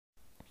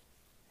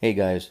Hey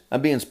guys,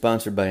 I'm being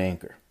sponsored by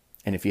Anchor.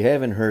 And if you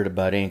haven't heard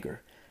about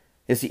Anchor,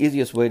 it's the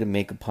easiest way to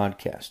make a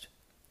podcast.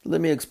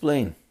 Let me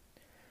explain.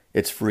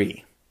 It's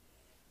free.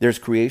 There's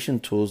creation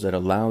tools that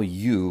allow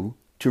you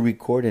to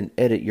record and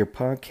edit your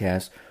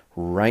podcast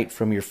right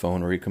from your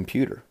phone or your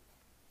computer.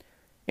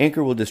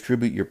 Anchor will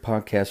distribute your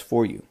podcast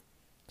for you,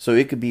 so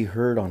it could be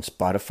heard on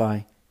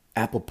Spotify,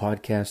 Apple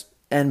Podcasts,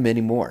 and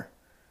many more.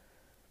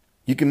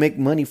 You can make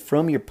money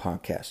from your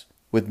podcast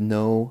with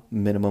no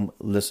minimum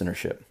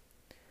listenership.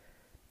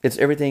 It's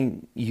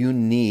everything you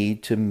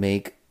need to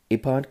make a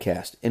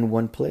podcast in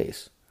one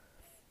place.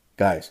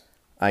 Guys,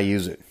 I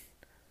use it.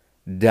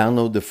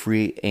 Download the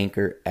free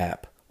Anchor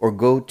app or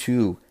go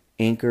to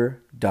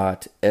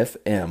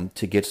anchor.fm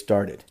to get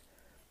started.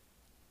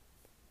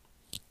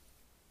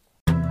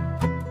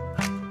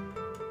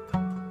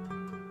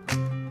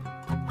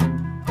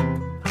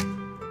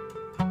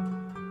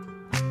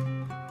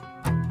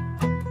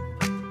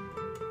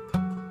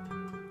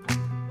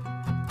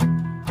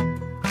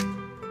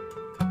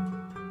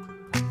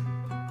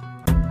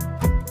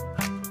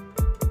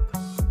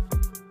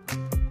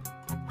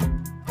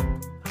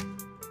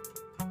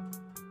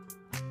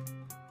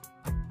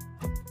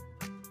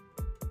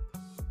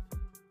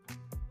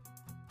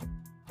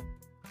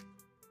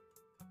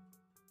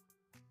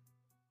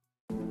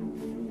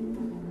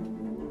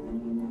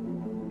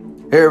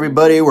 Hey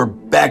everybody, we're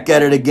back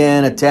at it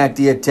again. Attack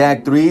the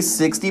Attack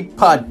 360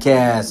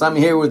 podcast. I'm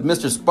here with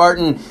Mr.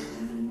 Spartan,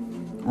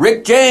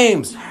 Rick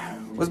James.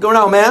 What's going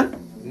on, man?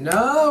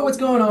 What's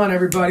going on,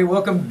 everybody?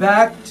 Welcome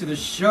back to the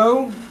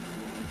show.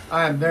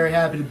 I am very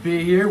happy to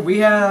be here. We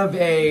have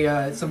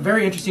some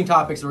very interesting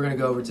topics that we're going to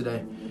go over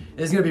today.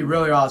 It's going to be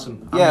really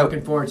awesome. I'm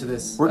looking forward to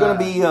this. We're going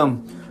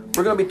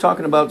to be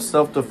talking about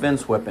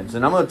self-defense weapons,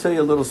 and I'm going to tell you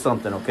a little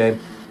something, okay?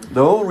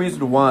 The whole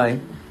reason why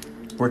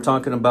we're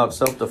talking about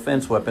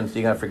self-defense weapons.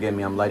 You gotta forgive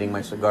me. I'm lighting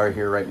my cigar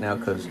here right now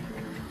because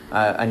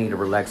I need to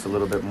relax a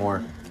little bit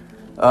more.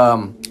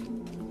 So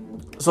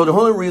the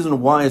only reason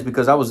why is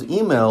because I was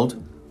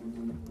emailed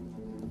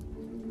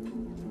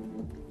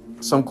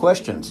some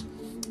questions,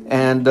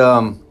 and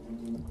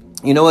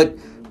you know what?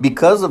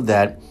 Because of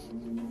that,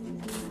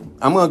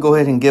 I'm gonna go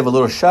ahead and give a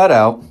little shout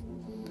out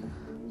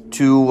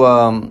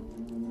to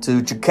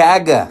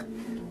Chicago.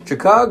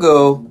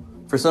 Chicago,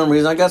 for some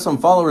reason, I got some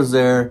followers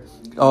there.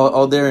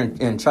 All there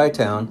in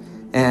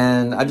Chi-Town,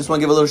 and I just want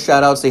to give a little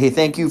shout out, say, hey,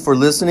 thank you for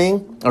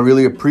listening. I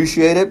really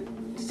appreciate it.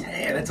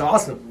 Yeah, that's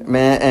awesome.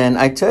 Man, and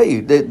I tell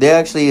you, they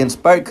actually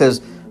inspired,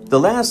 because the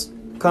last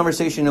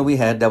conversation that we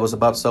had, that was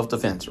about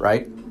self-defense,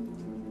 right?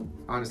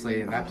 Honestly,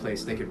 in that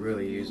place, they could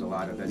really use a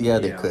lot of that. Yeah,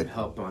 they could.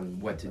 Help on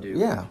what to do.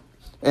 Yeah.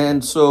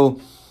 And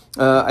so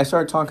I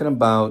started talking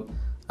about,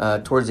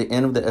 towards the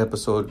end of the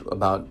episode,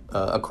 about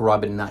a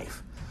carabin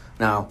knife.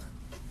 Now,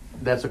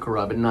 that's a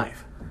carabin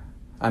knife.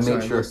 I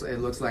made sure it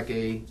looks like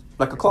a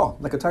claw,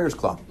 like a tiger's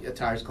claw. A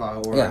tiger's claw,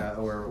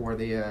 or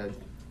the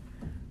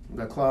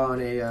claw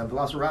on a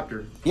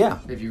velociraptor. Yeah.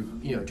 If you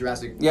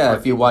Jurassic. Yeah, Park.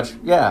 if you watch.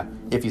 Yeah,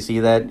 if you see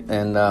that,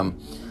 and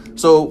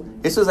so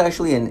this is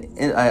actually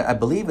I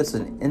believe it's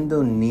an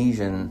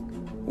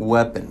Indonesian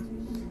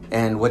weapon,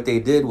 and what they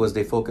did was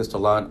they focused a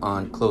lot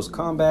on close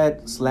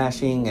combat,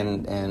 slashing,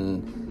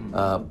 and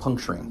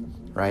puncturing,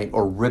 right,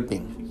 or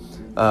ripping.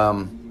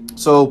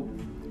 So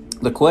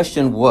the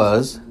question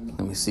was.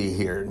 Let me see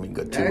here. Let me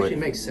go to it. That actually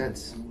makes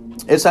sense.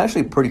 It's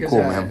actually pretty cool,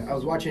 man. I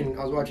was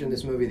watching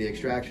this movie, The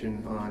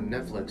Extraction, on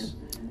Netflix.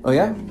 Oh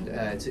yeah.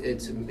 And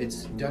it's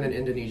done in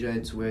Indonesia.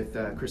 It's with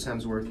Chris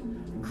Hemsworth.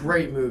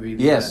 Great movie.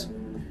 Yes.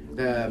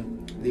 The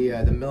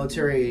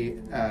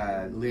military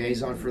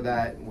liaison for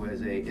that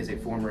is a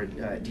former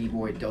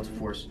D-Boy Delta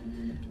Force,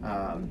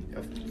 a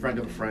friend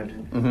of a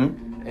friend.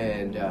 Mm-hmm.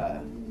 And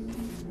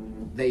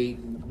the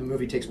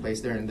movie takes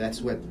place there, and that's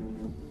what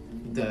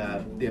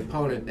the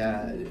opponent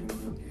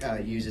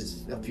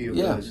uses a few of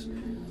those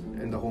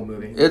in the whole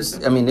movie.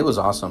 It was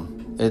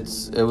awesome.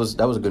 That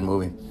was a good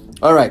movie.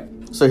 All right,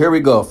 so here we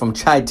go from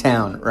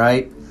Chi-Town,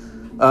 right?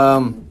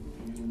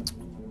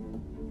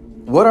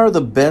 What are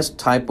the best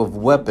type of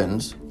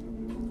weapons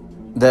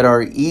that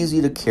are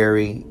easy to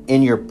carry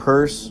in your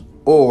purse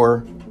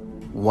or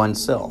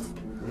oneself?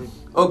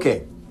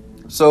 Okay,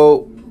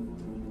 so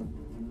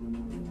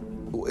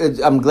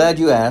I'm glad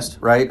you asked,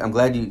 right? I'm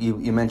glad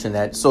you mentioned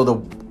that. So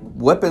the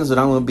weapons that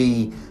I'm going to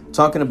be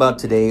talking about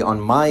today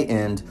on my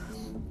end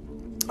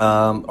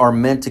are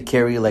meant to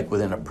carry like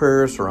within a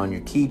purse or on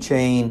your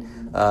keychain.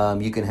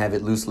 You can have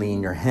it loosely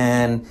in your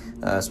hand,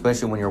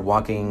 especially when you're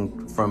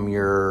walking from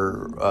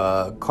your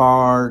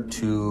car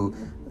to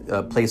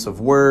a place of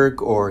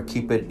work, or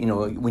keep it,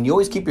 when you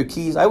always keep your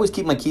keys. I always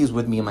keep my keys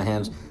with me in my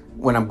hands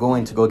when I'm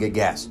going to go get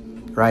gas,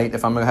 right?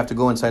 If I'm going to have to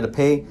go inside to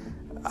pay,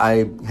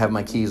 I have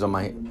my keys in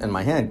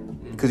my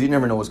hand, because you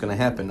never know what's going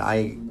to happen.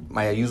 I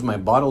use my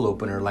bottle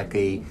opener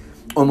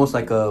almost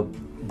like a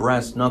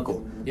brass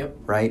knuckle. Yep.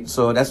 Right.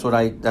 So that's what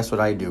I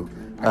do.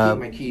 I keep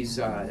my keys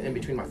in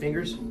between my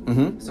fingers.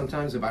 Mm-hmm.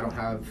 Sometimes if I don't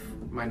have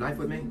my knife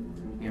with me,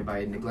 if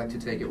I neglect to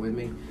take it with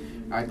me,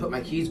 I put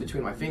my keys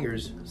between my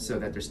fingers so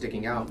that they're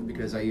sticking out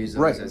because I use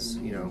those Right. as,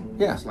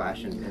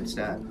 slash and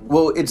stab.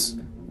 Well,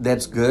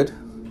 that's good.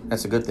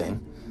 That's a good thing.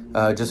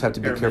 Just have to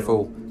be Bare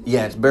careful. minimum.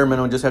 Yeah, it's bare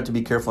minimum. Just have to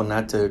be careful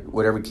not to,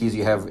 whatever keys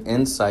you have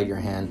inside your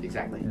hand,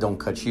 Exactly. don't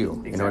cut you.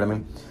 Exactly. You know what I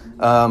mean?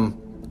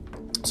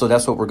 So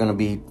that's what we're going to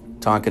be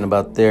talking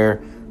about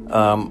there.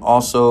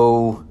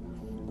 Also,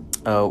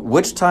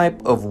 which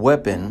type of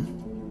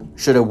weapon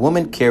should a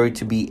woman carry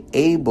to be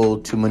able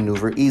to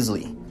maneuver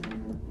easily?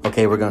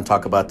 Okay, we're going to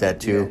talk about that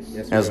too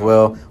as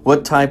well.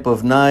 What type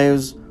of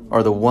knives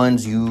are the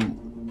ones you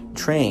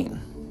train?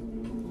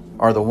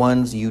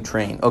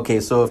 Okay,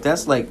 so if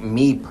that's like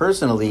me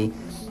personally,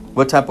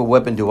 what type of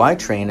weapon do I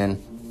train in?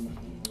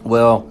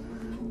 Well,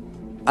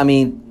 I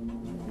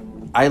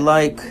mean, I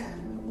like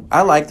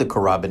the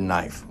karabin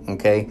knife,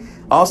 okay?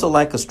 I also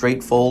like a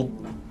straight fold,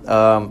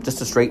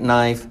 just a straight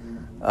knife,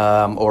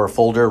 or a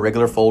folder,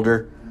 regular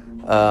folder.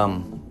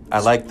 I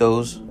like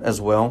those as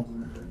well.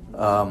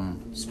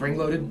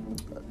 Spring-loaded?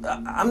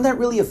 I'm not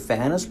really a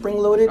fan of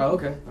spring-loaded. Oh,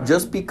 okay.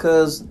 Just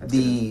because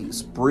the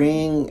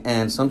spring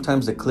and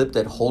sometimes the clip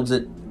that holds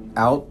it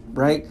out,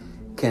 right,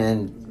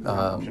 can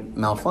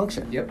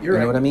malfunction. Yep, you're right.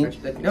 You know what I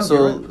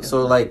mean?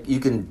 So like you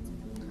can,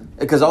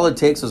 because all it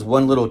takes is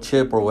one little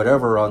chip or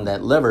whatever on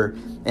that lever,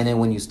 and then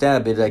when you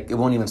stab it, like it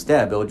won't even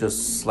stab. It'll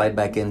just slide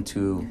back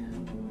into.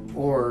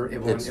 Or it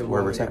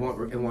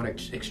won't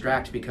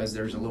extract because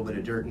there's a little bit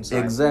of dirt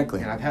inside. Exactly.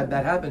 And I've had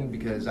that happen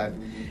because I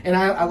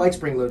like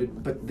spring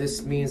loaded, but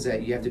this means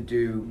that you have to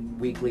do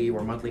weekly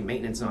or monthly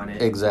maintenance on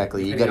it.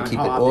 Exactly. You got to keep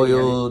it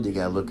oiled. You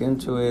got to look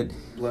into it.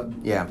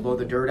 Blow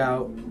the dirt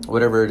out.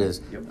 Whatever it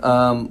is. Yep.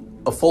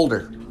 A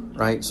folder,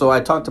 right? So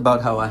I talked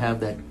about how I have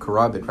that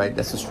karabit, right?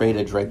 That's a straight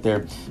edge right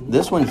there.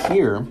 This one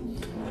here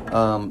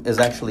is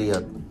actually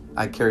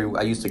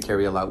I used to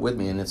carry a lot with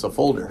me, and it's a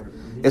folder.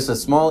 It's a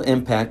small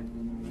impact.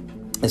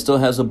 It still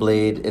has a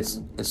blade. It's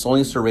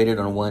only serrated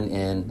on one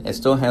end. It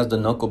still has the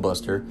knuckle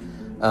buster.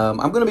 I'm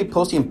going to be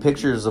posting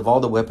pictures of all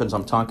the weapons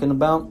I'm talking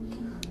about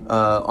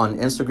on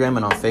Instagram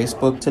and on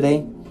Facebook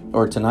today,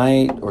 or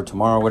tonight, or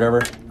tomorrow,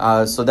 whatever.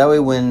 So that way,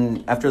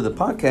 when after the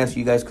podcast,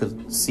 you guys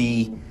could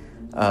see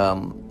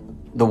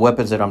the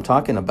weapons that I'm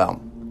talking about.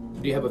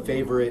 Do you have a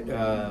favorite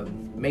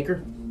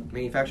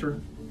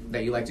manufacturer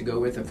that you like to go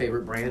with? A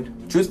favorite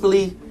brand?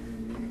 Truthfully,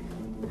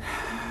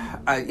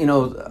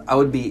 I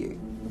would be.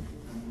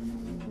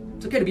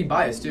 It's okay to be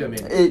biased too. I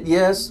mean,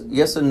 yes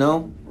and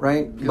no,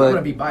 right? But I'm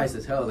gonna be biased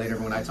as hell later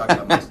when I talk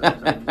about my stuff.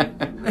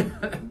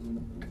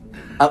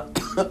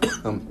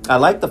 So. I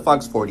like the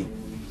Fox 40.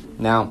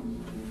 Now,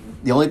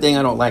 the only thing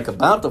I don't like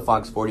about the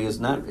Fox 40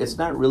 is it's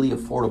not really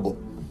affordable.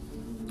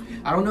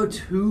 I don't know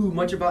too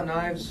much about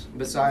knives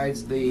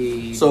besides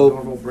the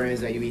normal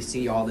brands that you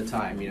see all the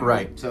time.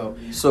 Right. So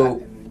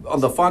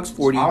on the Fox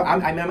 40,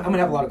 I'm gonna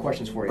have a lot of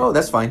questions for you. Oh,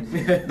 that's fine.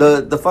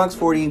 The Fox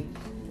 40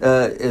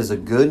 is a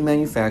good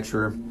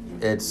manufacturer.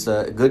 It's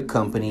a good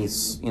company.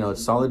 It's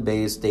solid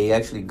base. They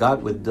actually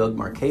got with Doug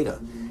Marcata,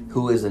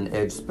 who is an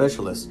edge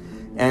specialist,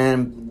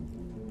 and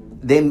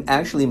they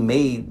actually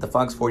made the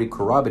Fox 40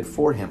 karabit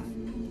for him,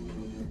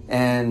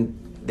 and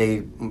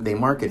they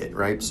market it,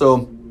 right.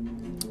 So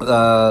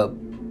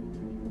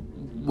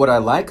what I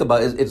like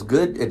about it, it's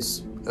good.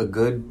 It's a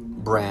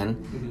good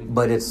brand,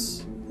 but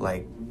it's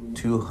like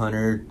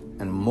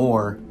 $200 and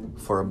more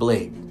for a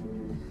blade.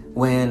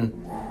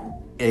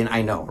 And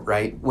I know,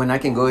 right? When I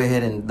can go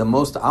ahead and the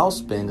most I'll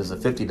spend is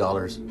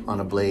 $50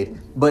 on a blade,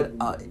 but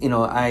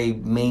I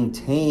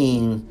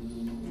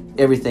maintain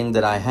everything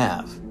that I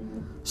have.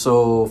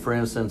 So, for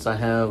instance, I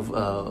have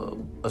a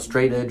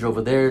straight edge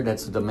over there.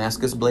 That's a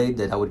Damascus blade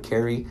that I would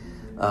carry.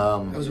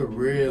 Those are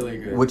really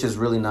good. Which is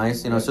really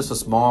nice. It's just a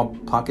small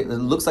pocket. It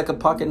looks like a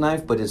pocket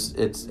knife, but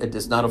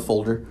it's not a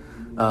folder.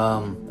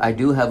 I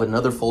do have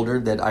another folder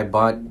that I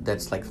bought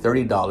that's like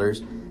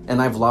 $30. And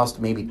I've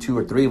lost maybe 2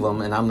 or 3 of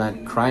them, and I'm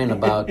not crying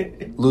about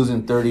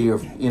losing 30 or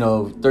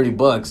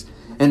 $30.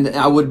 And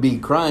I would be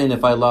crying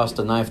if I lost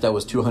a knife that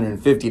was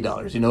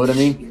 $250. You know what I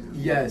mean?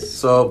 Yes.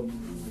 So,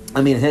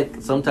 I mean, heck,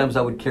 sometimes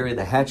I would carry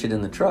the hatchet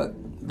in the truck,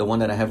 the one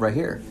that I have right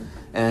here,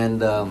 and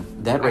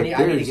that right there.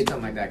 I need to get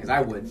something like that because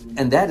I would.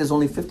 And that is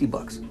only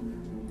 $50.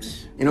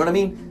 You know what I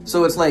mean?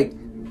 So it's like,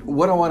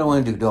 what do I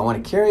want to do? Do I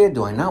want to carry it?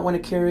 Do I not want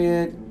to carry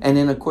it? And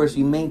then of course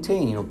you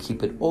maintain.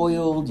 Keep it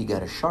oiled. You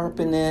got to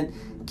sharpen it.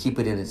 Keep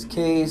it in its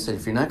case, and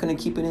if you're not going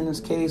to keep it in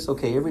its case,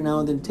 okay, every now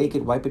and then take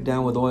it, wipe it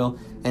down with oil,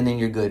 and then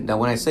you're good. Now,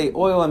 when I say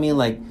oil, I mean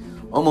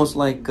almost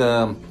like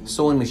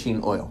sewing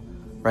machine oil,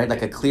 right?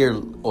 Like a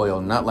clear oil,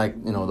 not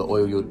like the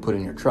oil you would put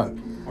in your truck,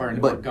 or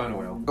gun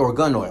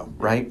oil,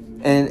 right?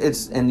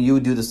 And you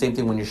would do the same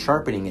thing when you're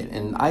sharpening it.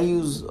 And I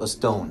use a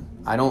stone.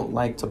 I don't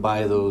like to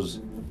buy those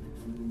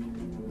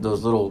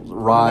little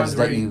rods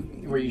that you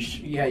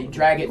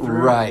drag it through,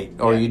 right?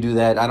 Or you do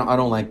that. I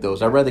don't like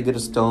those. I'd rather get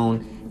a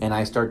stone. And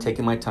I start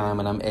taking my time,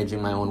 and I'm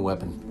edging my own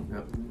weapon.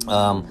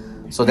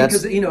 Yep. So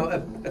that's because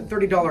a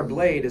 $30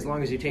 blade, as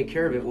long as you take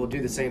care of it, will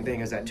do the same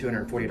thing as that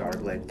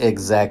 $240 blade.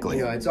 Exactly.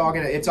 It's all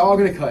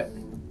gonna cut.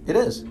 It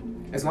is.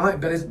 As long,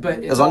 but it's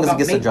as long as it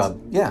gets the maintenance.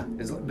 job. Yeah.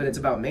 But it's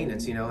about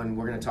maintenance, you know, and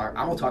we're gonna talk.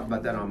 I will talk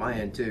about that on my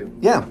end too.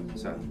 Yeah.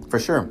 So For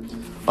sure.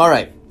 All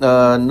right.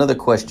 Another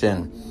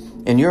question.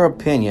 In your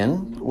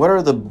opinion, what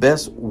are the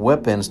best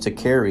weapons to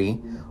carry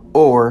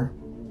or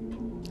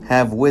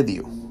have with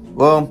you?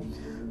 Well,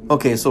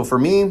 okay. So for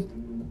me,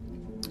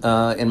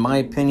 in my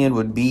opinion,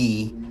 would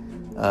be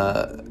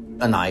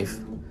a knife,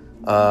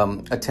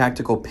 a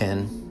tactical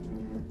pen.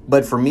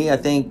 But for me, I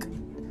think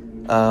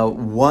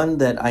one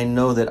that I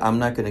know that I'm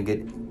not going to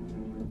get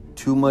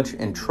too much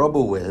in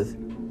trouble with,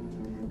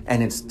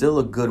 and it's still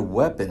a good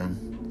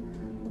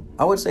weapon,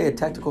 I would say a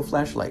tactical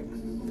flashlight.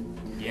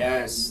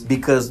 yes,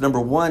 Because number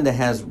one, it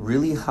has a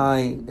real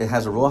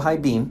high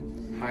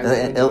beam. High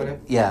lumens on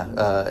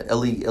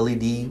it?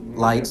 LED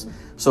lights.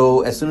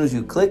 So as soon as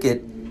you click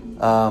it,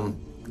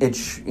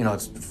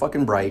 it's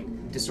fucking bright.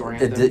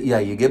 disorient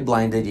them. You get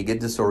blinded, you get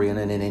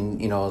disoriented, and then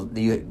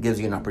it gives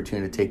you an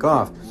opportunity to take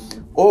off.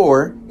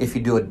 Or if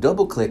you do a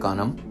double click on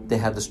them, they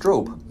have the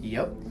strobe,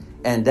 Yep.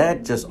 and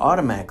that just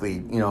automatically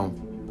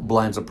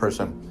blinds a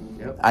person.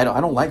 Yep. I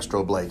don't like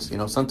strobe lights.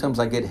 Sometimes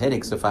I get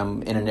headaches if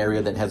I'm in an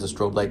area that has a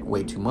strobe light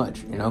way too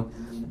much.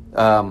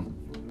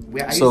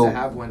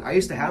 I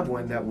used to have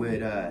one that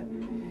would.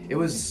 It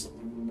was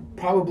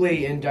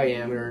probably in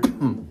diameter.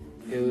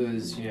 It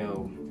was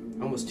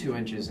almost 2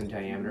 inches in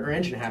diameter, or 1.5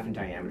 inches in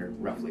diameter,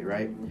 roughly,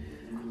 right?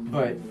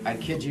 But I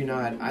kid you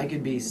not, I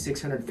could be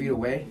 600 feet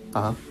away,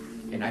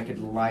 and I could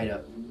light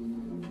up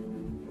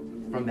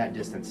from that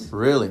distance.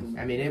 Really?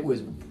 I mean, it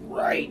was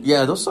bright.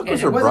 Yeah, those And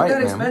suckers it are wasn't bright, that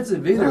man.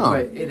 expensive either, No.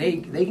 but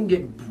they can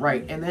get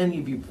bright. And then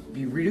if you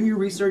redo your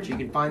research, you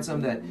can find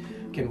some that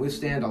can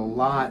withstand a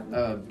lot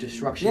of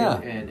destruction.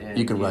 Yeah, and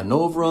you can run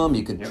over them,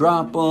 you can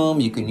drop them,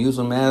 you can use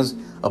them as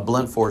a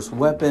blunt force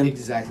weapon.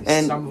 Exactly.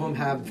 And some of them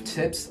have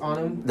tips on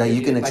them that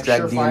you can like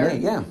extract Surefire.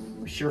 DNA. Yeah,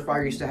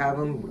 Surefire used to have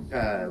them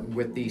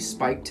with the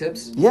spike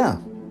tips, yeah,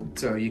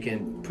 so you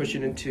can push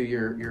it into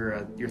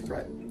your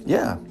threat.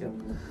 yeah.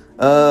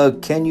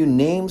 Yep. Can you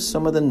name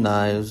some of the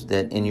knives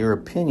that, in your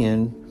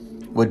opinion,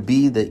 would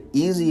be the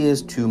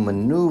easiest to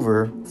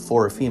maneuver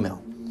for a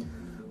female?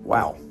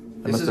 Wow.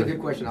 This is a good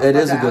question. It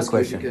is a good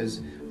question.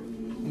 Because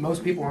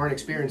most people aren't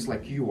experienced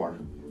like you are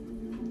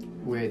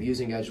with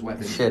using edged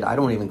weapons. Shit, I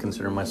don't even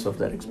consider myself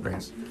that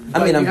experienced.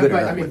 But I'm good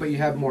but, at it. but you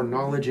have more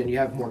knowledge and you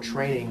have more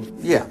training.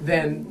 Yeah.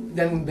 Than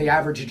the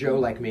average Joe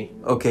like me.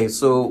 Okay,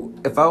 so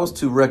if I was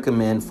to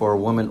recommend for a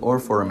woman or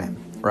for a man,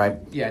 right?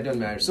 Yeah, it doesn't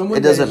matter. Someone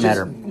It doesn't that is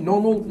just matter.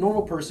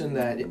 normal person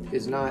that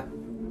is not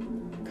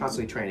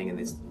constantly training in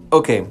this.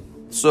 Okay,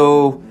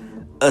 so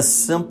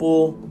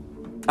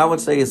I would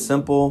say a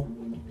simple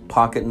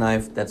pocket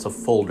knife that's a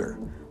folder.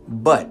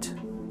 But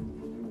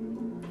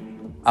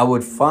I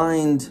would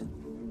find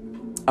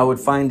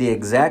the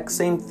exact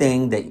same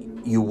thing that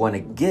you want to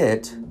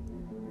get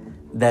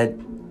that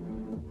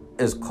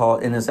is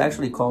called, and it's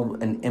actually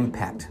called an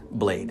impact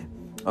blade.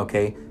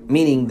 Okay,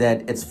 meaning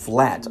that it's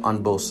flat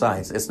on both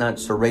sides. It's not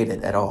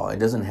serrated at all. It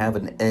doesn't have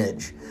an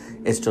edge.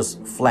 It's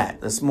just flat.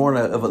 It's more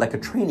of like a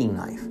training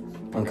knife.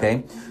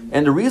 Okay,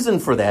 and the reason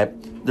for that,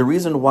 the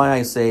reason why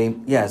I say,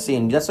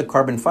 and that's a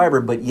carbon fiber,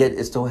 but yet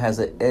it still has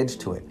an edge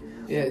to it.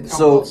 Yeah, on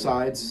So- both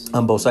sides.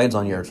 On both sides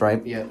on yours,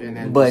 right? Yeah, and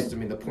then But-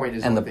 the point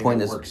is and one the thing point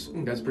that is- works.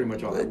 That's pretty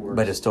much all that works.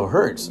 But it still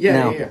hurts. Yeah,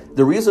 now, yeah.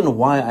 the reason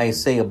why I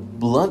say a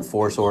blunt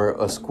force or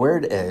a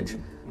squared edge,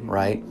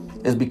 right,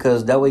 is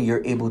because that way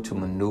you're able to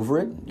maneuver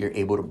it, you're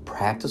able to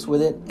practice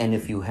with it, and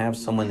if you have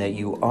someone that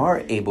you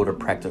are able to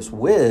practice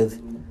with,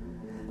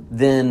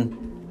 then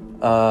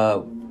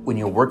when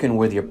you're working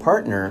with your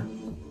partner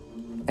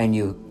and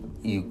you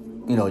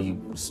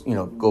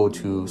go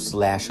to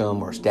slash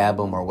them or stab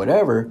them or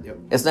whatever, Yep.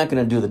 it's not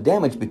going to do the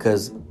damage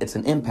because it's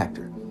an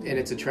impactor. and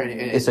it's a training.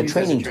 And It's a used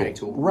as training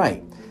tool.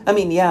 Right. I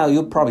mean,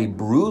 you'll probably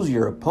bruise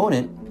your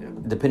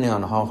opponent depending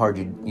on how hard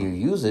you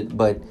use it,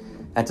 but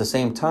at the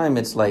same time,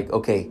 it's like,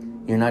 okay,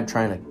 you're not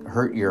trying to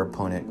hurt your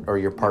opponent or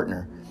your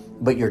partner,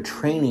 but you're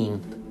training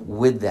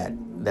with that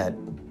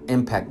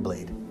impact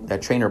blade,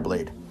 that trainer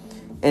blade.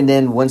 And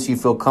then once you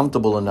feel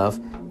comfortable enough,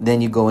 then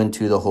you go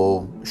into the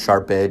whole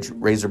sharp edge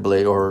razor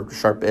blade or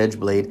sharp edge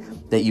blade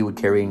that you would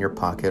carry in your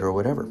pocket or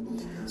whatever.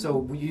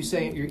 So you're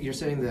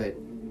saying that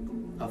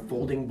a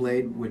folding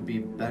blade would be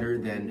better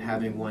than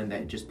having one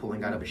that just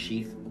pulling out of a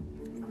sheath?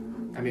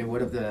 I mean,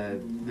 what if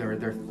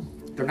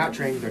they're not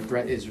trained, their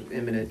threat is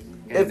imminent?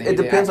 And It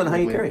depends on how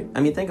you carry it. I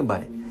mean, think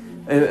about it.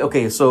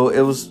 Okay, so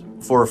it was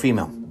for a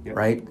female,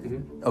 right?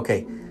 Mm-hmm.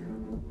 Okay.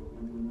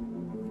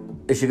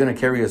 Is she going to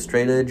carry a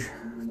straight edge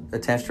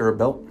attached to her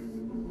belt?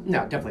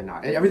 No, definitely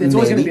not. It's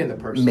always going to be in the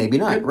purse. Maybe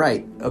not.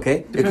 Right.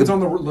 Okay. Depends on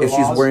the If she's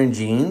laws. wearing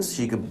jeans,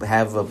 she could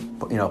have a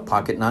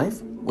pocket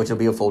knife, which will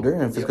be a folder,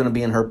 and if it's going to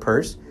be in her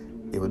purse,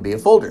 it would be a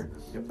folder,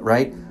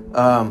 right?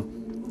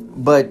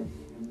 But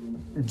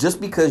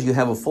just because you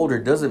have a folder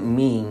doesn't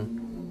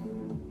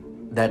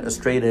mean that a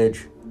straight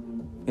edge.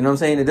 You know what I'm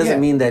saying? It doesn't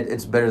mean that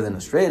it's better than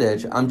a straight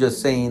edge. I'm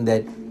just saying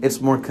that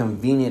it's more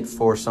convenient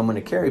for someone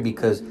to carry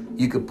because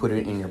you could put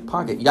it in your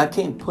pocket. I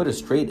can't put a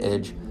straight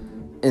edge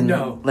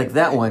like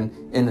that one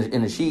in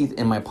a sheath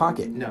in my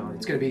pocket. No,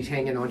 it's going to be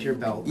hanging onto your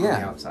belt on the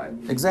outside.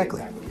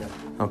 Exactly. Yeah.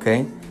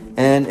 Okay.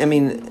 And I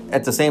mean,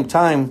 at the same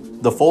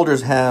time, the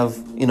folders have,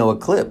 a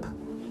clip.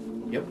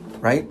 Yep.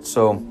 Right?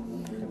 So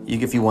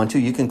if you want to,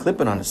 you can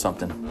clip it onto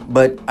something.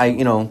 But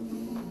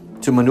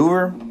to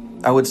maneuver,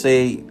 I would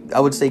say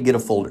get a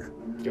folder.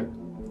 Good.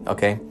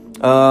 Okay.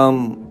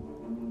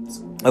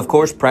 Of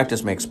course,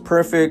 practice makes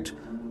perfect,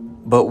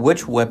 but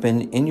which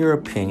weapon, in your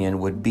opinion,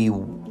 would be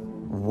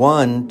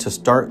one to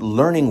start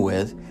learning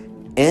with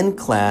in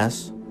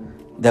class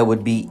that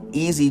would be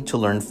easy to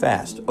learn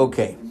fast?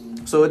 Okay,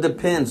 so it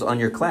depends on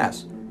your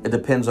class. It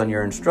depends on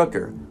your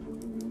instructor.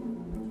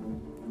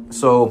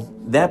 So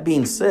that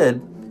being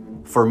said,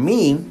 for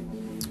me,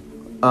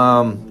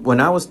 when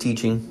I was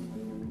teaching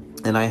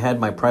and I had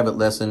my private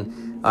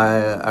lesson,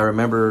 I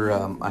remember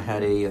I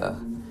had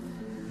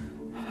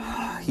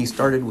he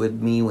started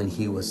with me when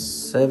he was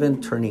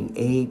 7, turning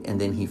 8, and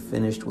then he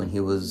finished when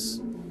he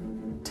was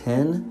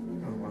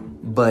 10. Oh, wow.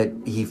 But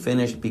he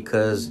finished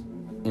because,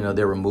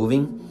 they were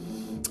moving.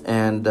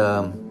 And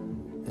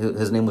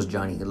his name was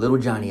Johnny. Little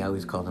Johnny, I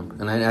always called him.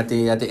 And at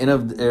the end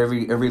of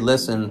every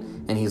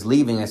lesson, and he's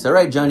leaving, I said, "All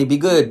right, Johnny, be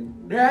good."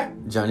 Yeah.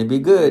 Johnny, be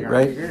good,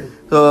 right? Be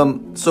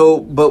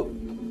good. But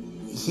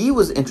he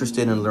was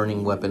interested in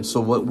learning weapons.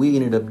 So what we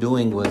ended up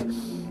doing was,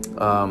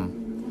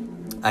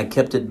 I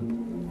kept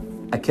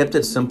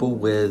it simple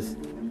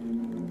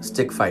with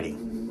stick fighting.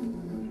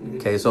 Mm-hmm.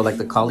 Okay, so like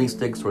the Kali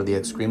sticks or the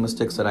Extrema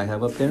sticks that I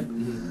have up there,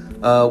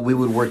 we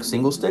would work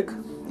single stick,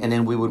 and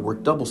then we would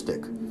work double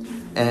stick.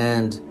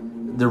 And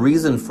the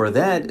reason for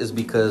that is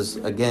because,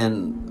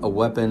 again, a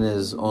weapon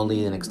is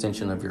only an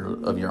extension of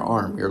your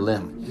arm, your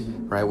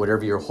limb, right?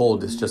 Whatever you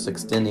hold is just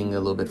extending a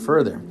little bit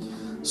further.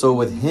 So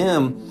with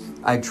him,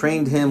 I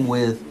trained him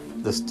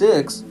with the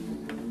sticks,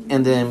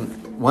 and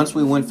then once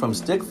we went from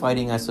stick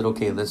fighting, I said,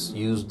 okay, let's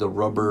use the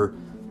rubber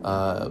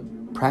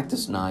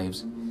practice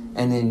knives,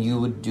 and then you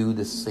would do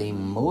the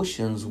same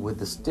motions with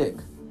the stick,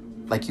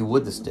 like you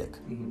would the stick,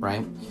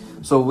 right?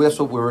 So that's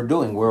what we were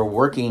doing. We were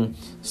working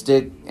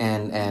stick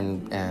and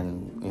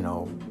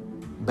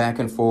back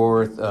and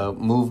forth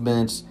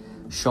movements,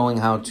 showing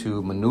how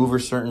to maneuver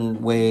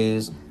certain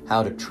ways,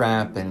 how to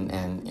trap and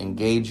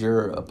engage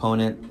your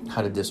opponent,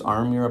 how to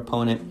disarm your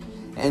opponent.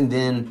 And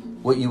then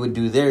what you would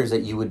do there is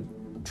that you would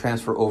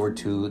transfer over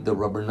to the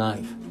rubber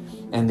knife.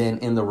 And then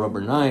in the rubber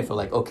knife, we're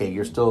like, okay,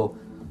 you're still,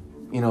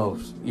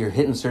 you're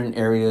hitting certain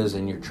areas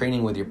and you're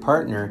training with your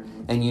partner,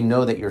 and you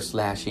know that you're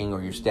slashing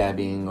or you're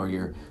stabbing or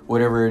you're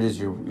whatever it is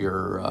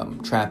you're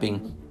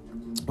trapping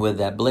with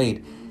that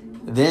blade.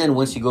 Then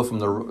once you go from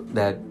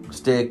that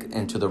stick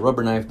into the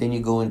rubber knife, then you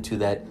go into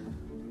that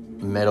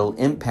metal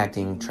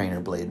impacting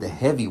trainer blade, the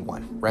heavy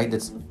one, right?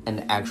 That's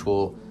an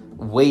actual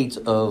weight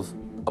of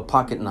a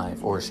pocket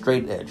knife or a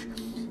straight edge.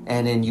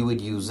 And then you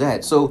would use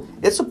that. So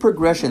it's a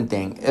progression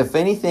thing. If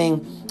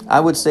anything, I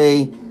would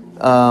say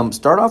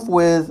start off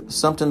with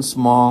something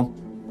small,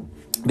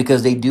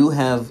 because they do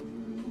have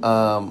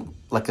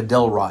like a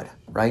dowel rod,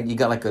 right? You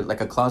got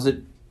like a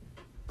closet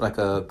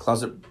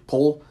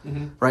pole,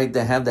 right?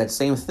 That have that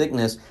same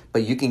thickness,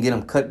 but you can get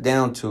them cut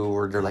down to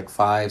where they're like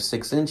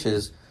 5-6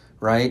 inches,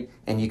 right?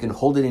 And you can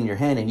hold it in your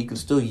hand, and you can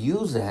still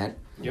use that.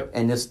 Yep.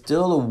 And it's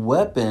still a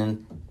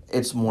weapon.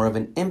 It's more of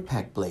an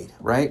impact blade,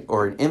 right?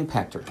 Or an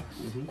impactor.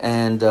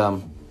 And,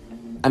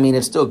 I mean,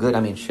 it's still good.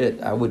 I mean,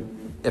 shit, I would,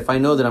 if I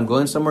know that I'm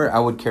going somewhere, I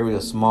would carry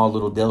a small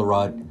little dowel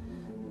rod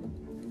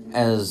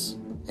because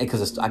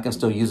I can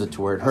still use it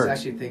to where it hurts. I was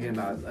actually thinking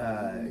about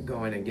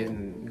going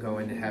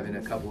and having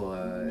a couple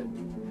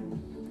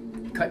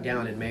cut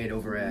down and made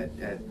over at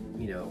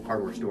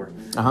hardware store,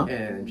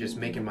 and just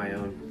making my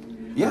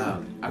own. Yeah.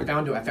 I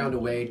found a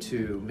way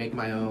to make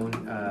my own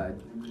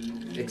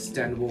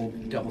extendable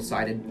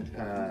double-sided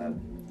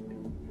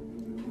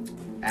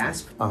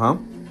asp.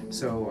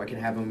 So I can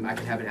have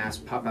an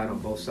asp pop out on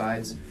both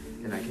sides,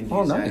 and I can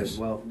use that as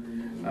well.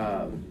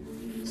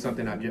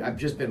 Something I've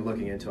just been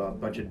looking into a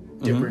bunch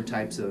of different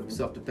types of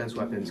self-defense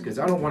weapons, because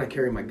I don't want to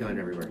carry my gun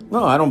everywhere.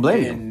 No, I don't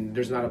blame you. And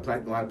there's not a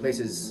lot of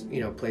places,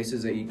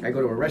 places that I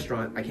go to a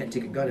restaurant, I can't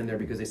take a gun in there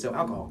because they sell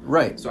alcohol.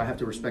 Right. So I have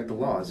to respect the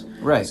laws.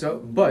 Right. So,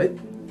 but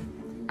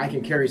I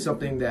can carry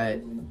something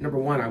that, number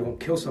one, I won't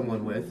kill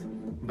someone with,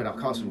 but I'll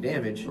cause some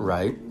damage.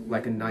 Right.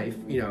 Like a knife.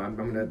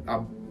 I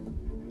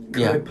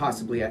could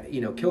possibly,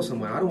 kill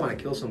someone. I don't want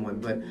to kill someone,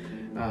 but,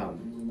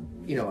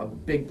 a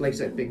big, like I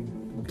said, big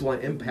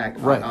blunt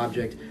impact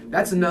object,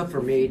 that's enough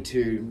for me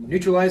to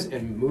neutralize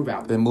and move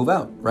out. Then move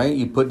out, right?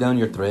 You put down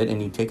your thread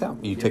and you take off.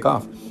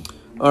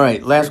 All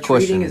right, last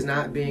question. Retreating is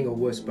not being a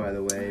wuss, by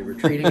the way.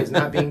 Retreating is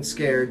not being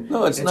scared.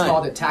 No, it's not. It's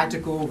called a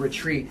tactical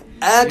retreat.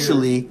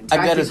 Actually,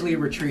 tactically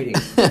retreating.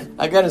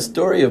 I got a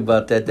story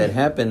about that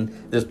happened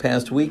this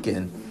past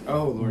weekend.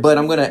 Oh, Lord. But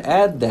I'm going to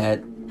add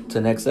that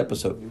to next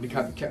episode.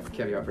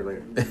 Caveat for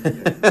later.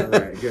 All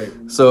right,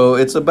 good. So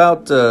it's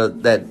about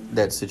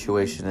that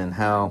situation and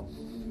how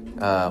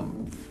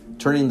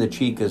turning the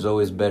cheek is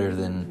always better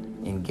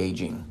than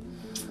engaging.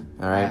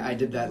 All right. I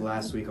did that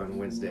last week on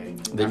Wednesday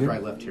I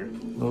left here.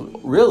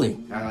 Really?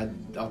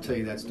 I'll tell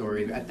you that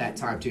story at that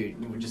time too.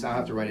 I'll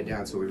have to write it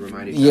down so we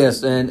remind each other.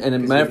 Yes, and a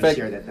matter of fact,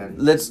 share that then.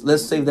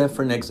 let's save that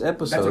for next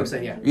episode. That's what I'm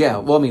saying. Yeah. Yeah.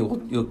 Well, I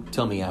mean, you'll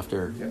tell me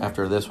after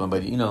this one,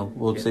 but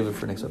we'll save it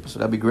for next episode.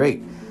 That'd be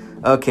great.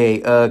 Okay.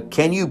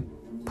 Can you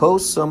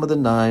post some of the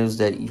knives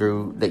that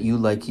you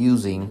like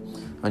using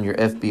on your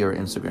FB or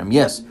Instagram?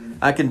 Yes,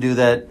 I can do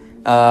that.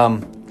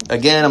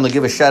 Again, I'm gonna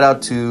give a shout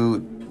out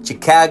to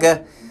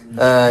Chicago,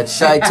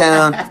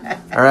 Chi-Town.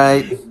 All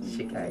right,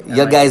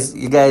 you guys,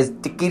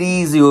 take it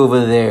easy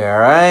over there.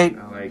 All right.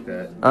 I like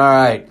that. All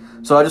right.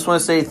 So I just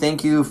want to say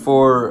thank you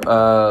for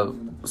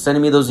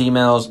sending me those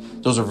emails.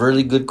 Those are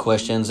really good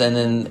questions, and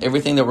then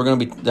everything that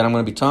I'm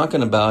gonna be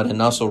talking about, and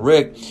also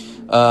Rick,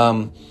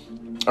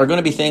 are going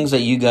to be things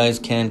that you guys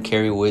can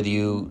carry with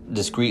you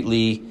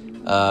discreetly,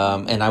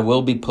 and I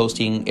will be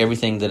posting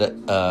everything that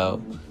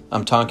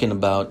I'm talking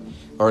about,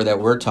 or that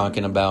we're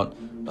talking about,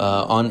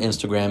 on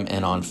Instagram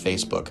and on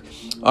Facebook.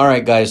 All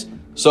right, guys.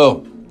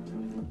 So,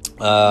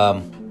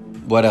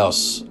 what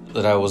else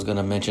that I was going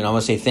to mention? I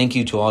want to say thank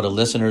you to all the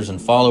listeners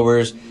and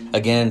followers.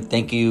 Again,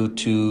 thank you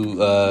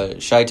to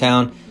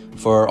Chi-Town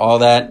for all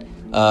that.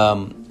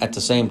 At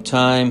the same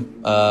time,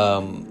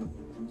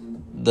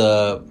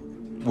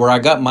 where I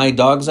got my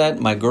dogs at,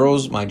 my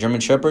girls, my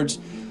German Shepherds,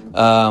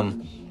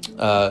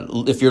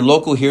 if you're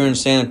local here in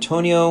San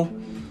Antonio,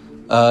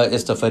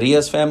 it's the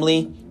Farias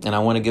family, and I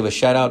want to give a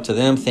shout out to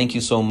them. Thank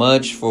you so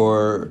much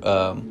for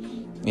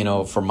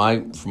for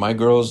my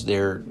girls.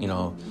 They're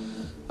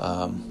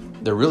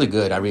they're really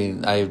good. I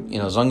mean,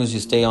 as long as you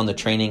stay on the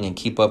training and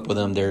keep up with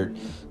them, they're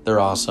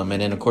awesome. And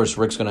then of course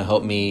Rick's going to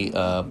help me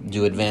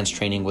do advanced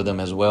training with them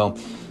as well.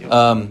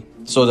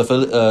 So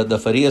the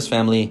Farias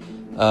family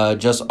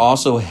just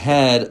also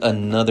had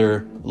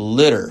another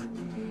litter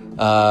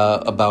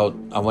about,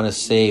 I want to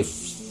say,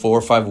 4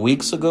 or 5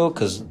 weeks ago,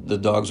 because the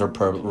dogs are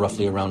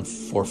roughly around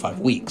 4 or 5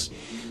 weeks.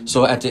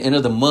 So at the end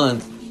of the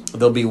month,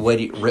 they'll be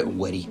ready.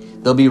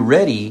 They'll be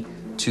ready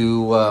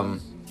to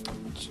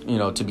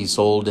to be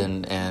sold.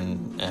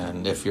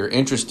 And if you're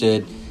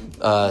interested,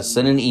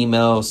 send an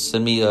email,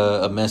 send me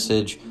a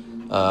message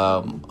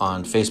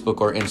on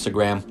Facebook or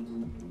Instagram,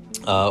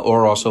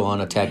 or also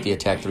on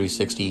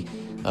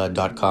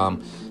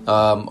attack360.com.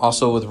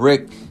 Also with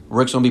Rick's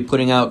going to be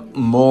putting out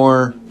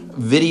more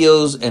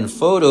videos and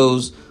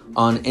photos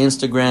on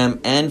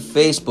Instagram and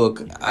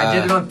Facebook. I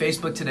did it on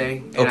Facebook today,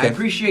 and okay. I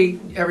appreciate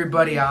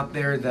everybody out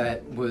there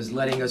that was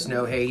letting us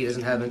know, hey, he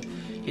didn't have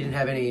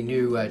any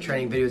new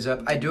training videos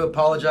up. I do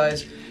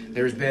apologize.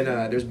 There's been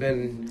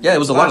it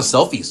was a lot of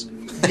selfies.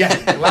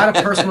 Yeah, a lot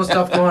of personal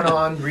stuff going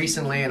on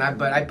recently,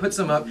 but I put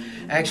some up.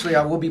 Actually,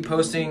 I will be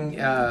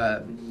posting.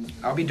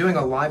 I'll be doing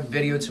a live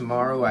video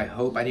tomorrow. I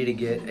hope. I need to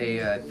get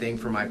a thing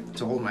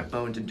to hold my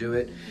phone to do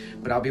it,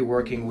 but I'll be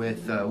working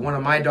with one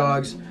of my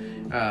dogs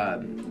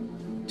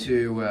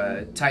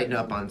to tighten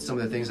up on some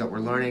of the things that we're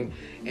learning.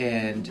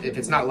 And if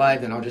it's not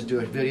live, then I'll just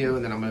do a video,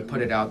 and then I'm going to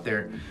put it out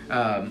there.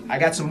 I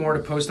got some more to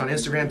post on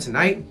Instagram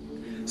tonight,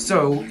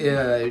 so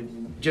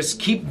just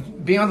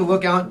be on the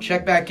lookout.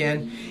 Check back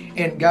in,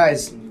 and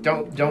guys,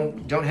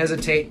 don't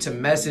hesitate to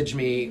message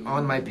me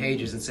on my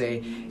pages and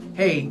say,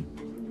 hey,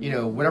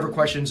 whatever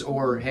questions,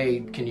 or hey,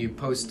 can you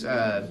post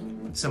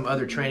some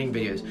other training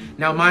videos?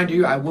 Now, mind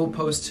you, I will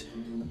post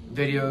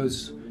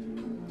videos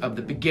of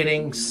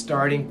the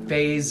starting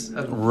phase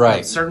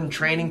of certain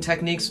training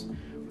techniques.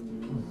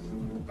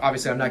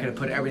 Obviously, I'm not going to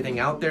put everything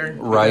out there.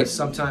 Right. Because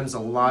sometimes a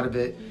lot of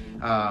it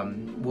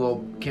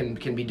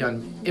can be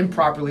done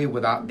improperly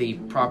without the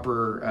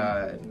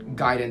proper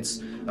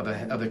guidance of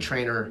a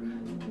trainer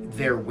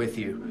there with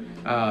you.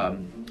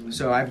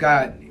 So I've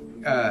got.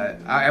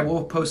 I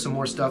will post some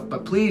more stuff,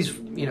 but please,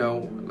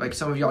 like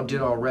some of y'all did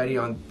already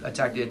on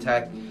Attack the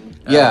Attack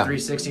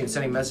 360 and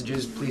sending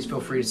messages, please feel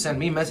free to send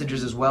me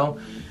messages as well.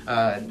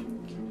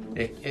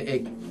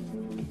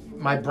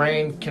 My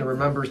brain can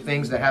remember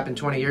things that happened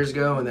 20 years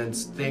ago, and then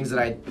things that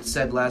I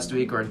said last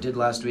week or did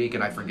last week,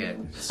 and I forget.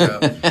 So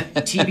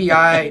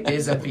TBI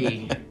is a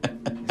B.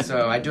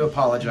 So I do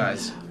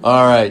apologize.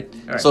 All right.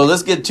 So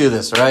let's get to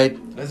this, right?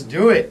 Let's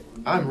do it.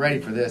 I'm ready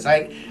for this.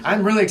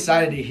 I'm really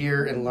excited to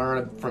hear and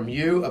learn from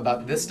you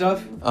about this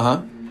stuff.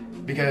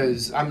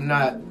 Because I'm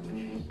not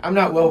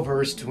well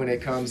versed when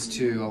it comes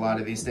to a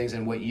lot of these things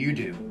and what you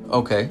do.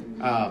 Okay.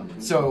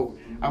 So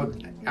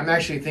I'm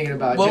actually thinking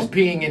about just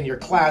being in your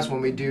class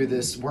when we do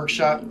this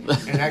workshop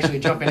and actually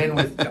jumping in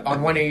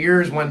on one of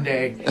yours one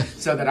day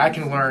so that I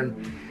can learn.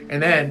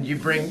 And then you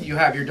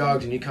have your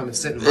dogs and you come and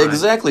sit in mine.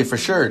 Exactly, for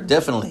sure,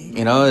 definitely.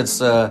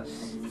 It's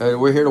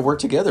we're here to work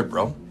together,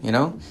 bro.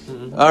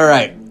 Mm-hmm. All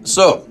right.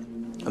 So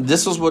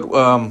this is what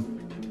we're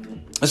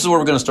going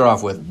to start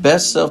off with: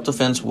 best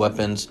self-defense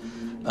weapons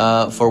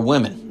for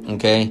women.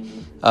 Okay,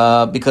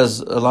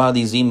 because a lot of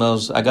these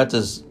emails, I got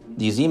these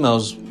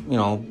emails,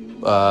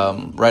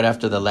 right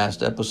after the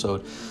last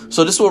episode.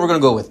 So this is what we're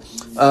going to go with.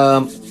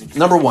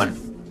 Number one,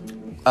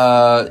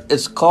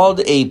 it's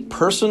called a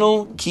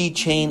personal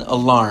keychain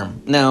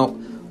alarm. Now,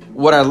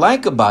 what I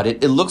like about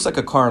it looks like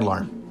a car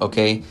alarm.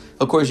 Okay,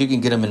 Of course, you can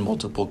get them in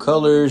multiple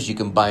colors. You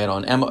can buy it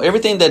on Amazon.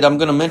 Everything that I'm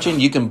going to mention,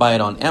 you can buy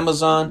it on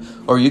Amazon,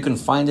 or you can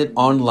find it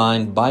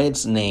online by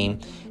its name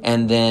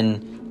and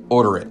then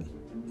order it.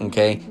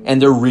 Okay,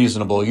 and they're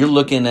reasonable. You're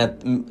looking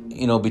at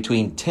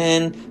between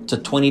 $10 to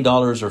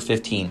 $20 or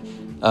 $15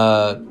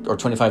 or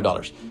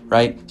 $25,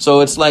 right?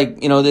 So it's like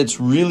it's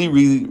really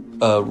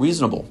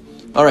reasonable.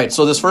 All right,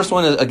 so this first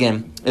one is,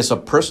 again, it's a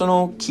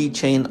personal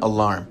keychain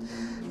alarm.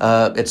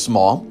 It's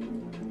small.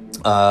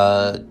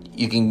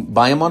 You can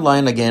buy them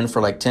online, again,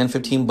 for like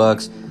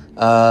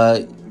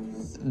 $10-15.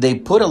 They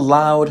put a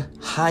loud,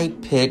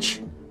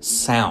 high-pitch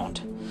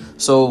sound.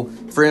 So,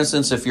 for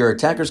instance, if your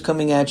attacker's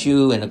coming at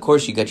you, and of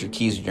course you got your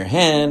keys in your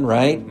hand,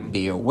 right?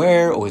 Be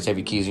aware, always have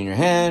your keys in your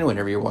hand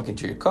whenever you're walking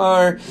to your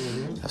car.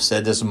 Mm-hmm. I've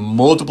said this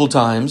multiple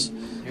times,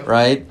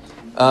 right?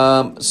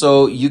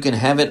 So you can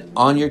have it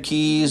on your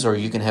keys, or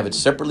you can have it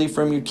separately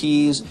from your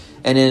keys,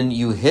 and then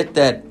you hit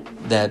that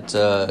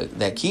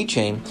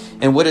keychain,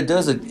 and what it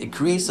does, it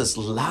creates this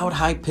loud,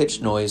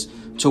 high-pitched noise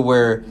to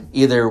where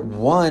either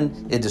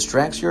one, it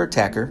distracts your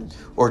attacker,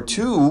 or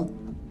two,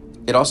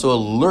 it also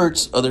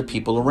alerts other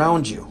people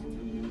around you.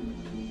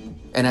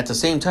 And at the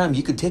same time,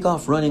 you can take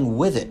off running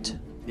with it.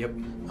 Yep.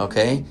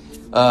 Okay.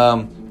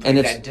 And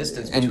it's that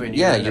distance between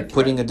you. Yeah, you're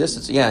putting a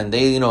distance. Yeah, and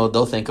they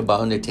they'll think about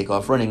it and they take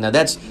off running. Now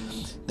that's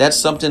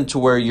something to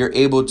where you're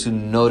able to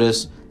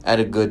notice at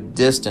a good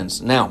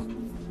distance. Now,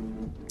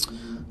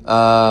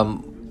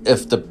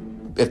 if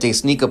they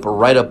sneak up or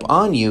right up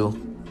on you,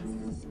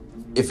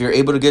 if you're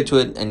able to get to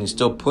it and you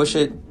still push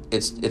it,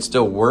 it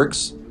still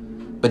works.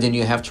 But then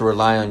you have to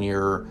rely on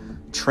your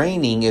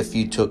training, if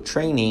you took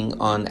training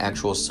on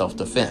actual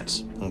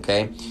self-defense,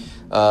 okay,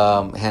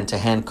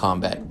 hand-to-hand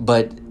combat.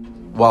 But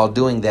while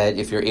doing that,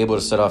 if you're able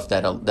to set off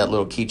that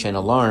little keychain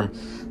alarm,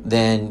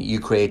 then you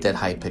create that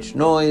high-pitched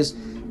noise.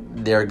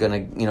 They're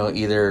gonna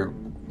either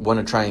want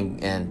to try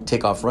and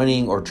take off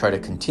running or try to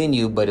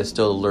continue, but it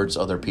still alerts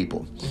other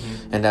people.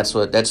 Mm-hmm. And that's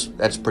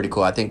pretty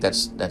cool. I think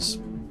that's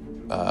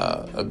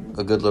a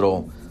good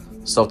little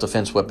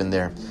self-defense weapon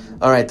there.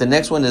 All right, the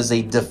next one is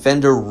a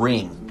Defender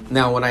ring.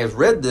 Now, when I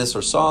read this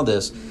or saw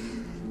this,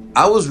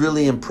 I was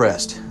really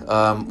impressed.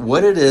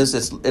 What it is,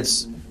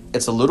 it's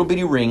a little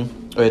bitty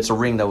ring, or it's a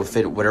ring that would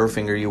fit whatever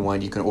finger you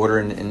want. You can order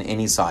in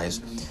any size.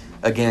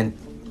 Again,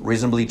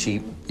 reasonably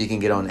cheap. You can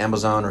get on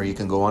Amazon or you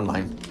can go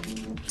online.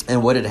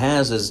 And what it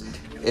has is,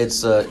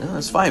 it's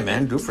fine,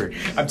 man. Go for it.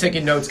 I'm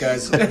taking notes,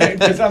 guys,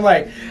 because I'm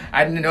like,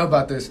 I didn't know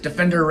about this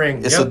Defender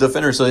ring. It's a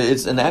Defender, so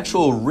it's an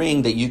actual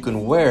ring that you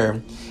can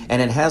wear,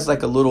 and it has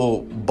like a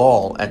little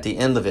ball at the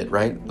end of it,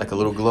 right? Like a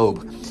little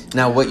globe.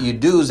 Now, what you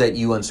do is that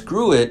you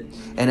unscrew it,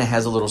 and it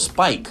has a little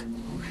spike.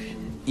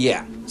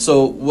 Yeah.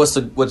 So what's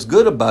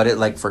good about it,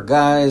 like for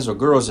guys or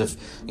girls, if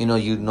you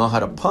know how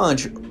to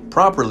punch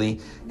properly,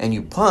 and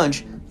you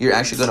punch, you're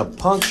actually going to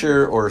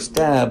puncture or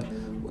stab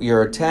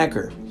your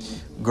attacker.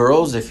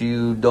 Girls, if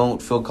you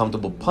don't feel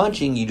comfortable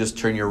punching, you just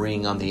turn your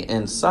ring on the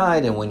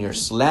inside, and when you're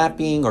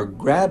slapping or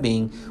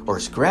grabbing or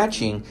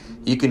scratching,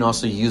 you can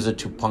also use it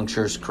to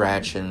puncture,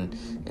 scratch, and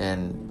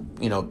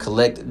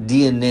collect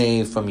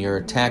DNA from your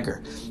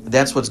attacker.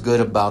 That's what's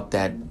good about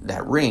that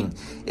ring.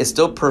 It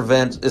still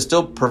provides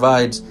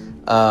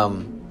a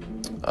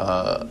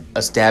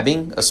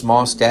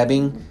small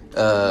stabbing,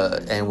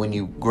 and when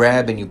you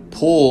grab and you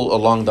pull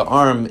along the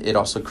arm, it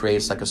also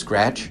creates like a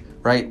scratch.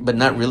 Right, but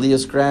not really a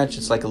scratch.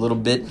 It's like a little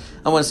bit.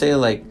 I want to say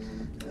like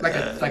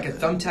a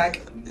thumbtack.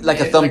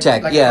 Like a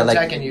thumbtack, yeah.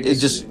 And you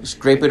just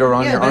scrape it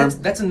around your arm.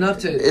 That's enough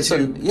to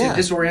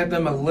disorient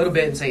them a little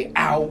bit and say,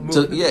 "Ow!"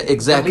 Move,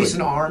 exactly. Release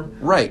an arm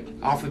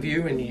off of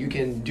you, and you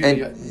can do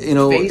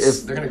face.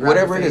 If they're gonna grab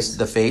whatever the it is,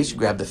 the face,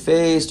 grab the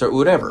face or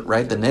whatever,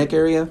 right? The neck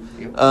area.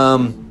 Yep.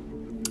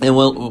 And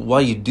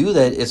while you do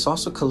that, it's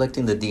also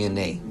collecting the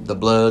DNA, the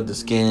blood, the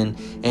skin,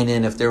 and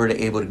then if they were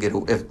able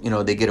to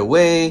they get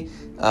away,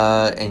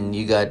 and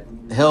you got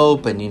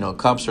help, and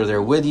cops are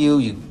there with you,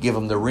 you give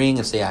them the ring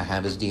and say, "I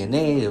have his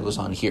DNA. It was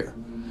on here."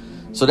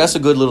 So that's a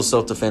good little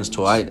self-defense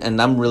tool. I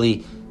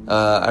really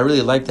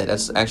like that.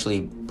 That's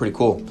actually pretty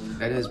cool.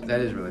 That is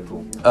really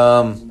cool.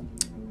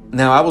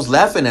 Now I was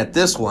laughing at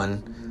this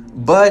one,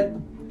 but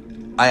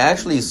when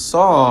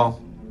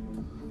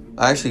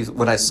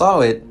I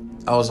saw it,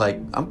 I was like,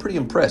 I'm pretty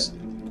impressed.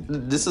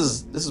 This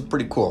is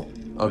pretty cool.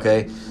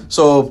 Okay,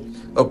 so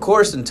of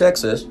course in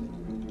Texas,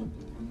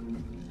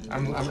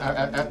 I'm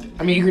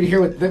eager to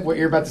hear what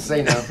you're about to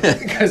say now.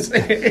 Because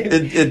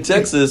in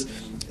Texas,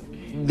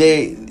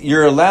 they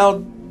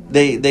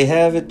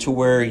have it to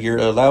where you're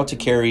allowed to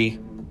carry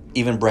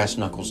even brass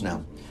knuckles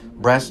now.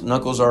 Brass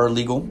knuckles are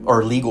legal.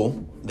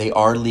 They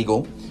are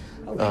legal.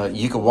 Okay.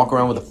 You can walk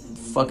around with a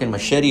fucking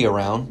machete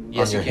around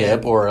on your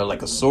hip or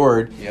like a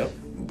sword. Yep.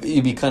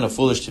 You'd be kind of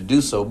foolish to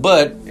do so,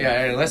 but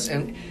unless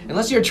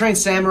you're a trained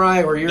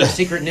samurai or you're a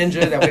secret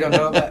ninja that we don't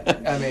know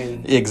about. I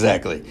mean,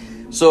 exactly.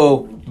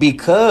 So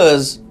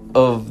because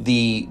of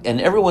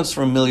and everyone's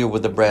familiar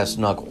with the brass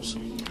knuckles,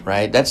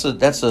 right? That's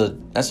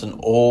an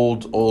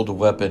old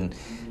weapon.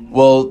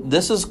 Well,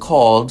 this is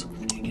called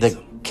the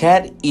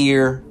cat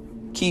ear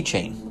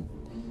keychain.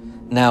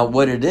 Now,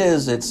 what it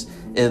is,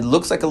 it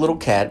looks like a little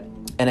cat,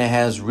 and it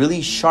has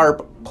really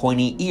sharp,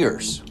 pointy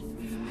ears.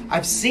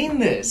 I've seen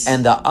this.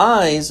 And the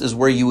eyes is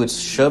where you would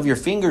shove your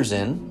fingers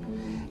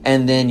in,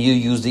 and then you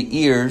use the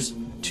ears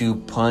to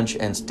punch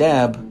and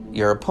stab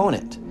your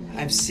opponent.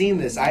 I've seen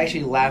this. I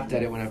actually laughed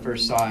at it when I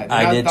first saw it. When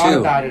I did thought too.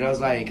 About it, I was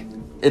like,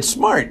 it's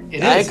smart. It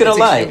is. I ain't gonna It's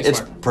lie. extremely It's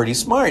smart. pretty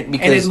smart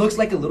because and it looks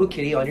like a little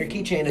kitty on your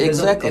keychain.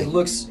 Exactly. It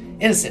looks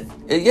innocent.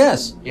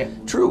 Yes. Yeah.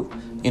 True.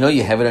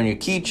 You have it on your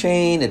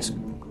keychain. It's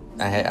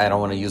I don't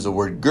want to use the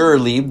word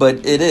girly,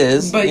 but it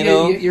is. But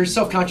your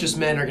self-conscious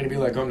men are going to be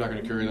like, I'm not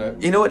going to carry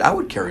that. You know what? I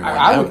would carry one.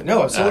 I would.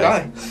 No, so would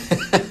I.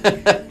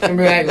 I'm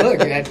like,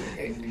 look, I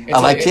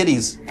like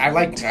kitties. I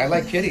like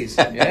kitties.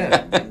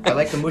 Yeah, I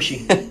like the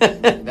mushy.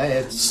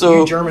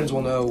 So you Germans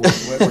will know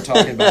what we're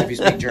talking about if you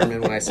speak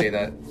German when I say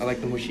that. I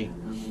like the mushy.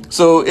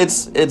 So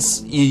it's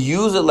you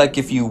use it like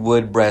if you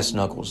would brass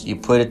knuckles. You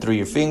put it through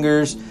your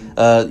fingers,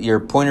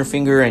 your pointer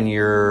finger, and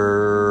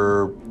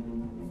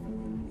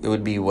it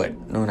would be what?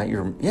 No, not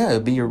your. Yeah, it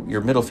would be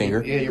your middle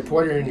finger. Yeah, your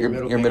pointer and your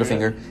middle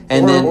finger.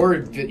 And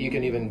or you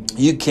can even.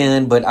 You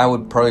can, but I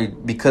would probably,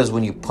 because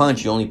when you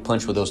punch, you only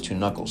punch with those two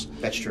knuckles.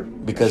 That's true.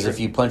 Because if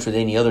you punch with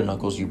any other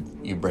knuckles, you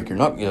break your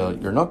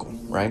knuckle,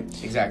 right?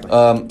 Exactly.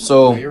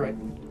 So no, you're right.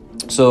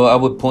 So I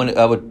would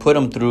put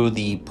them through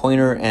the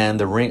pointer and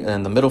the ring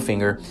and the middle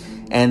finger,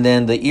 and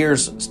then the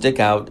ears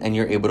stick out, and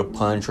you're able to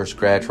punch or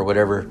scratch or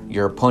whatever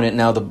your opponent.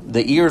 Now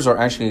the ears are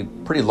actually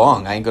pretty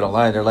long. I ain't gonna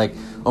lie, they're like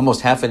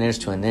almost half an inch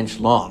to an inch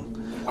long.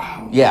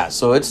 Wow. Yeah,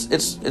 so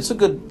it's a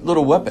good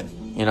little weapon,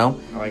 I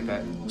like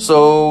that.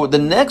 So the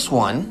next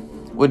one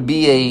would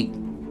be a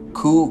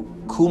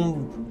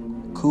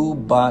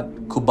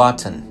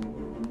Kubaton.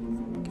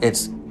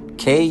 It's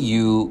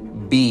Kubaton,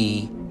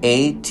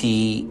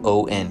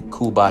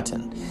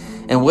 Kubaton.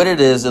 And what it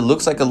is, it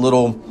looks like a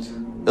little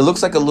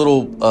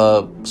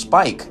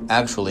spike,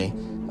 actually.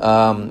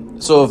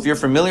 So if you're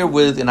familiar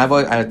with, and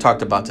I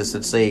talked about this,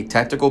 it's a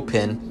tactical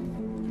pin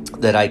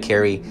that I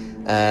carry.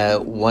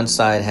 One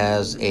side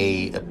has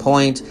a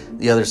point,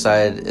 the other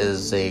side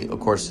is of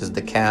course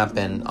the cap,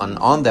 and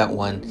on that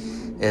one,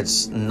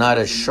 it's not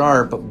as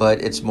sharp,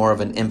 but it's more of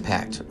an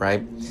impact,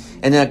 right?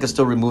 And then I can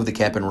still remove the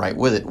cap and write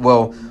with it.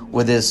 Well,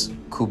 with this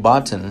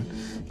Kubaton,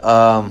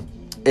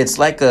 it's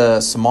like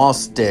a small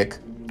stick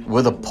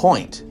with a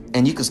point,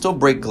 and you can still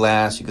break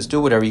glass, you can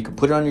still whatever, you can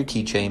put it on your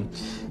keychain,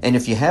 and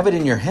if you have it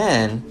in your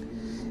hand,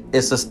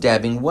 it's a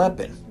stabbing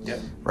weapon.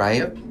 Yep. Right?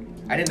 Yep.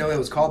 I didn't know it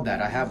was called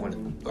that. I have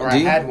one, or Do I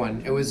you? had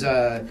one. It was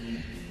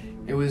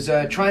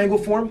triangle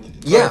form.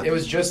 Yeah. It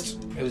was just.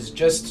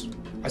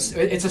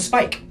 It's a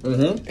spike.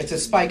 Mm-hmm. It's a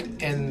spike,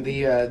 and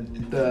the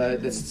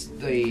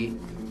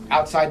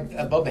outside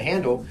above the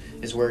handle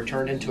is where it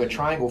turned into a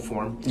triangle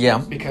form. Yeah.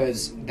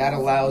 Because that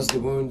allows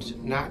the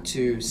wound not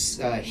to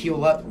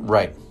heal up.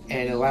 Right.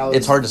 And it allows.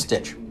 It's hard to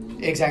stitch.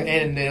 Exactly,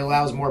 and it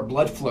allows more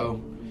blood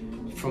flow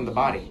from the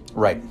body.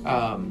 Right.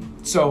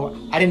 So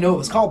I didn't know it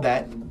was called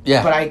that.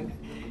 Yeah. But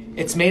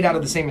it's made out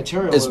of the same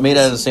material. It's made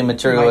out of the same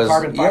material as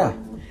carbon fiber. yeah.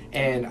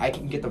 And I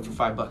can get them for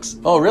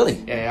 $5. Oh,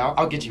 really? Yeah,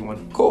 I'll get you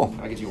one. Cool.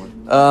 I'll get you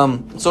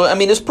one. So I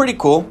mean, it's pretty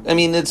cool. I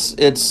mean, it's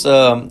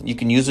you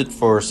can use it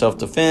for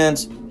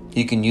self-defense.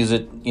 You can use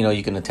it.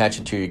 You can attach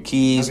it to your I was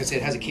keys. gonna say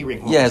it has a key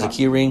ring. Yeah, it has a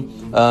key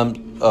ring.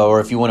 Or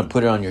if you want to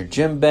put it on your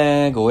gym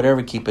bag or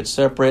whatever, keep it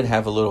separate.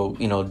 Have a little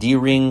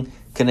D-ring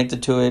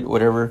connected to it,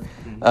 whatever.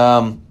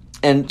 And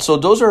so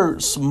those are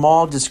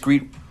small,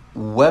 discrete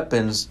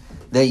weapons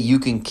that you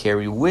can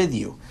carry with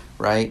you,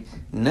 right?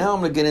 Now I'm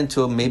going to get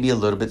into maybe a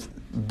little bit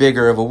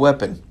bigger of a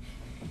weapon.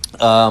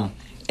 And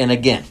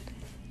again,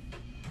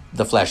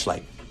 the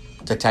flashlight,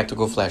 the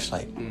tactical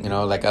flashlight.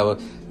 Like I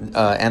was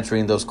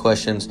answering those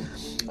questions.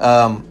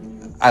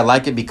 I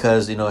like it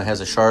because, it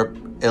has a sharp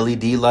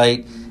LED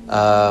light.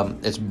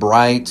 It's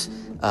bright.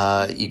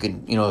 You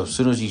can, as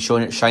soon as you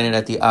shine it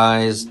at the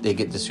eyes, they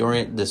get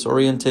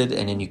disoriented,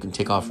 and then you can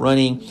take off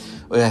running.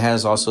 It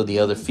has also the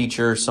other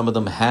feature. Some of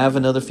them have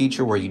another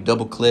feature where you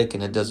double click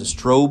and it does a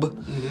strobe,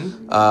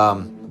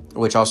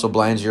 which also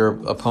blinds your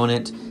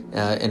opponent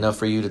enough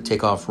for you to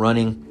take off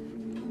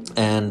running.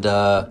 And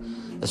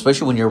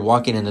especially when you're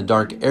walking in a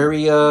dark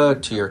area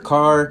to your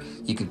car,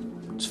 you could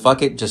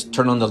fuck it, just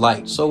turn on the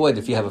light. So what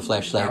if you have a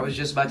flashlight? I was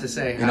just about to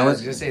say. You know what? I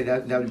was gonna say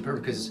that would be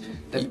perfect because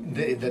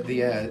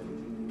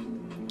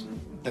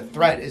the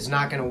threat is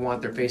not going to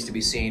want their face to be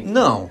seen.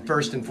 No.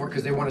 First and foremost,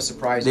 because they want to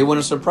surprise you. They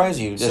want to surprise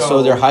you.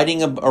 So they're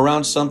hiding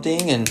around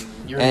something, and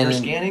you're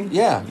scanning.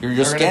 Yeah, you're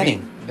just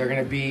scanning. They're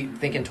going to be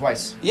thinking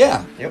twice.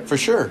 Yeah, Yep. For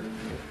sure.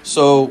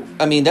 So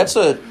I mean,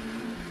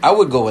 I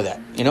would go with that.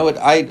 You know what?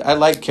 I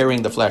like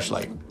carrying the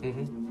flashlight,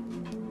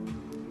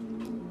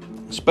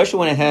 especially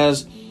when it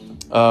has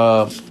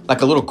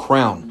like a little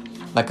crown,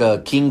 like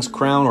a king's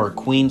crown or a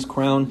queen's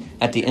crown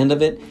at the end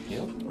of it,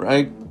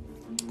 right?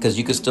 Because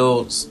you could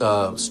still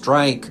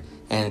strike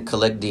and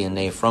collect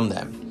DNA from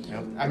them.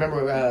 Yep. I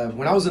remember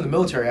when I was in the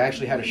military, I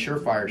actually had a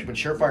Surefire. When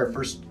Surefire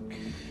first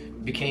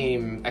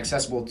became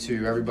accessible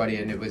to everybody,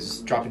 and it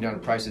was dropping down in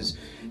prices.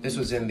 This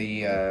was in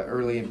the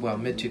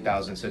mid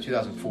 2000s, so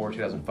 2004,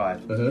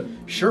 2005.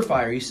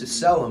 Surefire used to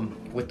sell them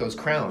with those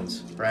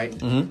crowns, right?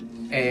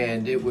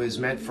 And it was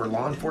meant for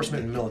law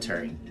enforcement and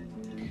military.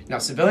 Now,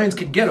 civilians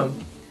could get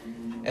them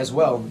as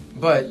well,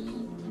 but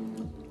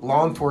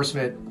law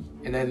enforcement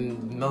and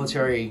then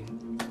military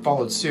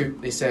followed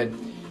suit. They said,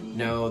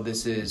 no,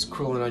 this is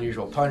cruel and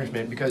unusual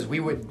punishment, because we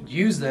would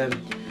use them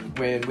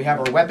when we have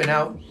our weapon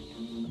out,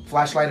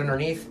 flashlight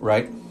underneath.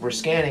 Right. We're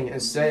scanning.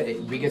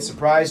 Instead, we get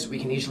surprised. We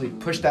can easily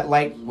push that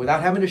light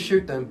without having to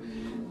shoot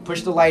them,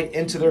 push the light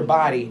into their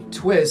body,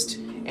 twist,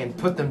 and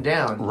put them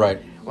down.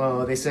 Right.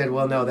 Well, they said,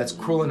 well, no, that's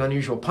cruel and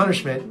unusual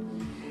punishment.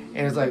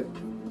 And it's like,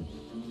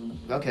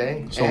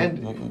 okay.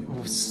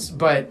 So,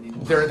 but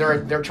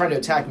they're trying to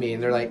attack me,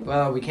 and they're like,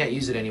 well, we can't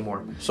use it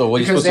anymore. So what?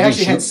 Because they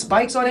actually had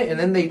spikes on it, and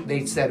then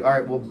they said, all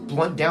right, we'll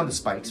blunt down the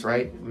spikes,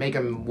 right?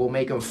 We'll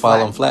make them flat.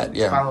 File them flat.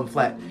 Yeah. File them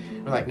flat.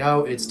 We're like,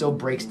 no, it still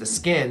breaks the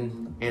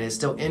skin, and it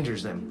still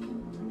injures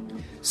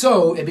them.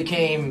 So it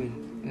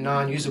became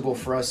non-usable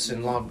for us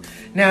in long.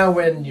 Now,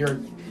 when you're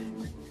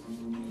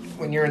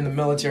in the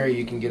military,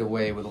 you can get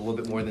away with a little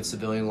bit more than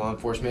civilian law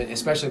enforcement,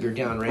 especially if you're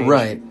downrange.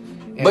 Right.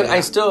 And but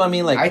I still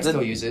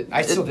use it.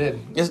 I still did.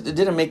 It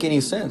didn't make any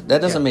sense.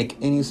 That doesn't make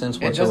any sense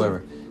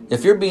whatsoever.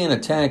 If you're being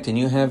attacked and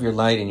you have your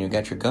light and you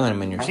got your gun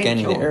and you're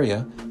scanning the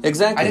area,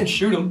 exactly. I didn't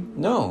shoot him.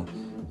 No,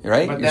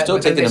 right? But you're still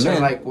taking them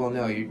in. Like, well,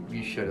 no,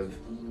 you should have.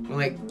 I'm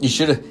like, you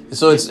should have.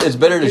 So it's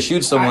better to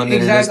shoot someone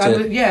than it is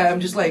to. I'm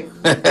just like.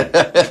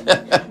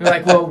 You're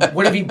like, well,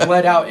 what if he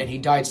bled out and he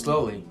died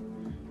slowly?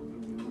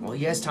 Well,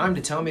 he has time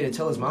to tell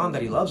his mom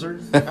that he loves her.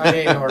 I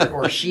mean,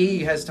 or she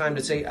has time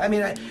to say. I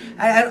mean,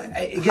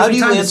 it gives me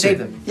time to save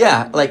them.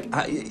 Yeah, like.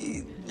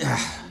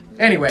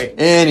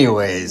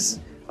 Anyways,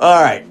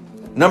 all right.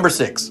 Number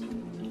 6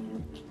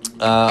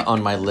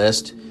 on my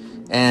list,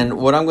 and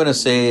what I'm going to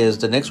say is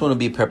the next one will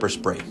be pepper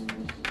spray.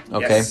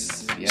 Okay,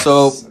 yes,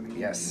 so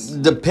yes,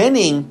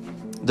 depending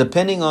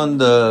on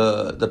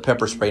the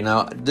pepper spray.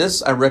 Now,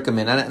 this I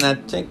recommend, and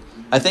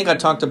I think I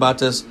talked about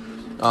this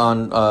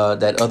on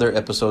that other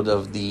episode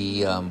of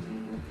the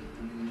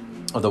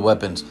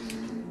weapons.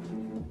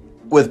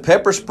 With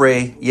pepper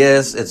spray,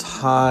 yes, it's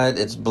hot,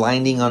 it's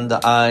blinding on the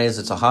eyes,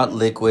 it's a hot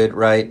liquid,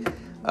 right?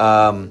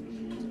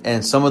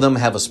 And some of them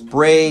have a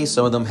spray,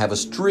 some of them have a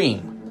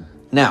stream.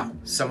 Now,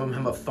 some of them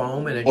have a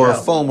foam and a or gel.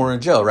 a foam or a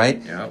gel, right?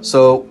 Yeah.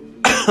 So,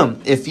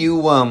 if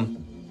you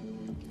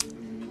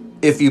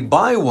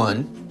buy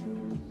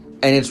one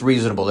and it's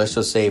reasonable, let's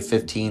just say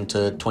 $15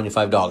 to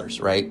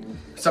 $25, right?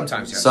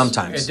 Sometimes, yes.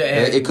 Sometimes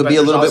it could be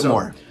a little bit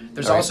more.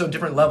 There's also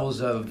different levels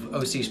of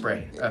OC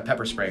spray,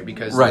 pepper spray,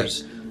 because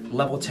there's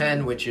level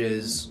 10, which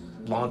is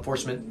law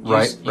enforcement use.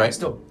 Right. You can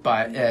still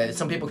buy it.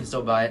 Some people can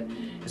still buy it,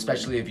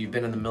 especially if you've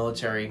been in the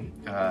military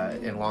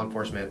in law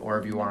enforcement, or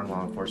if you are in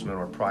law enforcement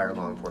or prior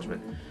law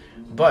enforcement.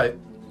 But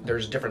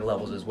there's different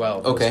levels as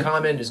well. Okay. Most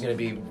common is going to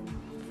be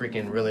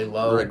freaking really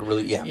low.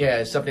 Really, yeah. Yeah,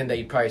 it's something that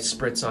you probably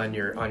spritz on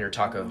your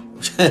taco.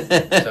 So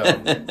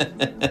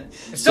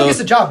it still gets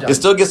the job done. It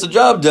still gets the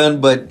job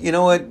done, but you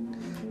know what?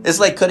 It's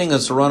like cutting a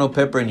serrano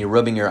pepper and you're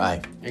rubbing your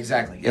eye.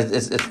 Exactly. Yeah.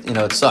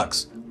 It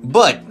sucks.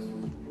 But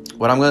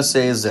what I'm going to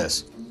say is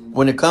this: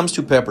 when it comes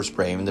to pepper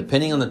spray, and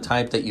depending on the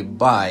type that you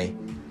buy,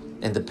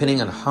 and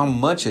depending on how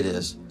much it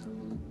is,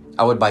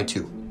 I would buy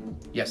 2.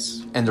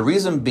 Yes. And the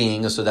reason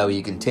being is so that way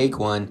you can take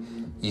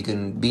one, you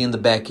can be in the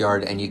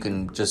backyard, and you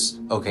can just,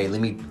 okay, let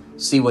me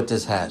see what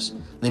this has.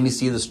 Let me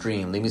see the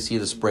stream. Let me see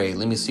the spray.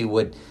 Let me see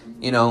what,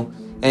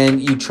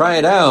 and you try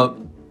it out.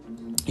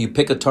 You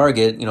pick a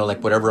target,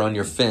 like whatever on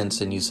your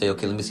fence, and you say,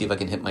 okay, let me see if I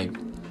can hit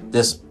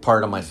this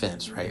part on my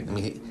fence, right? Let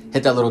me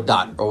hit that little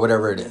dot or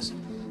whatever it is.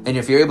 And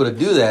if you're able to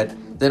do that,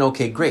 then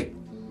okay, great.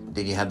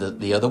 Then you have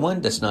the other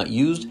one that's not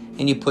used,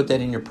 and you put that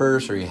in your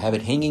purse, or you have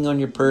it hanging on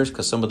your purse,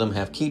 because some of them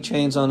have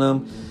keychains on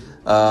them,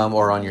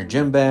 or on your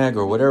gym bag,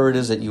 or whatever it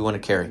is that you want to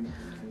carry.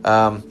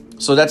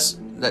 So that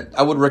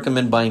I would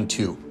recommend buying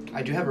 2.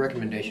 I do have a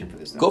recommendation for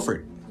this, though. Go for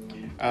it.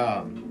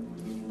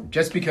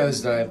 Just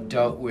because I've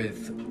dealt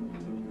with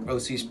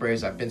OC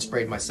sprays, I've been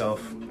sprayed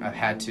myself. I've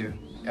had to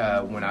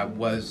when I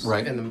was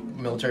in the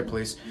military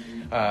police.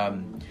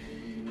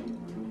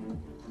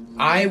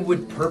 I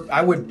would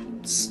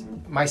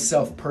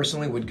myself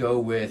personally would go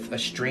with a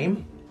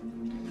stream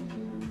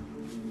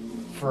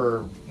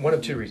for one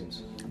of 2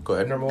 reasons. Go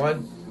ahead. Number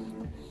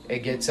 1, it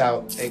gets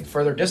out a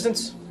further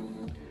distance.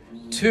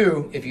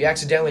 2, if you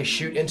accidentally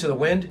shoot into the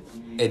wind,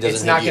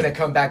 it's not going to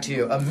come back to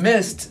you.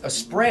 A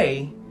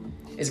spray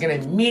is going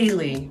to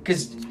immediately,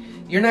 because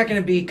you're not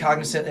going to be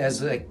cognizant as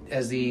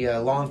the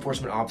law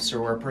enforcement officer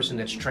or a person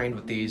that's trained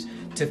with these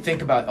to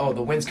think about, oh,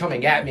 the wind's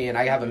coming at me and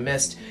I have a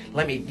mist.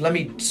 Let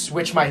me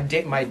switch let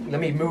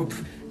me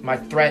move my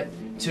threat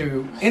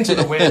into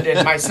the wind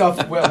and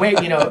myself. Well,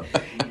 wait, you're not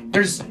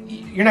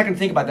going to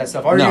think about that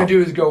stuff. All you're going to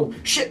do is go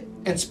shit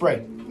and spray,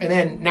 and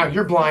then now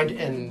you're blind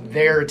and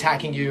they're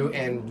attacking you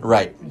and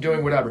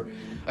doing whatever.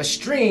 A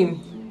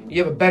stream,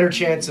 you have a better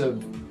chance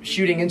of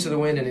shooting into the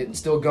wind and it's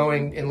still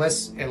going,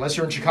 unless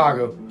you're in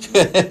Chicago.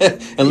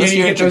 Unless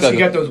you're in Chicago. You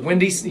got those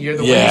windy, you're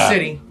the windy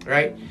city,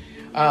 right?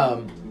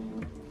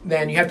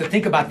 Then you have to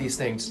think about these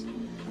things.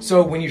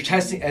 So when you're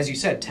testing, as you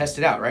said, test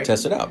it out, right?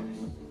 Test it out.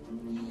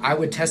 I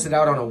would test it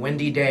out on a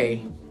windy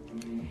day.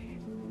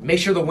 Make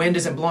sure the wind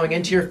isn't blowing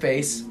into your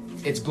face.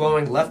 It's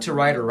blowing left to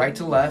right or right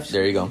to left.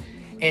 There you go.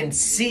 And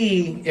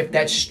see if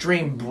that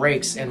stream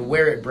breaks and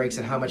where it breaks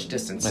and how much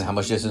distance. And how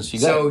much distance you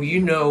got. So you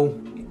know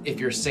if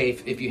you're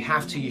safe. If you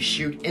have to, you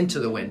shoot into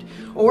the wind.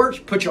 Or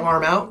put your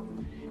arm out,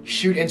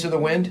 shoot into the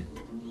wind,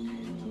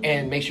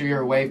 and make sure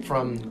you're away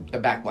from the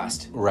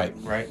backblast. Right.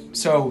 Right?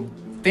 So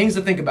things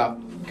to think about,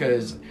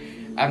 because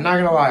I'm not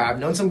going to lie, I've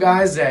known some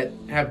guys that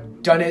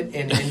have done it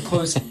in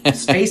enclosed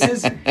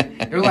spaces.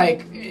 They're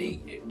like,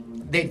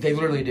 they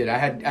literally did. I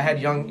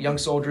had young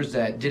soldiers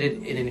that did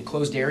it in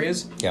enclosed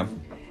areas. Yeah.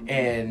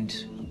 And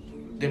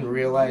didn't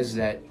realize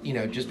that,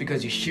 just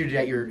because you shoot it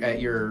at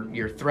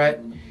your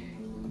threat,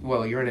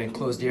 well, you're in an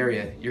enclosed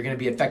area, you're going to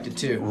be affected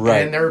too.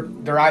 Right. And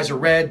their eyes are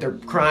red, they're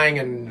crying,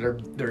 and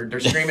they're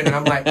screaming, and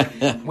I'm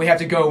like, we have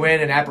to go in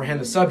and apprehend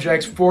the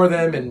subjects for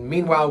them. And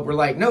meanwhile, we're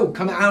like, no,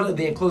 come out of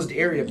the enclosed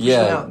area. Push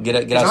them out. Get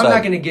outside. I'm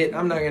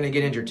not going to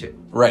get injured too.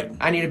 Right.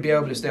 I need to be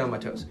able to stay on my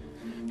toes.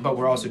 But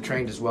we're also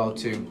trained as well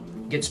to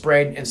get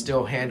sprayed and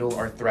still handle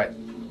our threat.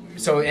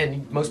 So,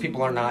 and most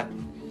people are not.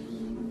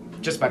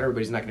 Just about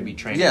everybody's not going to be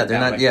trained. Yeah, they're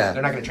not. Way. Yeah,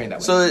 they're not going to train that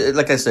way. So,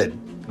 like I said,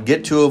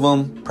 get 2 of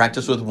them,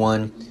 practice with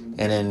 1,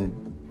 and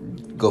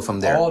then go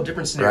from there. All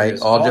different scenarios.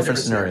 Right, all different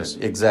scenarios.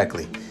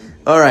 Exactly.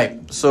 All right.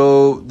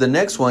 So the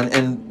next one,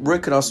 and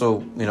Rick could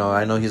also,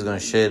 I know he's going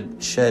to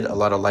shed a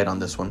lot of light on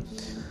this one.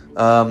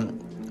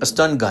 A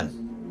stun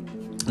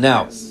gun.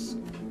 Now,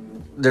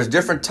 there's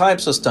different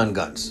types of stun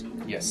guns.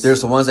 Yes.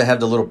 There's the ones that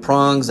have the little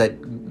prongs that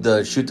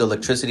shoot the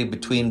electricity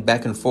between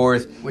back and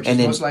forth. Which is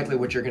most likely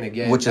what you're going to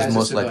get. Which is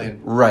most likely.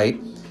 Right.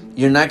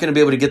 You're not going to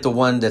be able to get the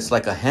one that's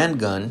like a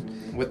handgun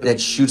that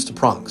shoots the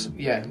prongs.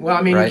 Yeah. Well,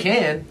 I mean, right? you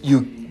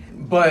can.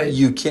 But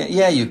you can.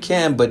 Yeah, you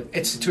can, but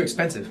it's too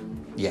expensive.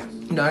 Yeah.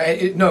 No,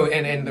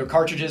 and the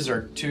cartridges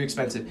are too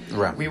expensive.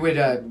 Right.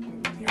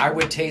 I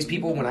would tase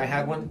people when I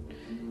had one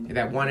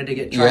that wanted to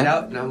get tried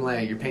out, and I'm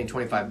like, you're paying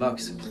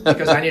 $25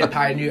 because I need to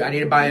buy a new. I need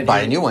to buy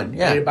a new one.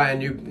 Yeah. I need to buy a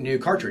new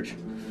cartridge.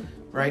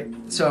 Right.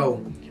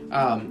 So,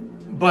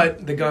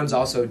 but the guns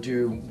also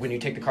do, when you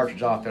take the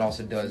cartridge off, it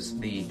also does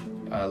the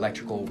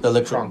electrical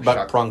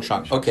prong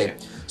shock. Okay. Yeah.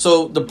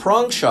 So the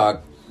prong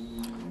shock.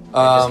 It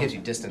just gives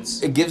you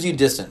distance. It gives you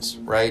distance,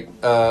 right?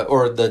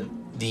 Or the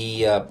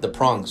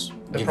prongs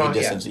give you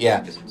distance.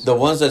 Yeah. Distance. The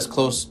ones that's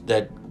close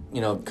that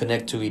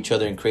connect to each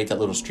other and create that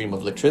little stream of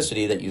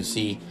electricity that you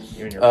see.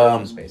 You're in your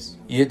personal space.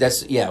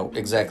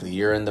 Exactly.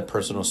 You're in the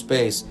personal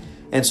space,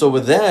 and so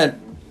with that,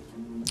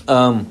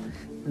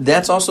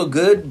 that's also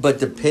good. But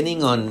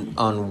depending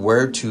on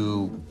where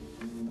to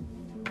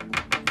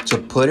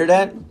put it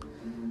at,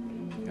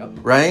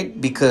 right?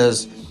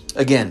 Because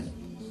again,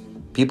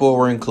 people are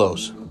wearing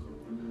clothes.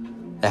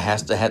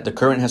 The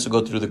current has to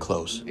go through the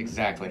clothes.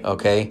 Exactly.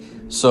 Okay?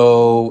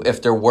 So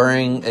if they're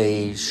wearing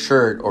a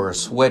shirt or a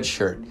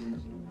sweatshirt,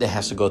 it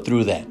has to go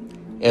through that.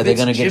 If they're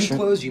going to get gym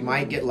clothes, you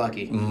might get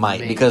lucky.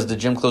 Because the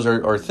gym clothes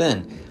are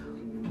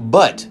thin.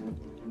 But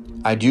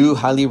I do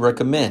highly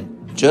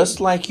recommend, just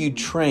like you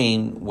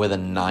train with a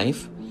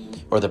knife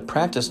or the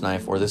practice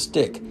knife or the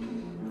stick,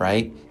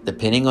 right?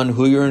 Depending on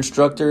who your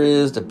instructor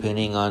is,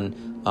 depending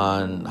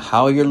on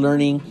how you're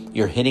learning,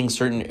 you're hitting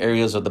certain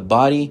areas of the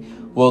body.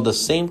 Well, the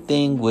same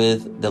thing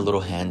with the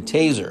little hand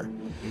taser.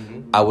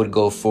 Mm-hmm. I would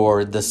go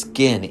for the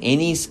skin,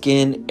 any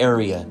skin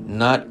area,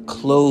 not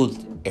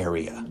clothed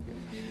area.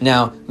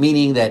 Now,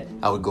 meaning that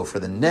I would go for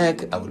the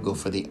neck, I would go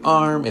for the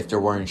arm. If they're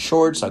wearing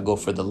shorts, I'd go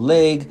for the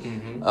leg.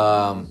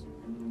 Mm-hmm.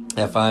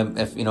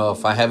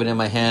 If I have it in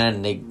my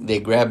hand and they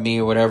grab me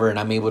or whatever, and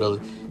I'm able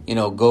to,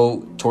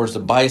 go towards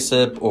the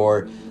bicep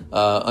or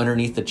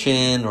underneath the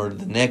chin or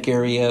the neck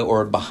area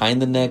or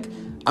behind the neck,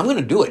 I'm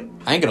gonna do it.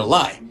 I ain't gonna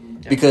lie.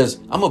 Because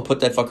I'm going to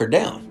put that fucker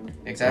down.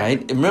 Exactly. Right?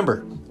 And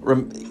remember,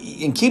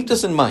 and keep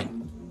this in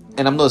mind,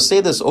 and I'm going to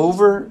say this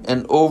over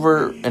and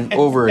over and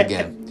over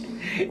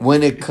again.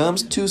 When it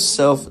comes to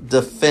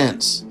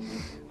self-defense,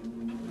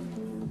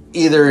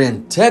 either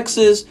in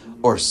Texas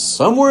or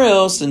somewhere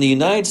else in the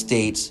United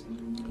States,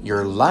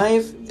 your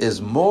life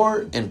is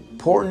more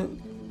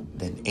important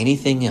than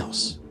anything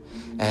else.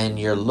 And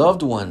your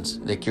loved ones,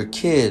 like your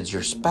kids,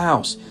 your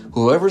spouse,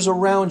 whoever's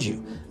around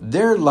you,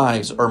 their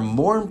lives are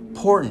more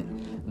important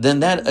than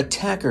that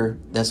attacker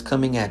that's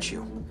coming at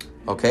you.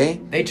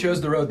 Okay? They chose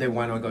the road they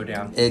want to go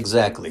down.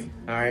 Exactly.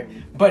 All right.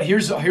 But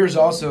here's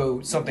also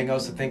something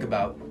else to think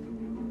about.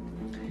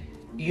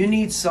 You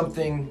need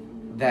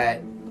something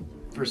that,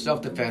 for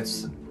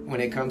self-defense, when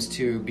it comes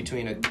to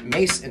between a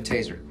mace and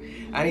taser,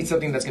 I need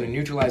something that's going to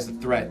neutralize the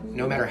threat,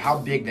 no matter how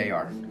big they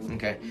are.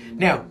 Okay?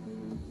 Now,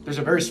 there's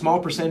a very small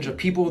percentage of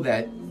people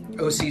that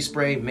OC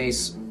spray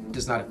mace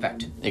does not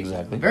affect.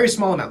 Exactly. A very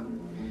small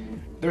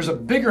amount. There's a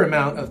bigger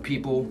amount of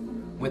people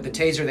with the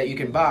taser that you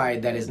can buy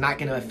that is not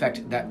going to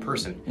affect that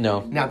person.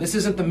 No. Now, this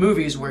isn't the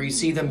movies where you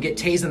see them get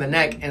tased in the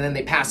neck and then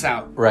they pass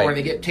out. Right. Or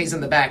they get tased in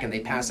the back and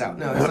they pass out.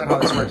 No, that's not how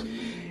this works.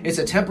 It's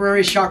a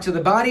temporary shock to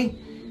the body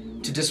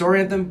to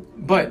disorient them,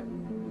 but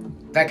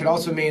that could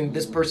also mean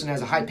this person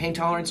has a high pain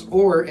tolerance,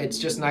 or it's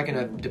just not going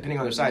to, depending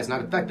on their size,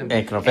 not affect them.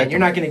 And you're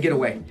not going to get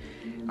away.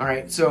 All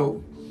right,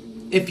 so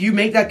if you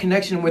make that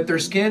connection with their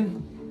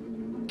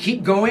skin,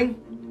 keep going.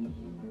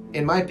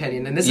 In my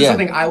opinion, and this is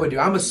something I would do.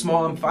 I'm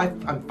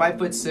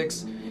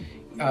 5'6".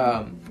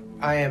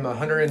 I am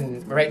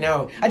 100 right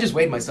now. I just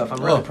weighed myself.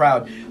 I'm really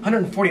proud.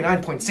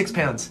 149.6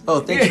 pounds. Oh,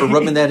 thanks for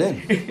rubbing that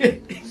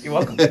in. You're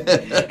welcome.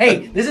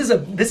 Hey, this is a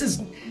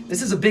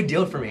big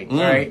deal for me. All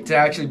right, to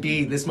actually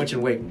be this much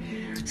in weight.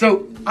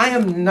 So I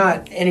am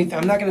not anything.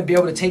 I'm not going to be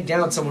able to take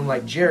down someone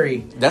like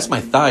Jerry. That's my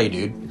thigh,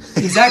 dude.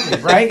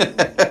 Exactly right.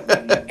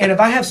 And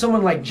if I have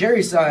someone like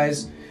Jerry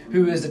size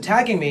who is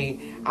attacking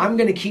me, I'm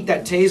going to keep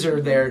that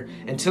taser there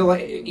until,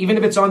 even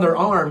if it's on their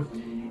arm,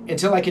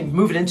 until I can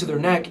move it into their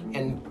neck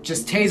and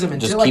just tase them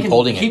until I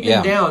can keep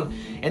them down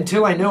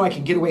until I know I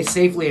can get away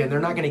safely and they're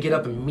not going to get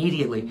up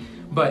immediately.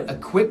 But a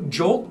quick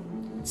jolt,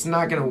 it's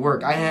not going to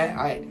work.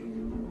 I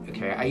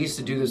used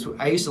to do this.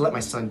 I used to let my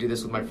son do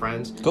this with my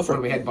friends. Go for it.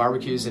 When we had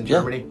barbecues in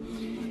Germany.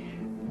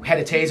 We had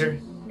a taser,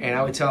 and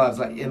I would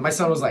tell, and my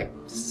son was like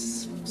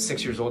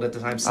 6 years old at the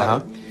time,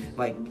 7.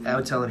 Like, I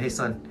would tell him, hey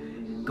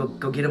son, go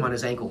get him on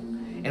his ankle.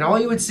 And all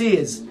you would see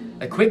is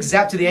a quick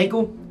zap to the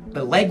ankle,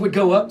 the leg would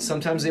go up,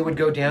 sometimes they would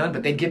go down,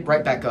 but they'd get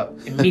right back up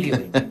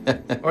immediately.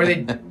 Or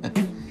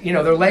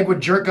their leg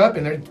would jerk up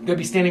and they'd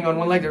be standing on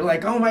one leg, they're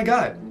like, oh my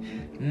God,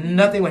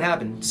 nothing would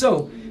happen.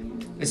 So,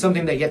 it's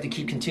something that you have to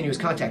keep continuous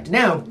contact.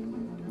 Now,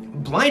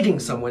 blinding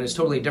someone is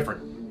totally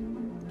different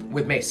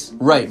with mace.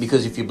 Right,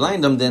 because if you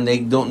blind them, then they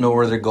don't know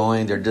where they're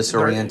going, they're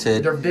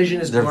disoriented. Their vision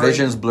is blurry. Their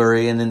vision's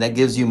blurry, and then that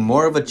gives you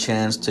more of a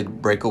chance to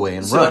break away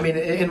and run. So, I mean,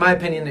 in my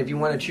opinion, if you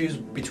want to choose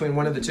between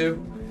one of the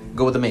two,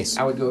 go with the mace.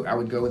 I would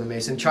go with the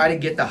mace and try to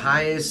get the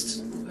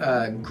highest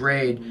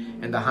grade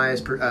and the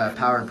highest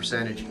power and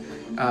percentage,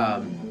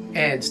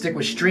 and stick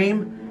with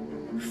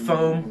stream,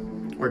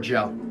 foam, or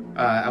gel.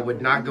 I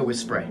would not go with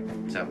spray.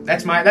 So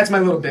that's my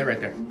little bit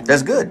right there.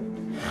 That's good.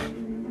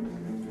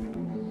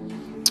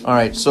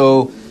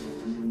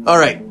 All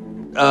right,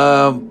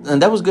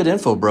 and that was good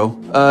info, bro.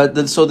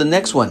 So the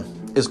next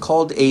one is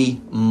called a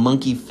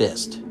monkey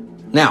fist.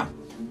 Now,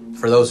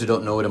 for those who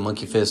don't know what a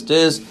monkey fist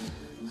is,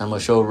 I'm gonna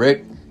show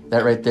Rick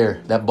that right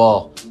there, that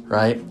ball,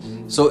 right?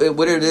 So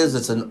what it is,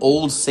 it's an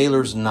old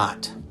sailor's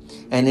knot,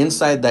 and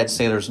inside that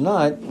sailor's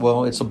knot,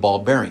 well, it's a ball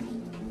bearing,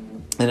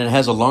 and it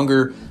has a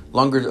longer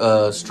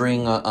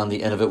string on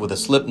the end of it with a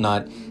slip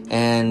knot,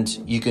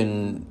 and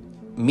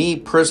me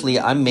personally,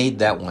 I made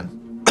that one.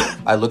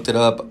 I looked it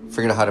up,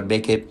 figured out how to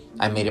make it.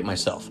 I made it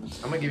myself.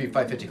 I'm going to give you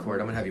 550 cord.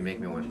 I'm going to have you make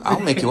me one. I'll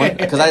make you one,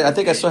 because I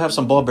think I still have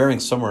some ball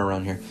bearings somewhere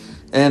around here.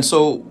 And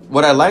so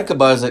what I like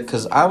about it is that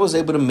because I was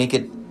able to make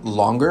it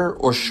longer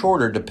or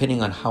shorter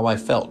depending on how I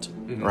felt,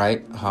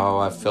 right? How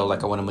I felt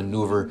like I want to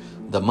maneuver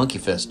the monkey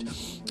fist.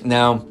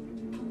 Now,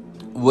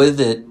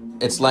 with it,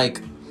 it's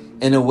like,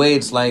 in a way,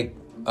 it's like,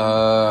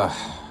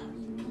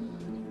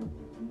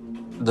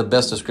 the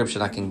best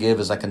description I can give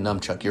is like a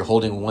nunchuck. You're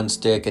holding one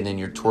stick and then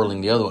you're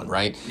twirling the other one,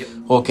 right? Yep.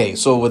 Okay,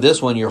 so with this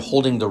one, you're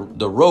holding the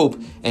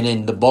rope, and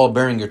then the ball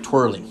bearing, you're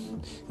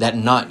twirling. That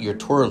knot, you're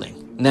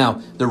twirling.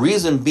 Now, the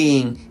reason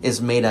being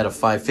is made out of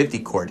 550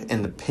 cord,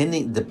 and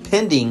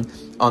depending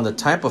on the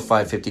type of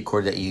 550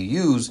 cord that you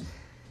use,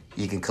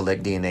 you can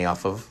collect DNA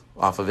off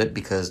of it,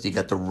 because you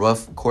got the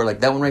rough cord,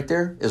 like that one right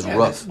there is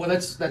rough.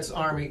 That's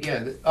Army.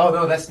 Yeah. Oh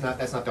no, that's not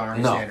the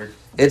Army standard.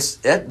 It's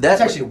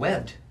that's actually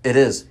webbed. It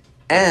is,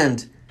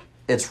 and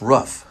it's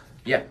rough.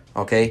 Yeah.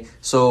 Okay.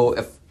 So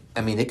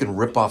it can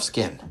rip off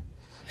skin.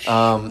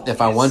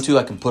 If I want to,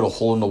 I can put a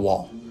hole in the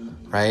wall.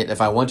 Right.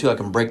 If I want to, I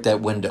can break that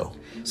window.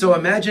 So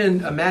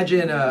imagine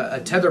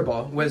a tether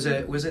ball. Was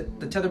it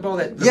the tether ball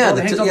that ball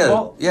that hangs on the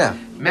wall? Yeah.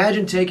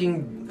 Imagine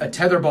taking a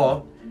tether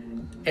ball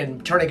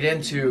and turning it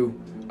into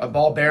a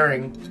ball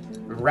bearing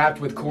wrapped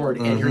with cord,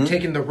 and you're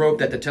taking the rope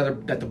that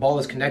the ball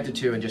is connected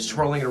to and just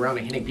twirling it around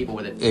and hitting people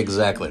with it.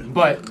 Exactly.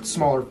 But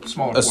smaller.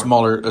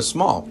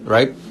 Small,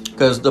 right?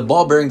 Because the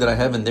ball bearing that I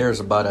have in there is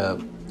about a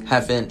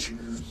 1/2 inch,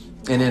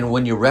 and then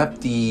when you wrap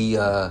it's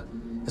a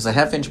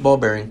 1/2 inch ball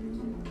bearing,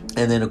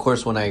 and then of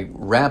course when I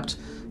wrapped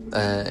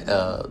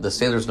the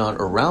sailor's knot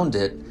around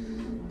it,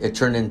 it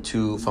turned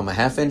into from a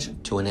 1/2 inch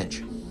to 1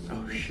 inch.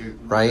 Oh shoot!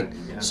 Right. Okay.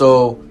 Yeah.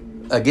 So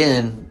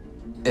again,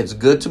 it's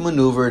good to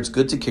maneuver. It's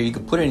good to carry. You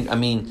can put it in.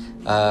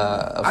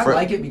 I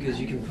like it because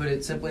you can put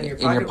it simply in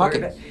your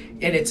pocket.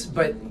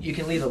 But you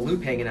can leave a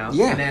loop hanging out.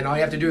 Yeah. And then all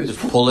you have to do is just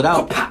pull it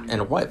out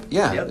and wipe.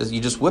 Yeah. Yep. You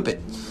just whip it.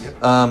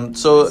 Yep.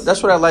 So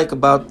that's what I like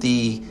about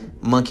the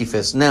monkey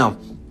fist. Now,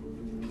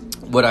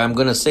 what I'm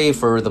gonna say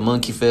for the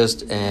monkey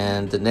fist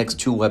and the next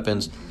two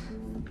weapons,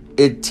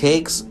 it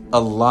takes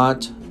a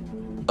lot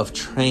of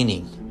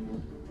training.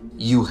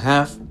 You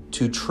have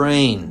to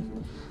train.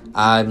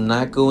 I'm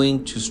not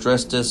going to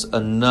stress this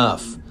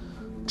enough.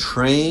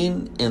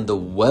 train in the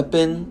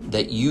weapon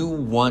that you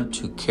want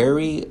to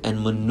carry and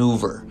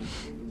maneuver,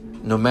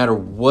 no matter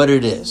what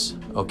it is.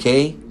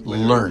 Okay,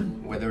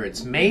 learn. Whether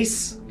it's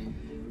mace,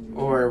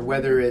 or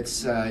whether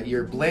it's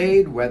your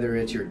blade, whether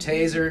it's your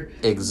taser.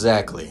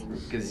 Exactly.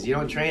 Because you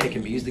don't train, it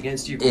can be used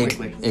against you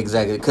quickly.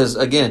 Exactly. Because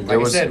again, like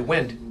I said,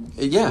 wind.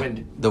 Yeah,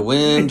 the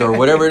wind or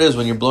whatever it is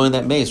when you're blowing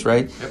that mace,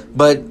 right? Yep.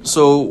 But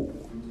so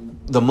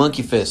the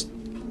monkey fist,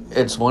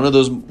 it's one of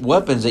those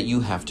weapons that you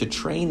have to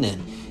train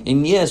in.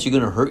 And yes, you're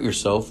going to hurt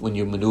yourself when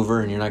you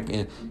maneuver and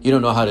you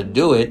don't know how to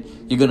do it.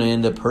 You're going to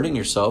end up hurting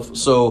yourself.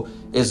 So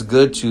it's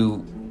good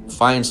to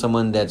find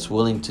someone that's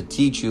willing to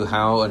teach you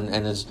how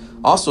and is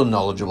also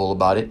knowledgeable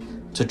about it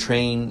to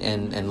train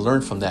and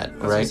learn from that,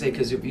 right? I was going to say,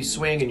 because if you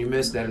swing and you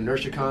miss, that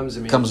inertia comes.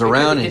 Comes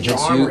around and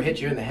hits you. Or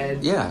hit you in the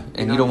head. Yeah,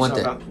 and you don't want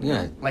that. Out.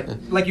 Yeah. Like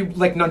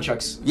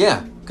nunchucks.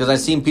 Yeah, because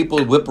I've seen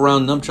people whip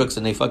around nunchucks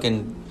and they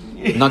fucking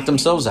knock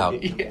themselves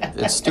out. Yeah.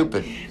 It's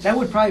stupid. That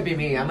would probably be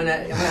me. I'm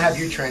gonna have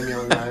you train me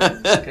on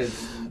that.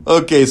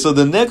 Okay, so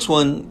the next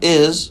one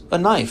is a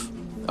knife.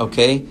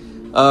 Okay,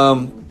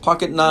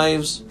 pocket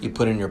knives. You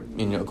put in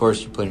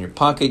your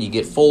pocket. You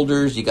get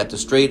folders. You got the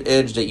straight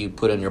edge that you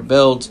put on your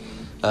belt.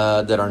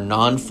 That are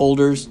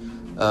non-folders.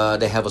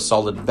 They have a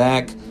solid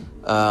back,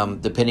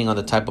 depending on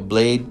the type of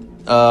blade.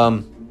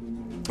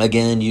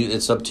 Again,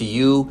 it's up to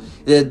you.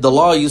 The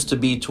law used to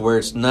be to where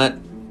it's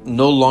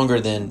no longer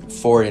than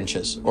 4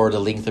 inches or the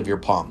length of your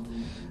palm.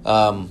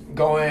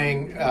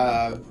 Going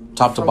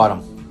top to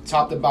bottom.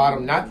 Top to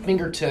bottom, not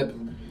fingertip.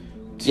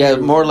 Yeah,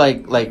 more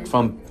like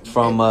from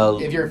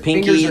if your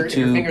pinky fingers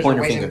to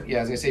pointer finger. Yeah,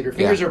 I was going to say, if your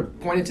fingers are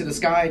pointed to the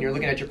sky and you're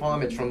looking at your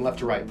palm, it's from left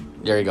to right.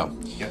 There you go.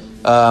 Yeah.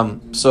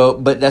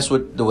 But that's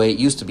the way it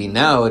used to be.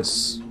 Now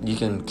you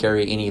can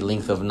carry any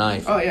length of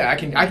knife. Oh yeah, I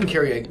can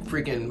carry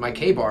my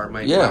K-bar,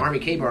 my Army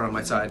K-bar on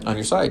my side. On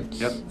your side.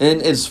 Yep.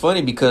 And it's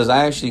funny because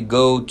I actually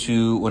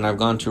when I've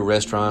gone to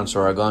restaurants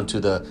or I've gone to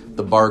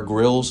the bar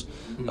grills,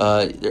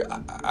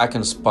 I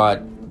can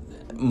spot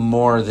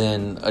more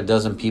than a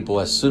dozen people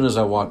as soon as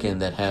I walk in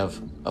that have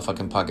a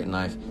fucking pocket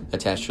knife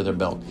attached to their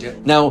belt.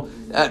 Yep. Now,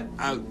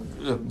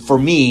 for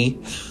me,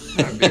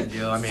 not a big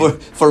deal. I mean,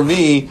 for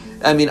me,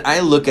 I mean, I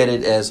look at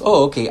it as,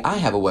 oh, okay, I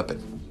have a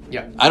weapon.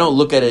 Yeah. I don't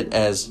look at it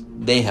as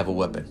they have a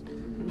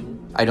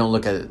weapon. I don't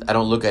look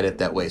at it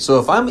that way. So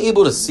if I'm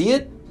able to see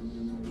it,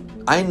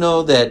 I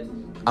know that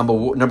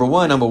number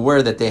one, I'm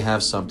aware that they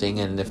have something,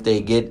 and if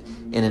they get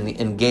in an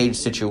engaged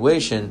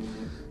situation,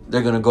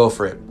 they're going to go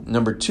for it.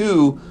 Number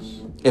two,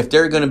 if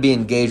they're going to be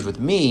engaged with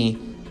me,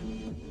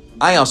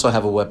 I also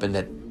have a weapon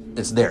that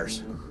it's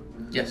theirs.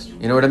 Yes.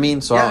 You know what I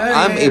mean? So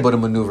I'm able to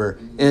maneuver,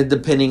 and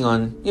depending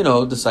on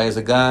the size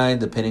of the guy,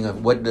 depending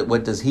on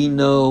what does he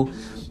know,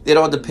 it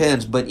all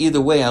depends. But either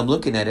way, I'm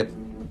looking at it.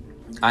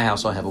 I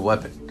also have a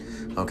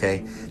weapon.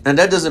 Okay. Now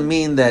that doesn't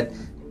mean that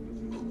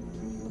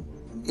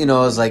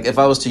it's like if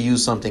I was to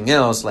use something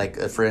else, like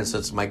for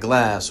instance my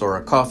glass or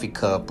a coffee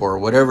cup or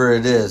whatever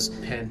it is,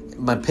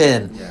 my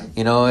pen.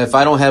 Yeah. If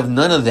I don't have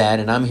none of that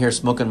and I'm here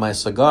smoking my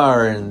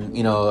cigar and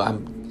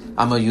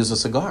I'm gonna use a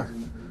cigar.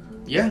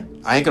 Yeah,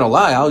 I ain't gonna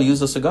lie. I'll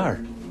use a cigar.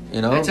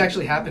 That's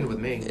actually happened with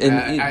me.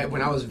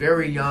 When I was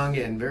very young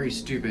and very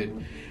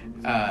stupid,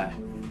 I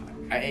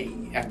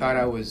thought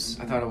I was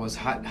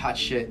hot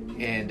shit,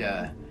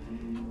 and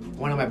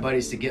one of my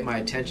buddies, to get my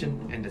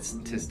attention and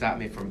to stop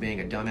me from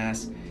being a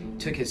dumbass,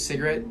 took his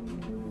cigarette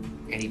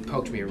and he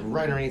poked me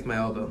right underneath my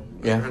elbow,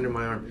 under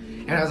my arm,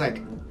 and I was like,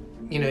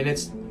 and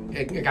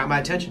it got my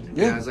attention.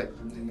 Yeah. And I was like.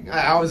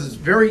 I was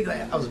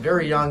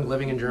very young,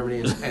 living in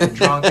Germany and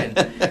drunk,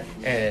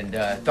 and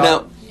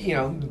thought,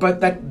 but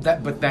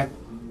that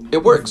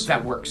it works.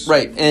 That works,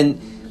 right?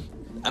 And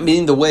I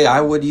mean, the way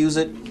I would use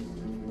it,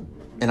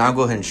 and I'll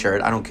go ahead and share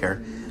it. I don't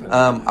care.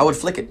 I would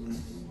flick it,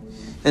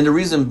 and the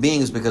reason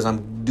being is because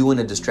I'm doing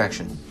a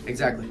distraction.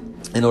 Exactly.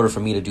 In order for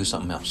me to do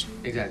something else.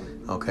 Exactly.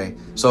 Okay,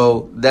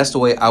 so that's the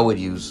way I would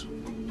use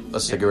a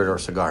cigarette or a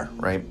cigar,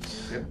 right?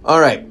 Yep. All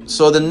right.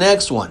 So the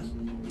next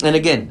one, and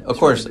again, of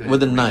course,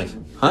 with a knife.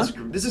 Huh?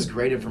 This is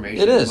great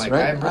information. It is,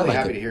 right? I'm really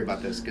happy to hear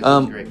about this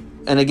because it's great.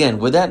 And again,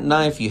 with that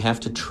knife, you have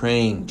to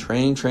train.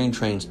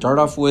 Start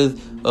off with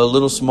a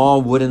little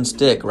small wooden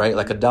stick, right?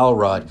 Like a dowel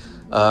rod.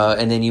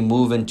 And then you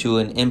move into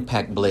an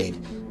impact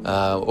blade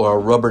or a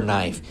rubber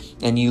knife.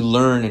 And you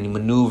learn and you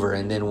maneuver.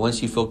 And then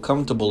once you feel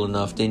comfortable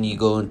enough, then you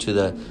go into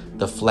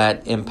the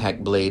flat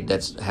impact blade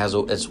that has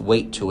its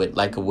weight to it,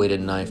 like a weighted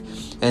knife.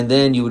 And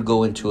then you would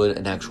go into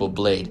an actual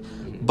blade.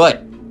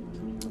 But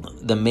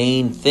the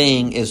main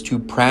thing is to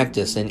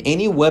practice. And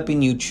any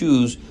weapon you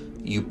choose,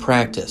 you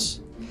practice.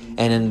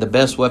 And then the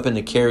best weapon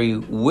to carry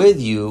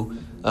with you,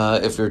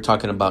 if you're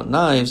talking about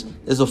knives,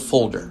 is a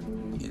folder.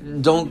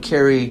 Don't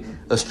carry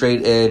a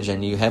straight edge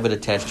and you have it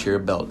attached to your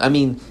belt. I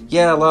mean,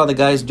 yeah, a lot of the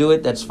guys do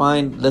it. That's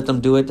fine. Let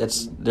them do it.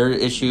 That's their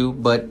issue.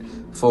 But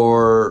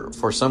for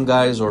some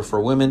guys or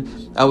for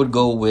women, I would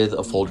go with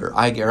a folder.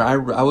 I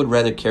would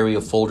rather carry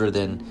a folder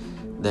than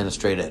a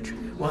straight edge.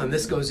 Well, and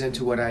this goes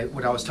into what I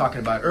was talking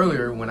about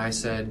earlier when I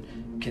said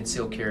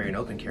concealed carry and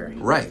open carry.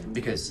 Right.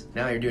 Because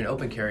now you're doing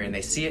open carry and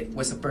they see it.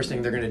 What's the first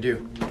thing they're going to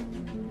do?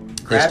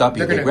 They stop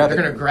you. They're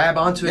going to grab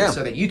onto it Yeah.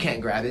 so that you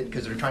can't grab it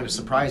because they're trying to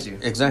surprise you.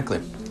 Exactly.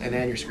 And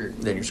then you're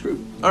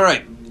screwed. All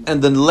right.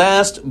 And then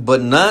last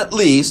but not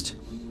least,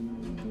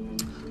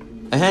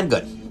 a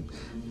handgun.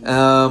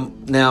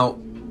 Now,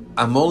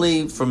 I'm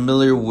only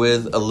familiar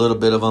with a little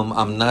bit of them.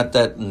 I'm not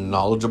that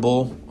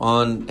knowledgeable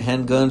on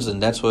handguns,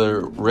 and that's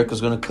where Rick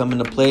is going to come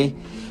into play.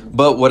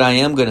 But what I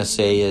am going to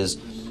say is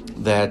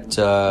that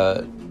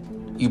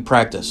you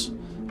practice.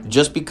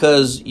 Just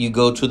because you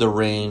go to the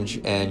range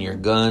and your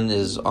gun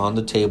is on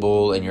the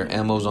table and your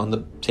ammo's on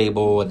the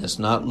table and it's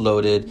not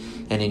loaded,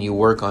 and then you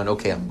work on,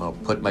 okay, I'm going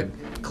to put my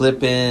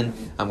clip in,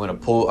 I'm going to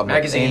pull, I'm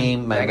going to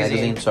aim my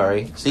magazine.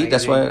 Sorry. See,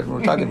 that's why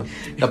we're talking about.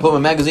 I put my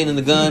magazine in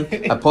the gun,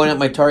 I point at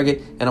my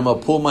target, and I'm going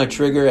to pull my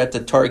trigger at the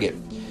target.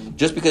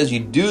 Just because you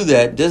do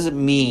that doesn't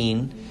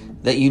mean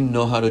that you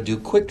know how to do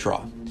quick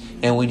draw.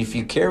 And if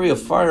you carry a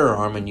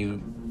firearm and you're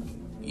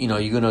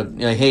going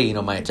to, hey,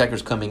 my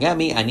attacker's coming at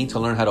me, I need to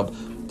learn how to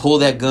pull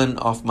that gun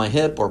off my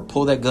hip or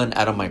pull that gun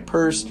out of my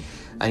purse.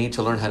 I need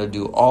to learn how to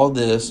do all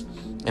this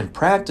and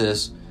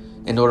practice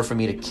in order for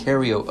me to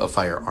carry a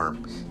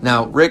firearm.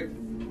 Now, Rick,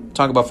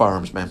 talk about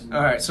firearms, man.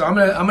 All right, so I'm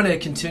gonna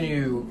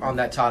continue on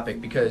that topic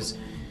because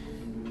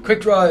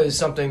quick draw is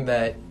something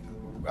that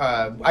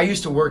I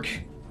used to work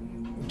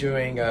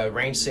doing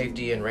range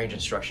safety and range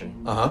instruction.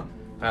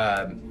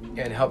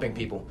 And helping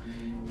people.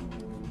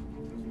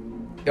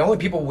 The only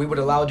people we would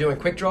allow doing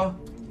quick draw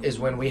is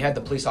when we had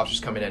the police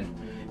officers coming in.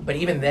 But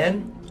even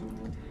then,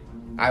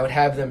 I would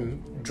have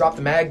them drop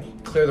the mag,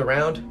 clear the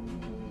round,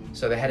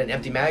 so they had an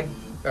empty mag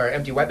or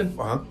empty weapon.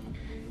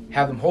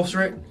 Have them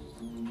holster it,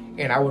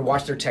 and I would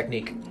watch their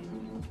technique.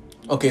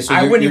 Okay, so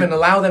I wouldn't even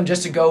allow them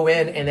just to go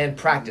in and then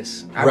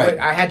practice.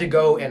 I had to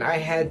go and I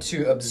had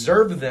to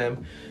observe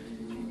them,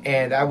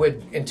 and I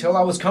would, until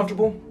I was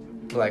comfortable,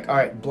 like, all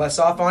right, bless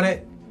off on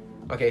it.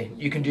 Okay,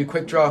 you can do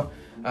quick draw.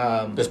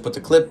 Just put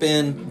the clip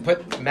in.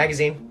 Put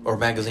magazine. Or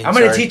magazine. I'm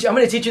gonna teach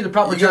you the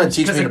proper terms. You're gonna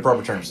teach me the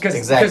proper terms.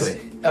 Exactly.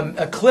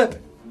 A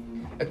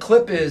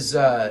clip is,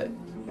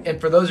 and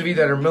for those of you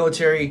that are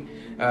military,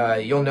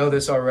 you'll know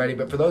this already.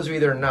 But for those of you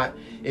that are not,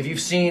 if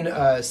you've seen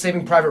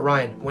Saving Private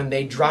Ryan, when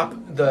they drop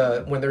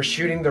when they're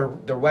shooting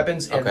their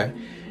weapons, and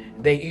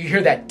you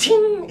hear that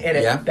ting,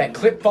 and that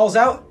clip falls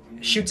out,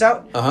 shoots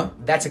out.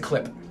 That's a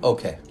clip.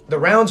 Okay. The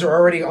rounds are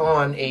already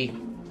on a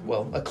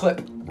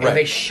clip, and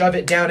they shove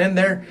it down in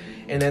there,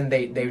 and then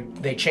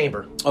they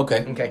chamber.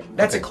 Okay.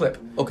 That's a clip.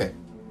 Okay.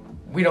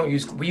 We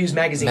use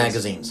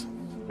magazines.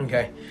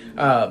 Okay.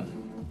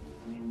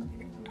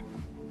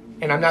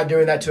 And I'm not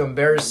doing that to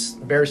embarrass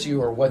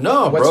you or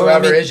whatsoever. Bro, I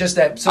mean, it's just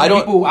that I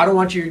don't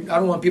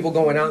want people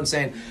going out and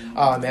saying,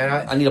 "Oh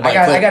man, I need to buy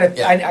a clip.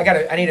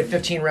 I need a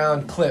 15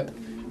 round clip."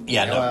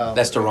 Yeah, no,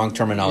 that's the wrong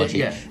terminology.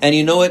 Yeah. And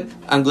you know what?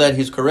 I'm glad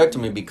he's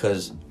correcting me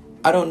because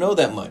I don't know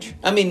that much.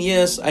 I mean,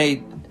 yes,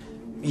 I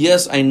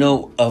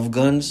know of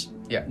guns.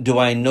 Yeah. Do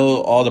I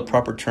know all the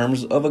proper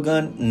terms of a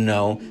gun?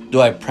 No.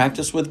 Do I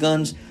practice with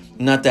guns?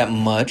 Not that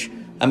much.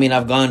 I mean,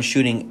 I've gone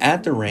shooting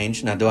at the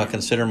range. Now, do I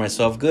consider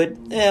myself good?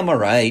 I'm all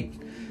right.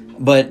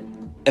 But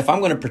if I'm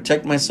going to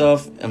protect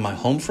myself in my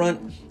home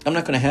front, I'm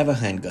not going to have a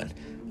handgun.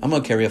 I'm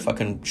going to carry a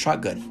fucking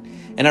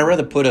shotgun. And I'd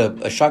rather put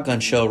a shotgun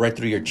shell right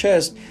through your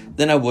chest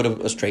than I would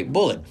a straight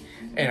bullet.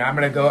 And I'm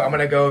gonna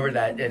go over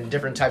that in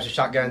different types of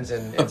shotguns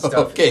and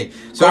stuff. Okay.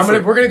 So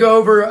we're gonna go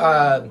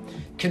over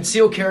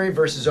concealed carry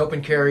versus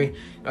open carry.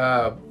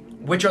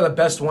 Which are the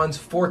best ones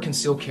for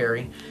concealed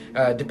carry,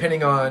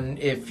 depending on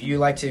if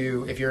you're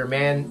a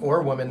man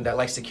or a woman that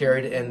likes to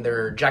carry it in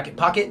their jacket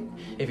pocket,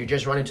 if you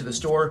just run into the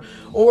store,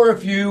 or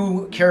if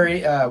you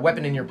carry a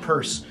weapon in your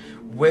purse,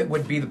 what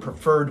would be the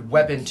preferred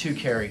weapon to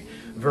carry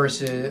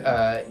versus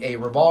a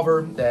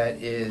revolver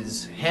that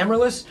is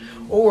hammerless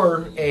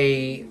or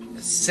a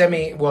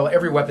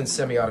every weapon's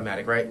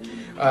semi-automatic, right?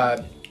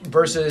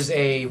 Versus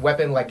a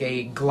weapon like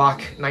a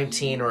Glock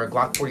 19 or a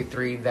Glock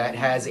 43 that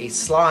has a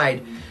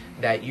slide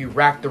that you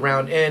rack the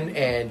round in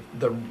and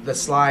the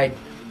slide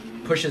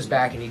pushes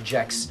back and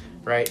ejects,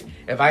 right?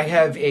 If I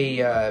have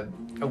a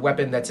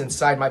weapon that's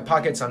inside my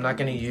pockets, I'm not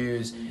going to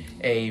use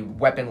a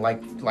weapon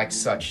like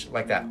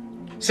that.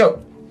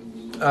 So,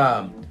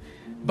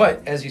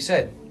 but as you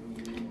said,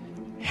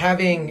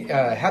 having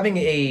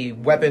a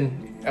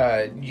weapon,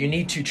 you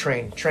need to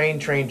train.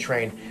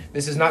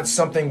 This is not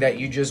something that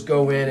you just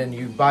go in and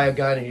you buy a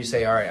gun and you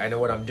say, all right, I know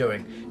what I'm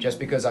doing just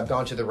because I've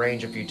gone to the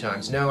range a few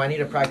times. No, I need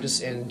to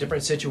practice in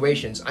different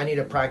situations. I need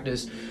to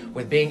practice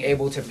with being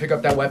able to pick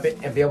up that weapon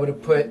and be able to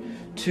put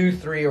 2,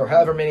 3, or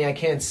however many I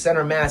can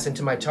center mass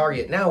into my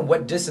target. Now,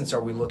 what distance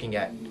are we looking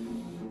at?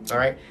 All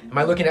right. Am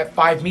I looking at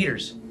 5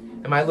 meters?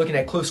 Am I looking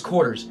at close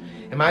quarters?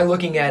 Am I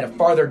looking at a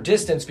farther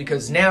distance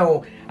because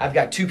now I've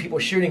got 2 people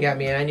shooting at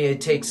me and I need to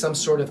take some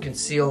sort of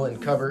conceal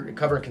and cover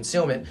and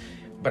concealment,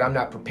 but I'm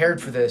not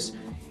prepared for this.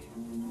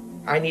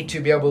 I need to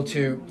be able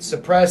to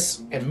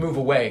suppress and move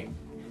away.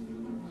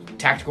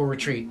 Tactical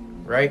retreat,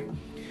 right?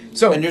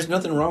 So, and there's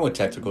nothing wrong with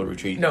tactical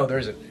retreat. No, there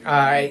isn't.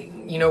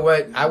 You know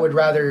what? I would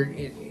rather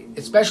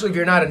especially if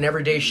you're not an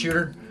everyday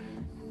shooter,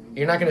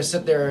 you're not going to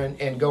sit there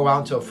and go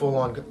out into a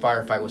full-on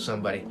firefight with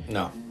somebody.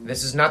 No.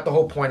 This is not the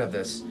whole point of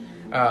this.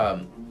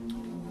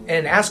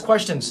 And ask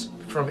questions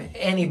from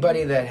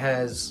anybody that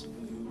has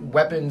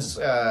weapons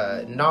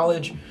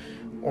knowledge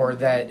or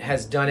that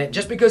has done it.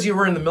 Just because you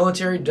were in the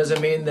military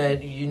doesn't mean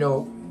that you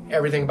know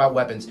everything about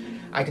weapons.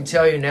 I can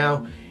tell you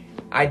now,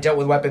 I dealt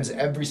with weapons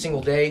every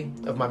single day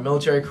of my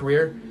military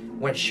career,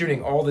 went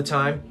shooting all the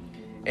time,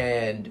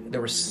 and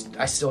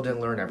I still didn't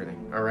learn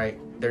everything, all right?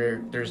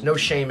 There's no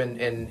shame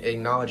in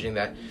acknowledging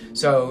that.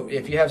 So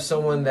if you have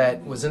someone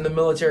that was in the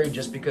military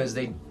just because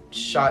they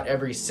shot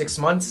every 6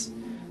 months,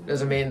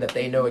 doesn't mean that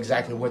they know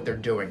exactly what they're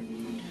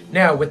doing.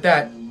 Now, with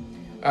that,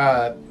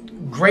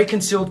 great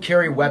concealed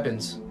carry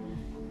weapons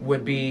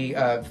would be,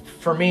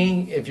 for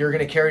me, if you're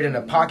going to carry it in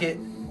a pocket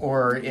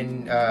or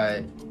in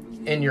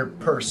your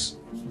purse,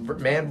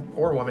 man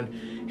or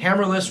woman,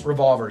 hammerless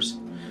revolvers.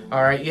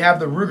 All right, you have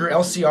the Ruger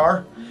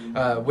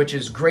LCR, which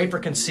is great for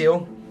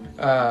conceal.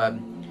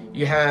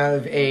 You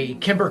have a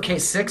Kimber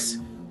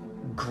K6,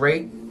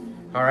 great.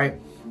 All right,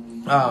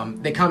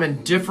 they come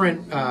in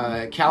different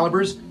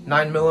calibers: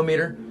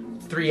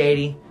 9mm,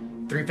 380,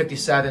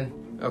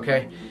 357.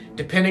 Okay,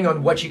 depending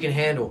on what you can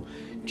handle.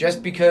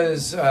 Just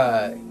because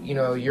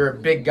you're a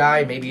big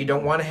guy, maybe you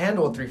don't want to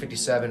handle a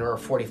 357 or a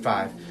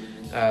 45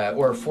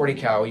 or a 40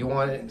 cal. You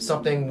want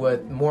something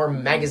with more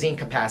magazine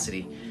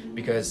capacity,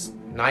 because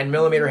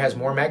 9mm has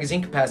more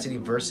magazine capacity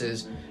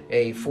versus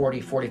a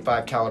 40,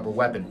 45 caliber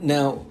weapon.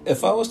 Now,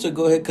 if I was to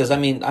go ahead, because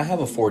I have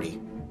a 40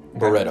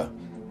 Beretta.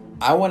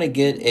 I want to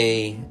get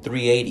a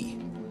 380.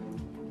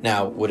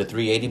 Now, would a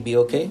 380 be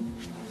okay?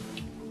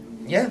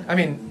 Yeah,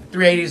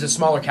 380 is a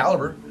smaller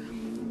caliber.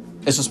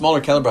 It's a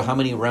smaller caliber. How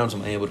many rounds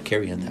am I able to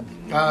carry in that?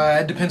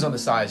 It depends on the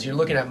size. You're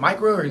looking at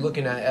micro, or you're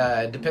looking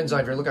at, depends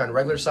on if you're looking on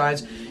regular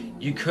size.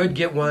 You could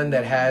get one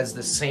that has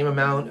the same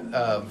amount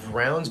of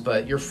rounds,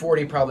 but your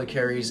 40 probably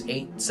carries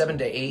 7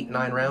 to 8,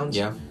 9 rounds.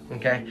 Yeah.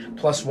 Okay.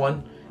 Plus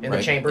one in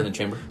the chamber. In the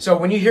chamber. So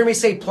when you hear me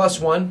say plus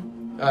one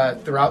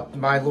throughout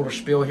my little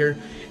spiel here,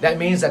 that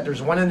means that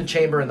there's one in the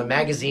chamber and the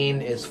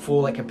magazine is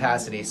full at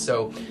capacity.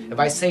 So if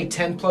I say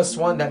 10 plus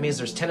one, that means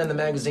there's 10 in the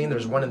magazine,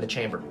 there's 1 in the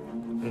chamber.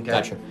 Okay.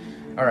 Gotcha.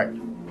 All right.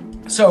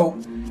 So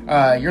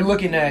you're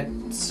looking at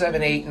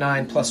 7, 8,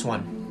 9 plus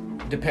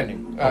 1,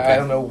 depending. Okay. I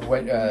don't know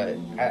what.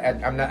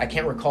 I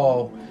can't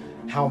recall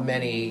how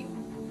many.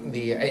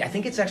 I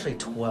think it's actually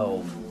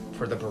 12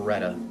 for the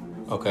Beretta.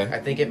 Okay. I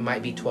think it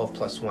might be 12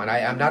 plus 1.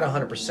 I'm not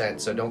 100%,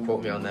 so don't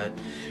quote me on that.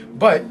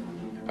 But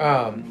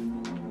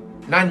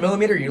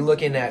 9mm, you're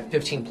looking at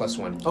 15 plus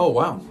 1. Oh,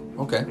 wow.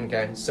 Okay.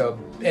 Okay. So,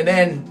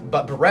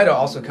 but Beretta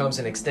also comes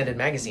in extended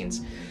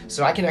magazines.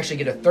 So I can actually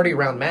get a 30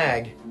 round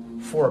mag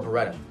for a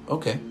Beretta.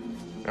 Okay.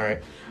 All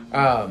right.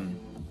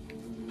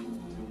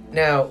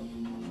 Now,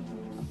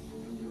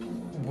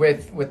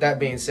 with that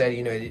being said,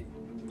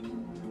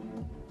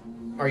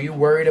 are you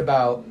worried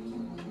about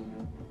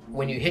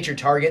when you hit your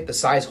target, the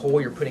size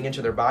hole you're putting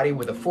into their body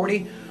with a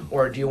 40,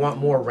 or do you want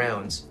more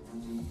rounds?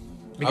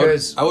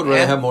 Because I would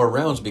rather have more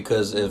rounds,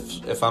 because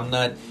if I'm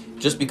not,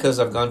 just because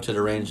I've gone to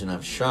the range and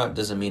I've shot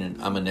doesn't mean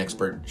I'm an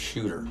expert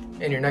shooter.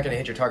 And you're not going to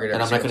hit your target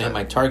and I'm not going to hit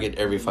my target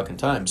every fucking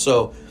time.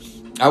 So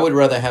I would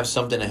rather have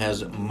something that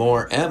has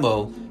more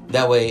ammo.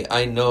 That way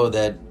I know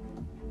that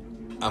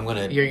I'm going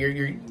to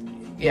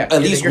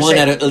at least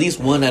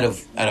one out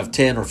of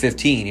 10 or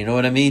 15, you know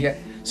what I mean? Yeah.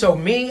 So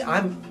me,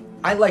 I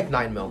like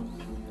 9mm.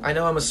 I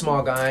know I'm a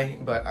small guy,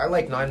 but I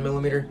like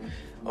 9mm.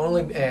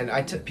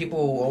 People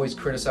always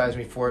criticize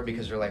me for it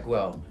because they're like,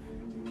 well,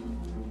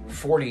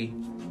 40,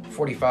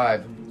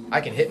 45, I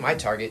can hit my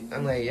target.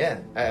 I'm like, yeah,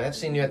 I've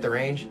seen you at the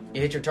range.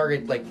 You hit your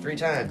target like 3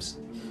 times.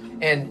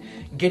 And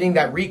getting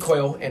that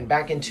recoil and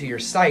back into your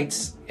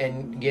sights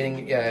and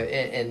getting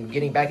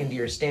back into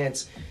your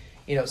stance,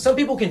 some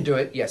people can do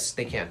it. Yes,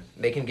 they can.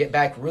 They can get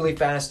back really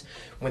fast.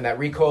 When that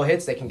recoil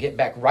hits, they can get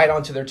back right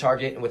onto their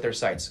target and with their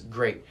sights.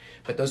 Great.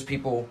 But those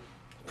people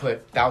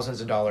put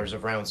thousands of dollars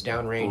of rounds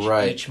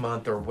downrange each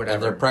month or whatever.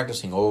 And they're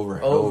practicing over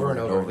and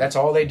over. That's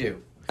all they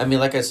do.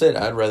 Like I said,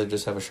 I'd rather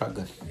just have a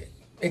shotgun.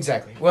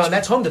 Exactly. Well, and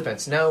that's home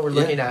defense. Now we're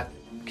looking at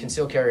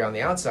concealed carry on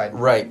the outside.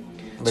 Right.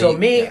 So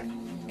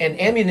and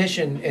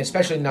ammunition,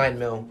 especially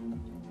 9mm,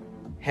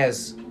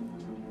 has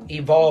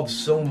evolved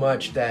so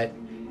much that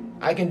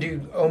I can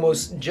do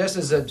almost just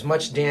as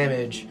much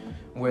damage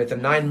with a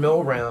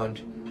 9mm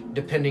round,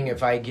 depending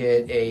if I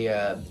get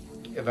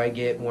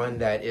one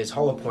that is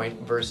hollow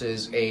point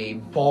versus a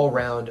ball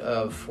round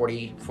of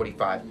 40,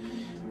 45,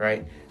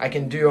 right? I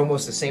can do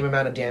almost the same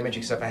amount of damage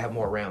except I have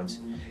more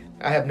rounds.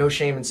 I have no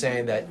shame in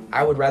saying that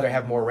I would rather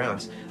have more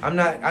rounds. I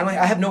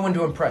have no one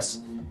to impress.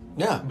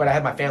 Yeah. But I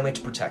have my family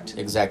to protect.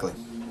 Exactly.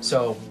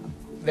 So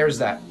there's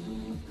that.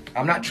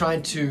 I'm not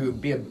trying to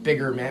be a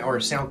bigger man or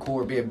sound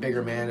cool or be a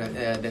bigger man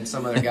than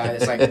some other guy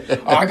that's like,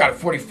 oh, I got a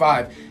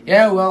 45.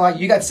 Yeah, well,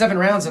 you got 7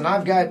 rounds and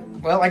I got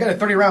a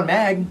 30 round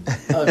mag,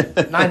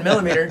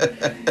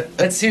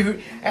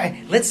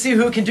 9mm. Let's see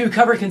who can do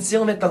cover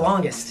concealment the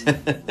longest.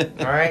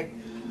 All right,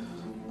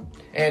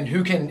 and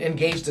who can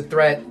engage the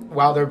threat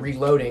while they're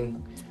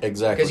reloading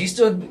Exactly. Because you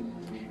still,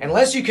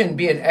 unless you can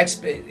be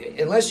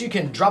unless you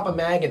can drop a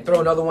mag and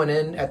throw another one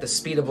in at the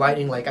speed of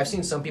lightning, like I've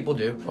seen some people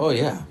do. Oh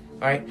yeah.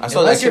 All right. I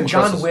saw Unless that you're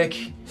John Wick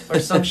or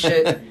some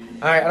shit. All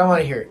right, I don't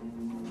want to hear it.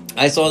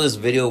 I saw this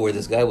video where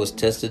this guy was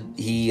tested.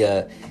 He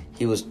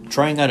was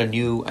trying out a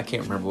new, I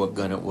can't remember what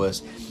gun it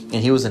was, and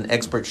he was an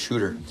expert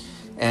shooter,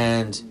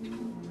 and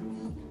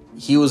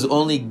he was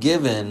only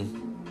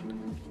given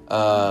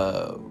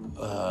a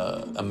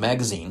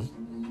magazine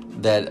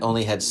that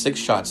only had 6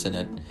 shots in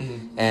it,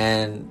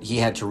 and he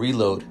had to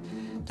reload.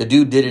 The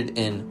dude did it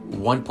in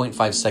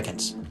 1.5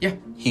 seconds. Yeah.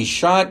 He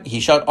shot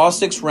all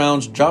 6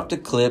 rounds, dropped the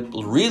clip,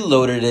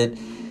 reloaded it,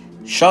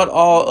 shot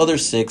all other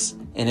 6,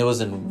 and it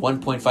was in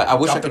 1.5. I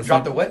wish I could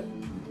drop the what?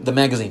 The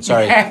magazine.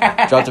 Sorry,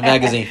 dropped the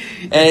magazine.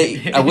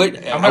 And I'm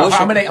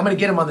gonna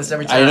get him on this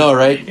every time. I know,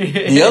 right?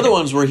 The other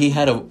ones where he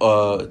had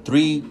a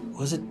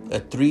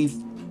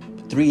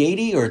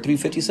 380 or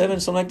 357,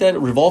 something like that,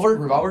 revolver.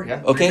 Revolver,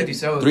 yeah. Okay.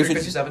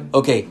 357.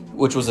 Okay,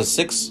 which was a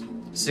 6.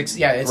 6.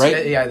 Yeah, it's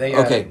right. Yeah.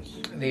 Okay.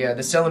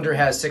 The cylinder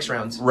has 6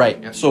 rounds.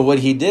 Right. Yeah. So what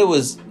he did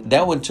was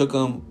that one took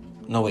him.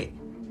 No wait,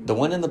 the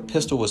one in the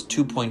pistol was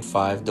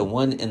 2.5. The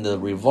one in the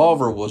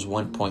revolver was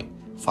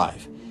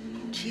 1.5.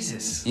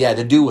 Jesus. Yeah,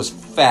 the dude was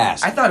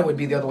fast. I thought it would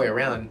be the other way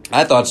around.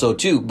 I thought so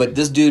too, but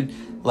this dude,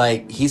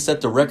 like, he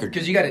set the record.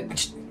 Because you got to,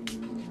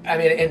 I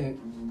mean, and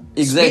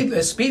exactly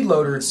a speed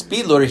loader.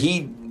 Speed loader.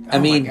 He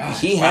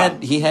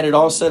had it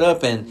all set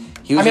up, and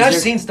he was. I've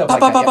seen stuff like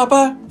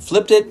that.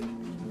 Flipped it,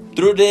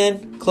 threw it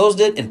in,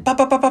 closed it, and pa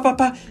pa pa pa pa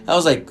pa. I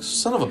was like,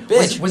 son of a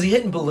bitch. Was he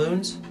hitting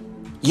balloons?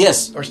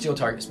 Yes. Or steel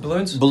targets?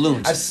 Balloons.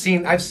 Balloons. I've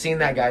seen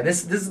that guy.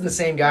 This is the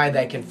same guy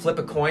that can flip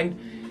a coin.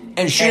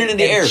 And shoot it in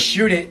the air.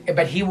 Shoot it,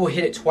 but he will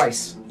hit it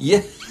twice.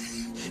 Yeah.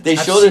 They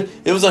showed it.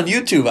 It was on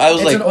YouTube. I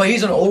was like...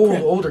 he's an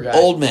older guy.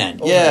 Old man.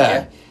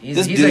 Yeah.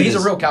 He's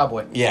a real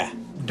cowboy. Yeah.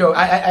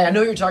 I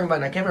know you're talking about,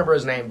 and I can't remember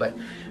his name, but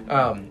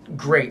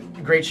great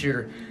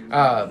shooter.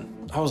 I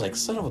was like,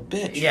 son of a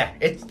bitch. Yeah,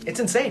 it's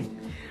insane.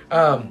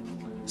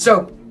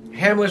 So,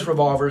 hammerless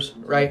revolvers,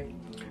 right?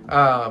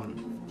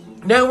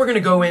 Now we're going to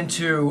go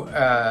into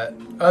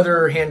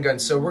other handguns.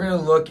 So we're going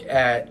to look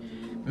at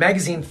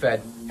magazine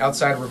fed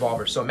outside of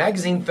revolvers. So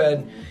magazine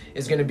fed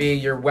is going to be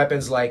your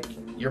weapons like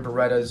your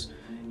Berettas,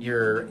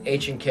 your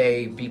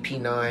H&K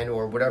BP9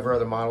 or whatever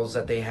other models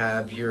that they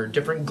have, your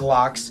different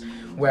Glocks,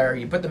 where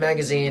you put the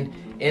magazine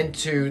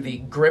into the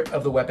grip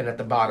of the weapon at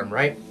the bottom,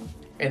 right?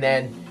 And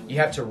then you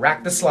have to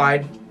rack the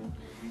slide,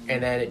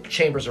 and then it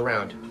chambers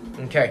around.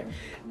 Okay.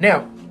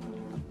 Now,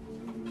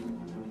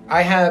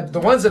 I have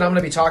the ones that I'm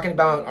going to be talking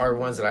about are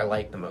ones that I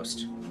like the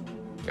most.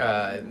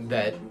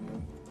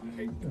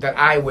 That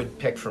I would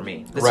pick for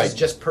me. This is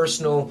just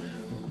personal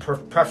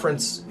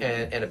preference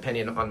and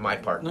opinion on my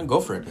part. No,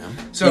 go for it,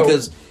 man. So,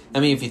 because,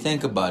 I mean, if you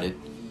think about it,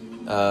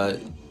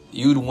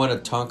 you'd want to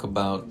talk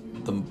about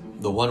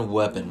the one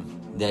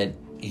weapon that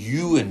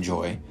you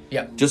enjoy.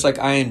 Yeah. Just like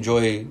I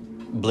enjoy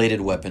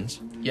bladed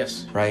weapons.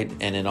 Yes. Right?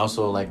 And then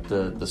also like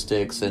the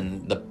sticks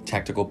and the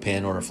tactical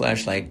pin or a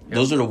flashlight. Yep.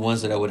 Those are the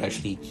ones that I would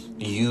actually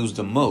use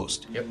the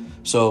most. Yep.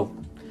 So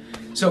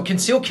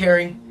concealed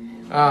carry,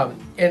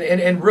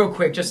 and real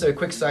quick, just a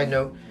quick side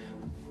note.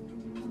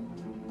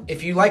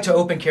 If you like to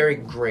open carry,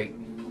 great.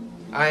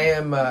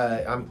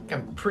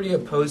 I'm pretty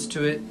opposed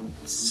to it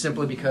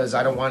simply because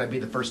I don't want to be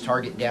the first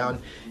target down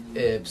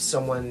if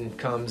someone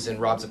comes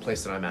and robs a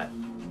place that I'm at.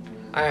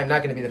 I am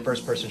not going to be the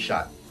first person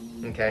shot.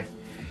 Okay?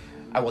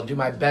 I will do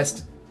my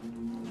best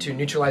to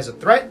neutralize a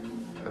threat.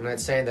 I'm not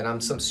saying that I'm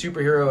some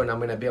superhero and I'm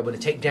going to be able to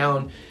take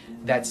down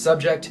that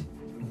subject,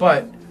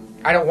 but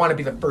I don't want to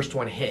be the first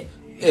one hit.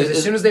 Because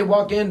as soon as they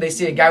walk in, they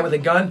see a guy with a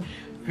gun,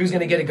 who's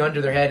going to get a gun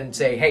to their head and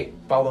say, hey,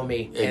 follow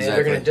me. Exactly. And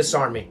they're going to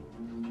disarm me.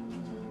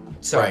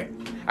 So right.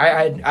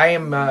 I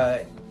am...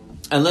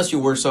 unless you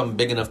wear something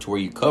big enough to where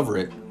you cover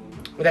it.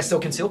 But that's still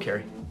concealed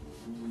carry.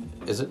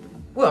 Is it?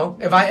 Well,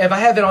 if I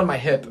have it on my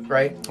hip,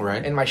 right?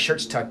 Right. And my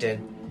shirt's tucked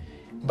in,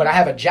 but I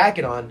have a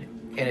jacket on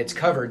and it's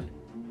covered,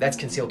 that's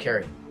concealed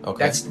carry.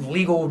 Okay. That's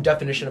legal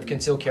definition of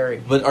concealed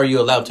carry. But are you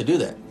allowed to do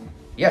that?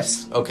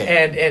 Yes.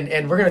 Okay.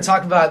 And we're going to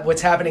talk about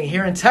what's happening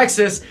here in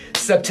Texas,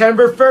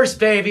 September 1st,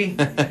 baby.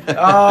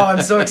 Oh,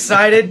 I'm so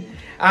excited.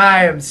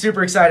 I am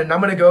super excited. And I'm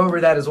going to go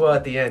over that as well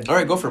at the end. All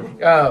right, go for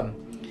it.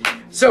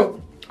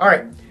 So, all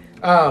right.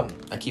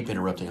 I keep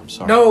interrupting. I'm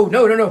sorry.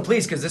 No,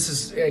 please, because this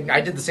is.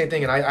 I did the same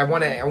thing, and I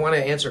want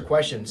to answer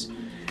questions.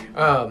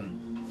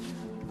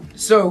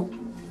 So,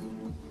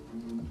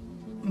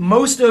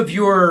 most of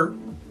your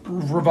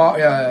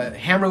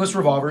hammerless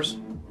revolvers,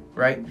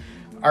 right,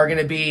 are going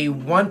to be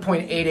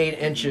 1.88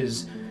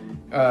 inches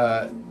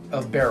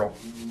of barrel.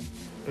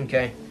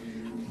 Okay,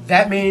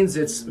 that means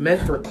it's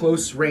meant for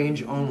close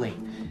range only.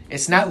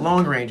 It's not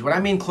long range. What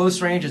I mean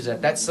close range is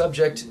that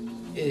subject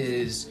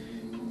is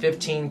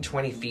 15,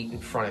 20 feet in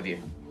front of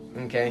you,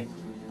 okay?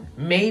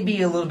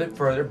 Maybe a little bit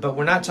further, but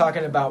we're not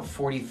talking about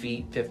 40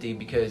 feet, 50,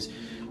 because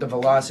the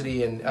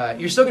velocity and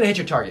you're still going to hit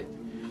your target,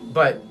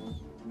 but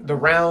the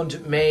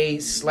round may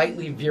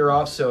slightly veer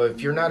off, so if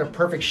you're not a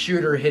perfect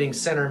shooter hitting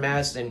center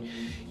mass, then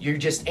you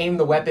just aim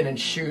the weapon and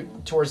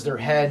shoot towards their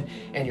head,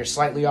 and you're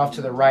slightly off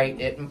to the right,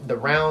 the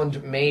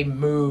round may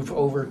move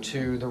over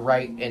to the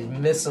right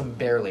and miss them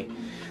barely.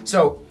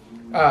 So,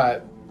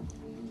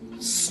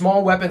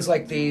 small weapons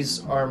like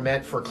these are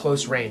meant for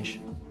close range,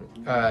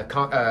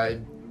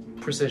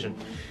 precision.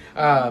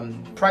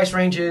 Price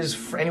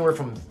ranges anywhere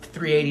from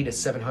 $380 to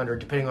 $700,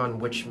 depending on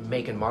which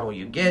make and model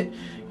you get.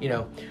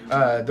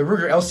 The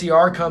Ruger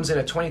LCR comes in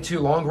a 22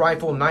 long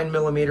rifle,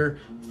 9mm,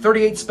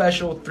 38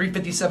 special,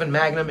 357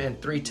 Magnum, and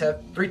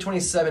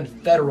 327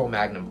 Federal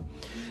Magnum.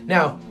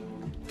 Now,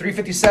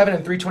 357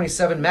 and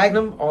 327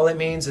 Magnum, all it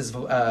means is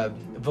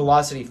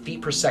velocity,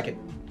 feet per second.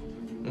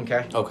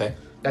 Okay. Okay.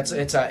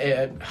 It's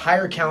a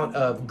higher count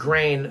of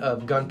grain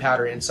of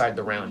gunpowder inside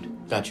the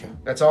round. Gotcha.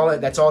 That's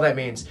all that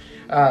means.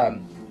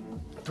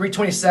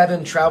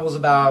 327 travels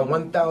about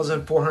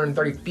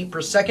 1,430 feet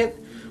per second,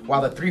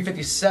 while the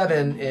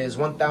 357 is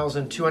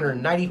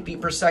 1,290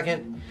 feet per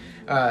second.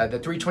 The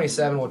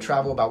 327 will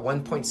travel about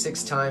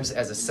 1.6 times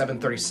as a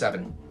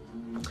 737.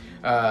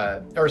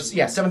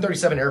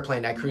 737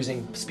 airplane at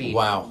cruising speed.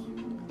 Wow.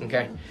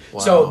 Okay. Wow.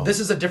 So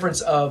this is a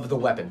difference of the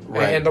weapon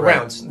and the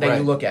rounds that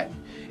you look at.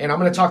 And I'm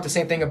going to talk the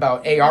same thing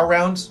about AR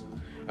rounds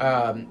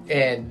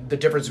and the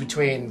difference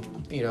between,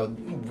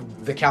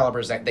 the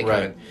calibers that they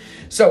come in.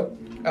 So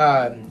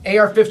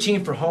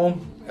AR-15 for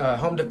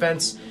home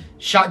defense,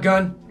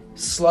 shotgun,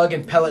 slug,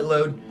 and pellet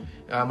load.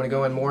 I'm going to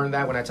go in more on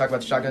that when I talk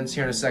about the shotguns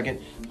here in a second.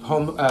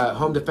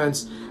 Home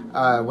defense.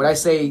 When I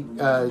say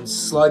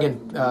slug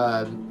and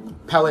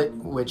pellet,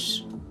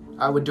 which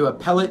I would do a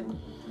pellet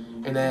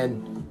and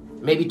then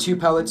maybe 2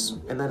 pellets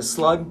and then a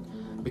slug,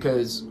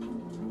 because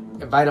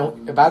if I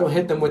don't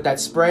hit them with that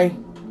spray,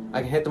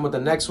 I can hit them with the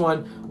next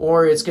one,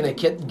 or it's going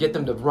to get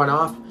them to run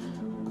off.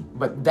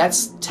 But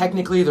that's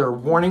technically their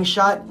warning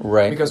shot,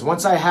 right? Because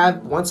once I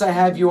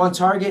have you on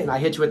target and I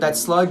hit you with that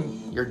slug,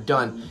 you're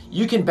done.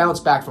 You can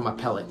bounce back from a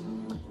pellet.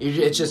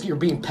 It's just you're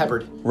being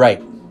peppered,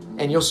 right?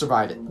 And you'll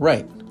survive it,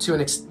 right?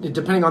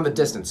 Depending on the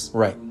distance,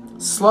 right?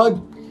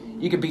 Slug,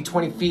 you could be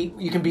 20 feet,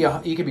 you can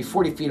be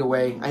 40 feet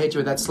away. I hit you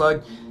with that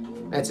slug,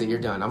 that's it. You're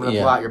done. I'm gonna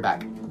blow out your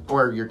back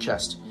or your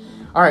chest.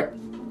 All right,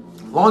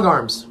 long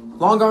arms.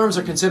 Long arms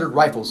are considered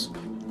rifles.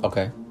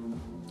 Okay.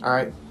 All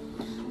right.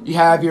 You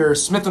have your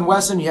Smith &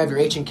 Wesson, you have your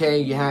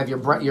H&K, you have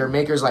your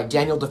makers like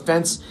Daniel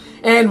Defense,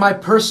 and my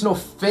personal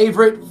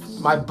favorite,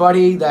 my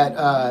buddy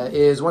that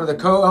is one of the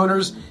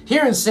co-owners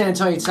here in San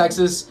Antonio,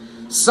 Texas,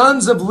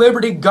 Sons of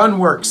Liberty Gun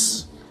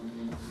Works.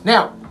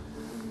 Now,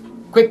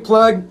 quick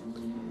plug,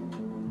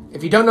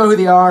 if you don't know who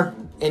they are,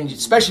 and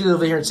especially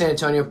live here in San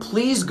Antonio,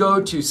 please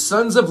go to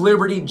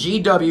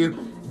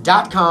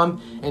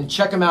sonsoflibertygw.com and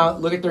check them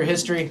out, look at their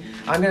history.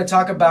 I'm going to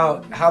talk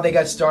about how they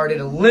got started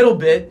a little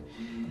bit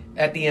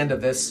at the end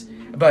of this,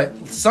 but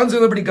Sons of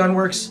Liberty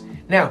Gunworks.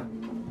 Now,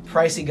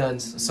 pricey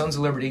guns. Sons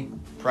of Liberty,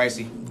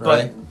 pricey,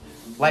 but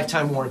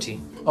lifetime warranty.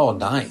 Oh,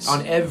 nice.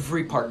 On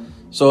every part.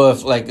 So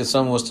if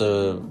someone was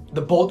to...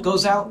 The bolt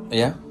goes out,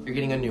 yeah, you're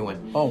getting a new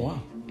one. Oh, wow.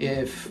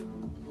 If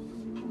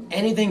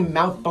anything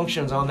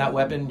malfunctions on that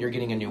weapon, you're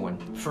getting a new one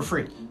for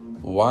free.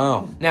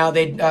 Wow. Now,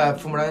 they,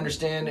 from what I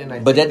understand,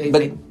 and but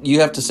you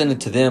have to send it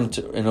to them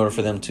in order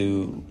for them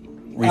to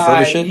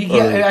refurbish it?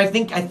 Yeah, I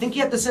think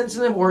you have to send it to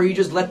them, or you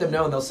just let them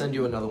know and they'll send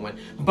you another one.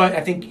 But I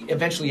think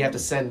eventually you have to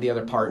send the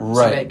other part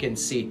so they can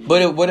see.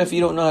 But what if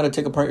you don't know how to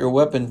take apart your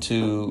weapon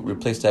to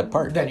replace that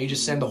part? Then you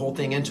just send the whole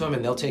thing into them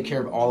and they'll take care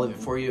of all of it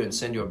for you and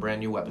send you a brand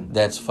new weapon.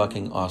 That's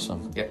fucking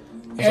awesome. Yeah.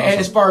 Awesome.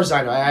 As far as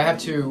I know, I have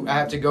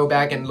to go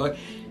back and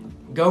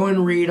go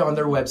and read on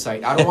their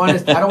website. I don't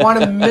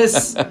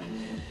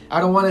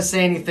want to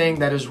say anything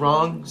that is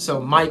wrong.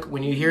 So Mike,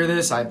 when you hear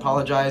this, I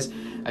apologize.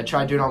 I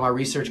tried doing all my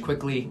research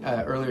quickly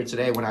earlier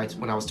today when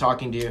I was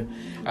talking to you.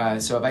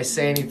 So if I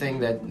say anything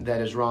that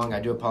is wrong,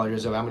 I do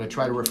apologize. I'm going to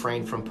try to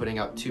refrain from putting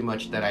out too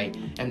much that I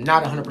am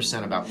not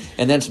 100% about.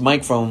 And that's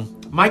Mike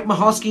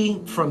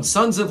Mahosky from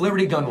Sons of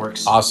Liberty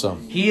Gunworks.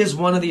 Awesome. He is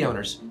one of the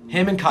owners.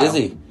 Him and Kyle. Is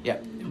he? Yeah.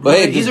 But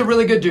hey, he's a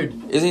really good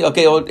dude. Is he?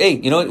 Okay, well, hey,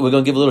 you know what? We're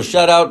going to give a little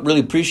shout out. Really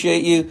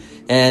appreciate you.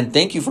 And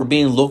thank you for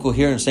being local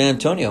here in San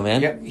Antonio,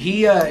 man.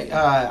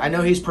 Yeah, I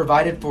know he's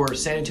provided for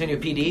San Antonio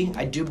PD.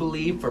 I do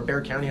believe for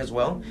Bexar County as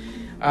well.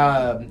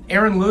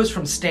 Aaron Lewis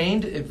from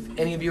Stained, if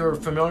any of you are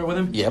familiar with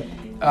him. Yep.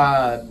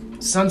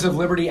 Sons of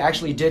Liberty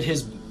actually did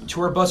his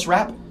tour bus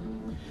wrap.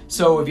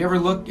 So if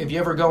you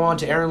ever go on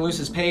to Aaron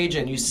Lewis's page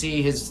and you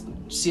see his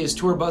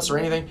tour bus or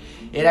anything,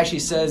 it actually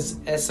says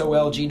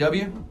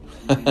SOLGW.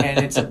 And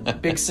it's a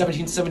big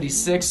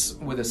 1776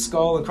 with a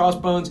skull and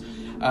crossbones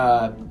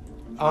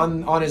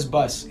on his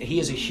bus. He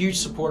is a huge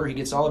supporter. He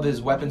gets all of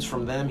his weapons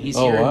from them. He's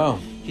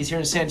here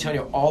in San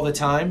Antonio all the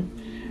time.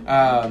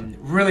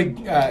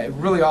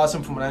 Really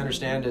awesome from what I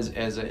understand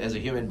as a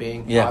human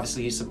being. Yeah.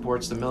 Obviously, he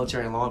supports the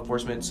military and law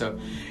enforcement. So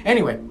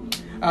anyway,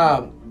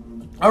 all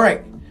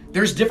right.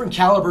 There's different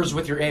calibers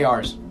with your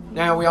ARs.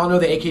 Now, we all know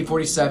the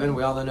AK-47.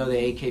 We all know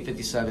the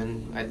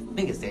AK-57. I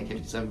think it's the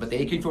AK-57, but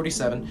the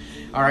AK-47.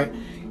 All right.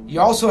 You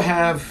also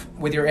have,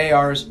 with your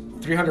ARs,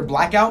 300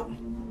 Blackout.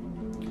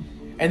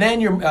 And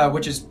then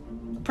which is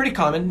pretty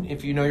common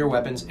if you know your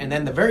weapons, and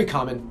then the very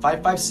common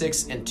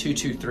 5.56 and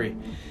 2.23.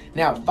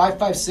 Now,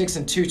 5.56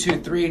 and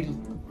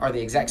 2.23 are the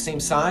exact same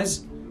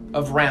size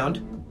of round,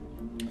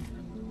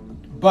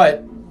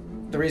 but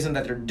the reason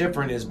that they're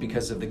different is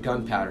because of the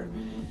gunpowder.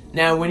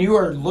 Now, when you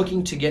are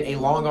looking to get a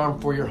long arm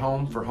for your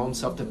home, for home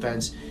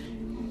self-defense,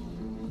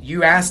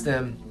 you ask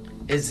them,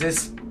 is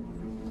this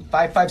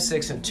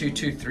 5.56 and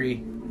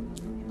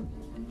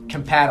 2.23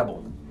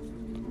 compatible?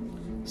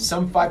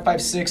 Some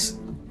 5.56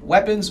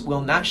 weapons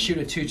will not shoot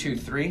a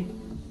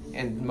 2.23,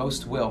 and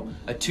most will.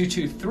 A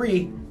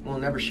 2.23 will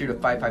never shoot a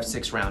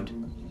 5.56 round,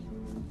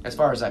 as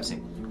far as I've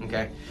seen.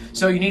 Okay,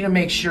 so you need to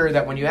make sure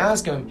that when you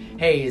ask them,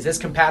 hey, is this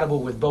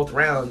compatible with both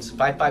rounds,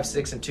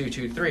 5.56 and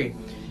 2.23?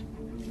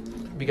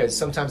 Because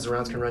sometimes the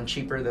rounds can run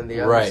cheaper than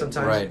the others.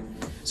 Sometimes. Right.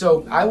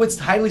 So I would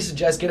highly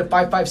suggest get a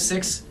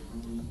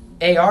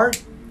 5.56 AR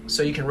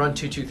so you can run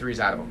 2.23s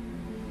out of them.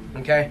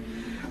 Okay,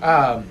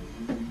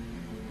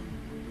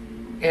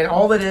 and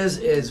all it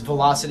is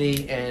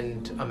velocity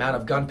and amount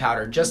of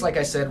gunpowder, just like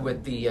I said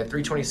with the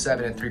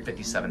 327 and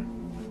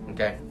 357.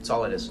 Okay, that's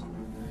all it is.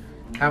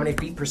 How many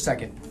feet per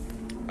second?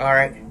 All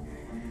right.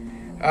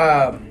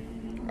 All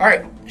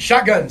right,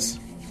 shotguns.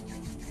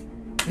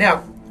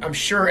 Now, I'm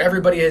sure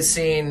everybody has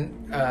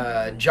seen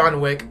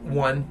John Wick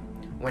 1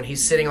 when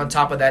he's sitting on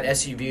top of that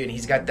SUV and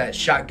he's got that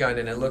shotgun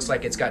and it looks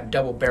like it's got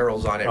double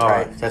barrels on it,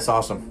 right? That's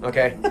awesome.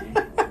 Okay.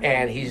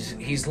 And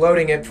he's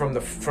loading it from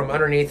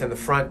underneath and the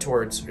front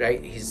towards, right?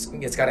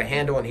 It's got a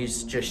handle and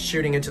he's just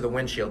shooting into the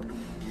windshield.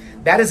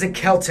 That is a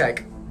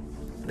Kel-Tec.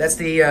 That's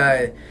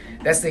the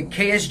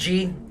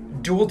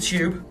KSG dual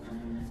tube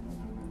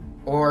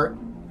or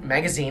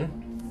magazine.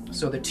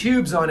 So the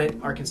tubes on it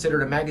are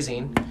considered a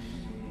magazine,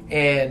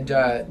 and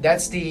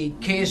that's the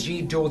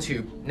KSG dual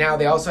tube. Now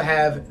they also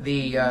have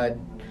the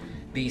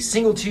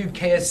single tube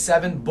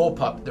KS7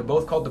 bullpup. They're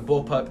both called the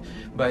bullpup,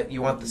 but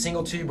you want the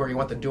single tube or you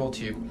want the dual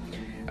tube.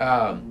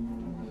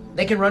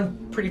 They can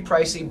run pretty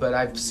pricey, but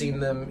I've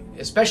seen them,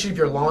 especially if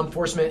you're law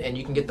enforcement and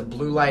you can get the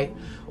blue light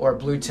or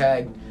blue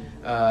tag.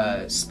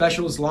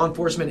 Specials, law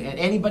enforcement, and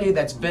anybody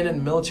that's been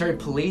in military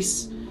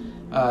police,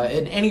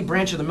 in any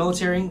branch of the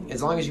military,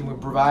 as long as you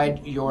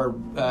provide your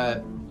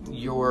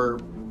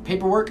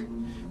paperwork,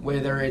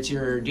 whether it's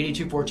your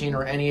DD-214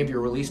 or any of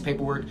your release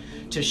paperwork,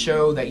 to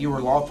show that you were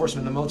law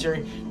enforcement in the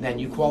military, then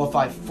you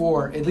qualify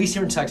for, at least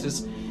here in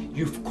Texas,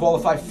 you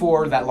qualify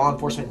for that law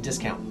enforcement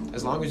discount,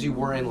 as long as you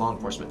were in law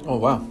enforcement. Oh,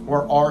 wow.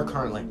 Or are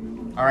currently.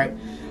 All right?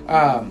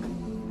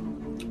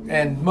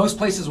 And most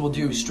places will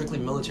do strictly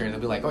military, and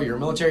they'll be like, oh, you're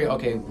military?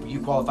 Okay, you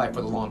qualify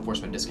for the law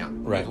enforcement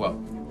discount as well.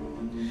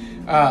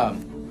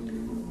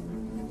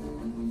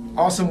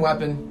 Awesome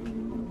weapon.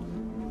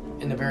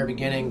 In the very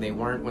beginning, they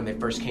weren't when they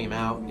first came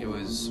out. It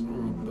was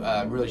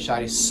really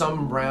shoddy.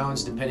 Some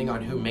rounds, depending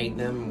on who made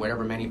them,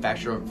 whatever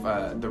manufacturer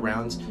of the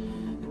rounds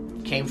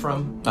came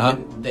from,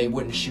 they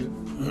wouldn't shoot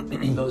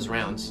those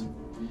rounds.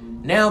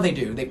 Now they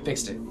do. They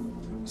fixed it.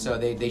 So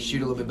they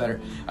shoot a little bit better.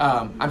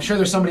 I'm sure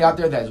there's somebody out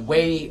there that's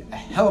a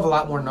hell of a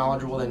lot more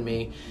knowledgeable than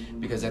me,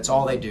 because that's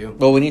all they do.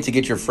 Well, we need to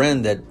get your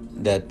friend that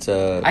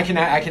I can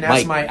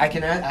ask Mike. I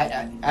need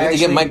to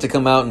get Mike to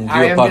come out and do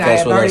a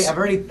podcast with us. I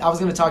was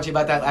going to talk to you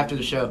about that after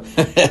the show,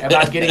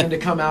 about getting him to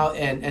come out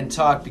and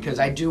talk, because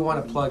I do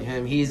want to plug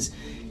him. He's a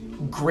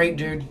great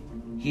dude.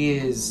 He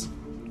is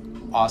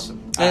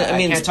awesome. I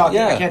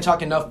can't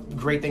talk enough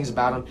great things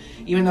about him.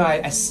 Even though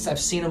I've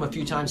seen him a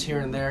few times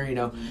here and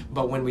there,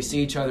 but when we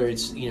see each other,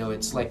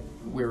 it's like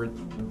we're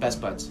best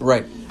buds.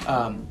 Right.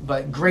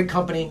 But great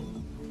company,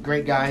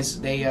 great guys.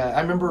 They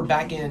I remember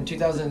back in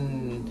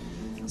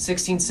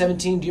 2016,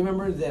 17. Do you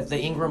remember the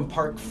Ingram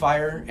Park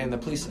fire and the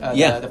police?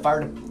 The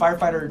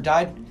firefighter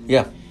died.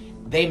 Yeah.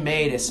 They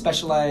made a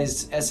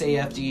specialized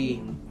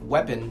SAFD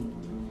weapon.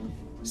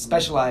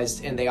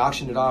 Specialized, and they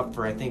auctioned it off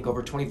for I think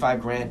over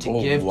 $25,000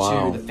 to give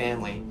to the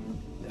family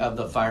of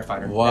the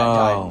firefighter. Wow,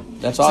 that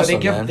died. That's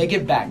awesome. So they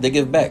give back. They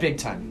give back big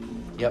time.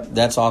 Yep,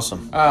 that's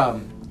awesome.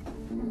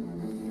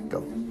 Go.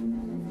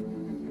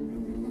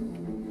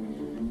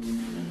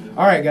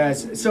 All right,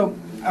 guys. So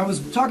I was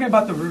talking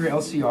about the Ruger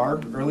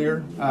LCR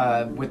earlier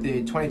with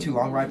the 22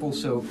 long rifle.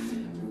 So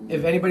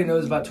if anybody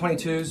knows about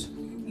 22s.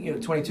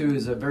 22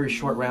 is a very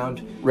short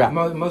round. Right.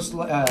 Most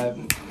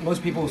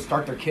people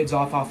start their kids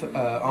off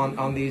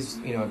on these,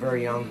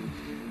 very young.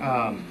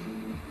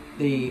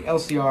 The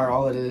LCR,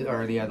 all it is,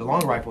 or the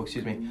long rifle,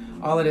 excuse me,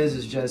 all it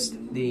is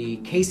just the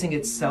casing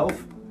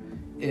itself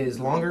is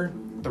longer.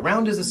 The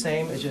round is the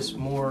same. It's just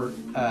more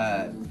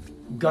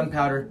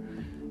gunpowder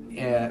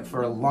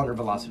for a longer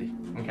velocity.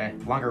 Okay,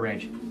 longer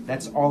range.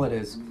 That's all it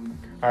is.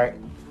 All right.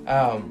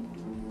 Now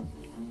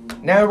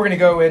we're gonna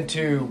go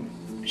into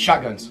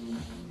shotguns.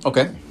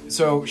 Okay.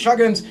 So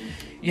shotguns,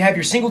 you have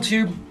your single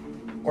tube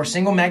or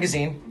single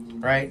magazine,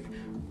 right,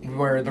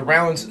 where the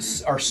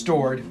rounds are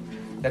stored.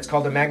 That's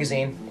called a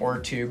magazine or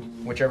a tube,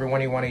 whichever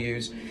one you want to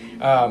use,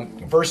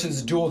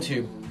 versus dual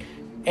tube.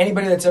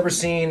 Anybody that's ever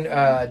seen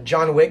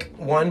John Wick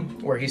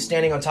 1, where he's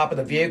standing on top of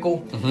the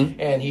vehicle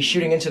and he's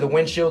shooting into the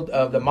windshield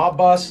of the mob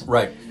boss?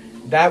 Right.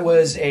 That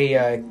was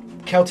a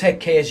Kel-Tec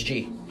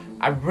KSG.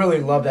 I really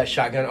love that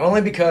shotgun,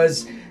 only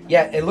because,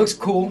 yeah, it looks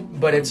cool,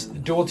 but it's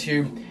dual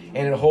tube,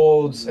 and it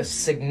holds a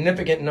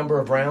significant number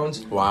of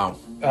rounds. Wow.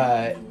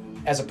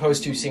 As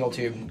opposed to single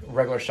tube,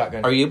 regular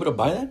shotgun. Are you able to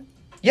buy that?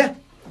 Yeah.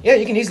 Yeah,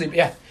 you can easily,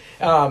 yeah.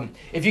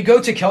 If you go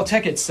to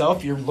Kel-Tec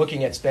itself, you're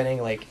looking at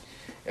spending like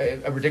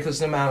a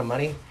ridiculous amount of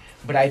money,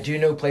 but I do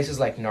know places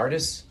like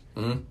Nardis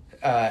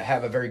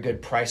have a very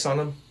good price on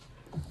them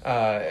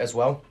as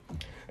well.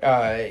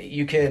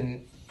 You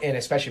can, and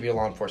especially if you're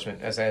law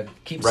enforcement, as I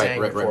keep saying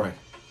before. Right.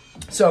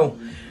 So,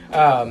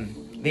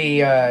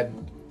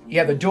 you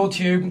have the dual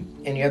tube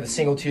and you have the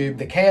single tube.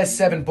 The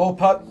KS7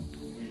 Bullpup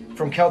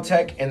from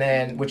Kel-Tec, and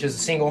then which is a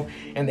single,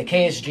 and the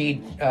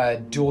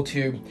KSG dual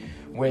tube,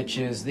 which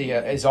is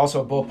is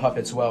also a Bullpup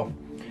as well.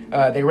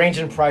 They range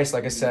in price,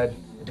 like I said.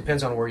 It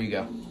depends on where you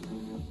go.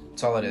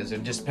 That's all it is.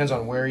 It just depends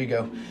on where you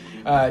go.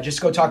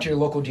 Just go talk to your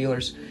local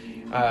dealers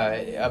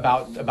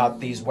about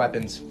these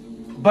weapons.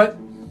 But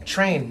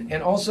train,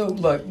 and also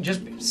look. I'm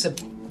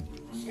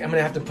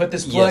gonna have to put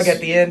this plug at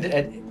the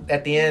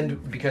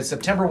end because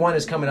September 1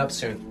 is coming up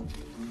soon.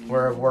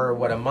 We're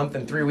what, a month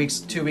and 3 weeks,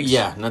 2 weeks?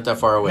 Yeah, not that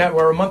far away.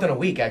 We're a month and a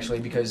week actually,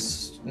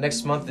 because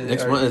next month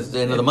is the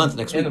end of the month.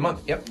 Next week. End of the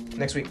month. Yep,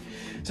 next week.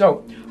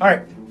 So, all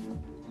right.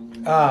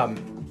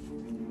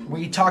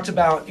 We talked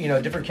about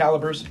different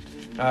calibers,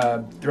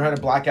 300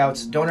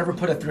 blackouts. Don't ever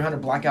put a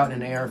 300 blackout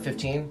in an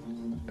AR-15.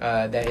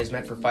 That is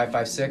meant for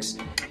 5.56.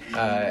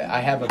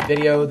 I have a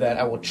video that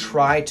I will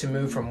try to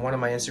move from one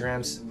of my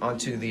Instagrams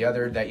onto the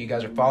other that you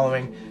guys are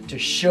following to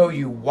show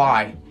you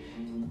why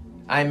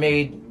I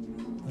made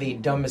the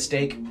dumb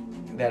mistake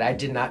that I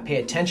did not pay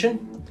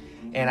attention,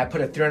 and I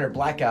put a 300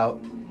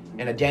 blackout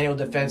in a Daniel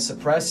Defense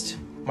suppressed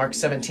Mark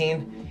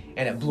 17,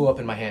 and it blew up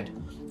in my hand.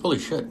 Holy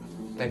shit.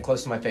 And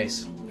close to my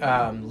face.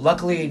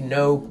 Luckily,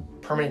 no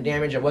permanent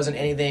damage. It wasn't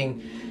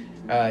anything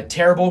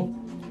terrible,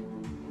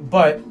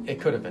 but it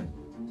could have been.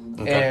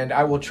 Okay. And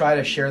I will try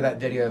to share that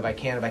video if I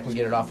can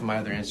get it off of my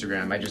other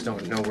Instagram. I just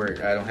don't know where.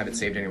 I don't have it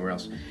saved anywhere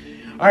else.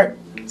 All right.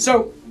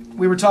 So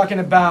we were talking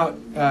about,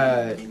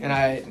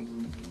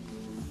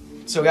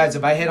 So guys,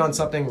 if I hit on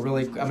something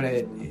really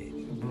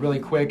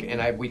quick,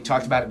 and we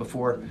talked about it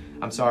before.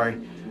 I'm sorry.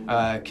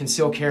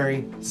 Conceal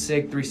carry,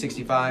 SIG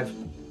 365,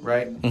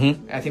 right?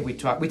 Mm-hmm. I think we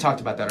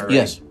talked about that already.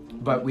 Yes.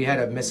 But we had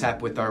a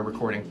mishap with our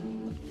recording.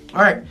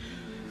 All right.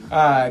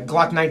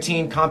 Glock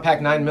 19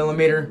 compact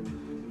 9mm.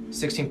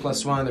 16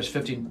 plus 1, there's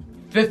 50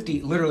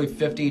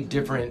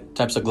 different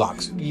types of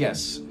Glocks.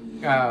 Yes.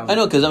 I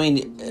know, because,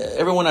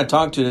 everyone I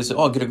talk to, they say,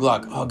 get a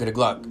Glock, get a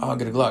Glock,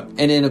 get a Glock.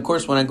 And then, of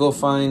course, when I go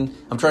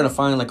I'm trying to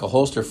find, like, a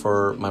holster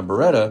for my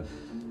Beretta,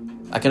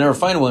 I can never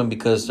find one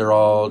because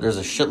there's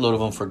a shitload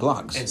of them for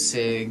Glocks. And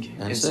SIG,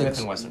 and Smith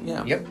 & Wesson.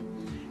 Yeah. Yep.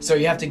 So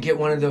you have to get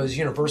one of those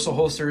universal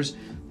holsters,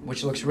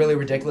 which looks really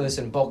ridiculous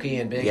and bulky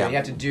and big. Yeah. And you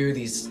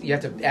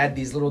have to add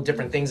these little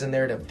different things in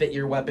there to fit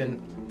your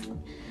weapon.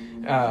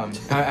 I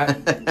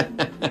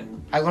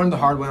learned the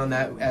hard way on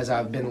that as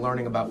I've been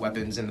learning about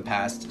weapons in the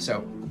past.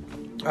 So,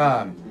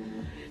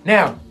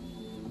 now,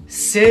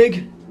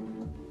 SIG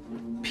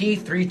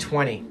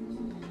P320.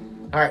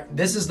 All right,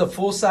 this is the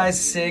full-size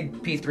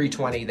SIG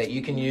P320 that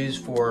you can use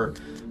for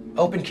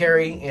open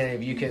carry, and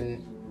if you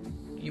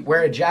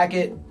wear a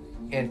jacket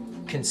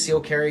and conceal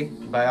carry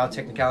by all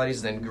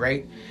technicalities, then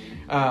great.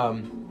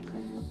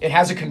 It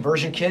has a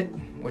conversion kit,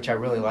 which I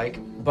really like,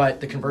 but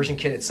the conversion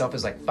kit itself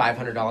is like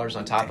 $500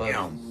 on top of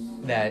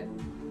that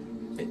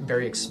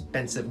very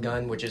expensive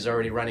gun, which is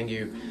already running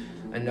you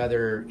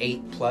another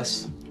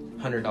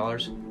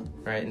 $800+,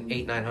 right? And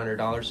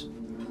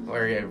 $900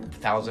 or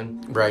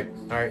 $1,000. Right.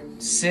 All right.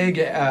 SIG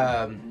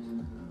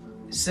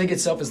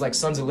itself is like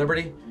Sons of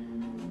Liberty.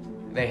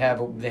 They have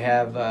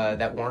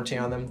that warranty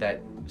on them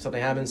that if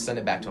something happens, send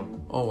it back to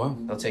them. Oh wow.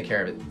 They'll take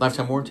care of it.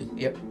 Lifetime warranty.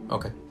 Yep.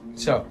 Okay.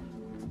 So,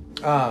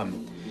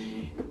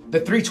 the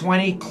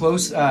 320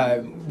 close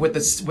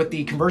with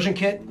the conversion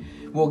kit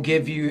will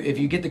give you, if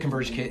you get the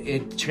conversion kit,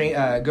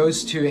 it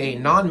goes to a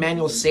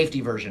non-manual safety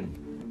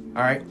version.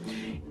 All right.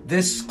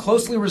 This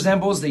closely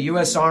resembles the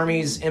U.S.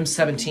 Army's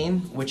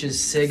M17, which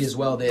is SIG as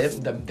well.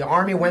 The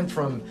Army went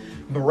from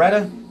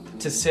Beretta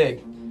to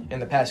SIG in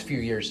the past few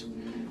years,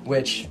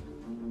 which,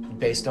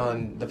 based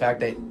on the fact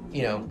that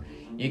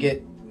you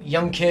get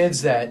young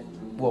kids that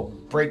will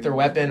break their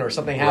weapon or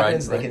something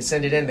happens, they can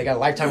send it in. They got a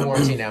lifetime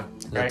warranty now.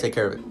 They'll take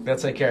care of it. They'll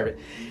take care of it.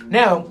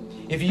 Now,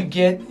 if you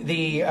get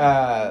the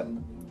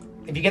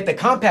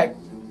compact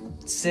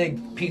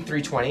SIG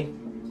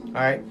P320, all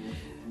right,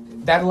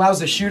 that allows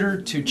the shooter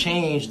to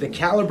change the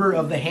caliber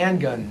of the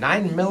handgun,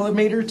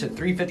 9mm to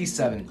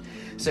 357.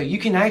 So you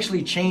can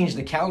actually change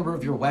the caliber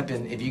of your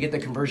weapon if you get the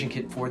conversion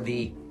kit for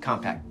the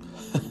compact.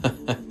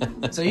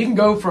 So you can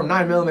go from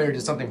 9mm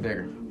to something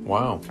bigger.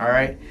 Wow. All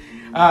right.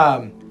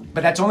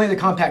 But that's only the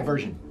compact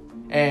version.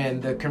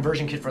 And the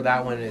conversion kit for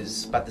that one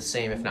is about the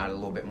same, if not a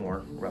little bit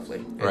more,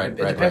 roughly. It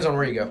depends on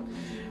where you go.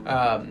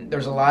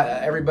 There's a lot.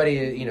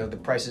 Everybody, the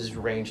prices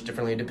range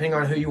differently depending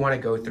on who you want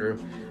to go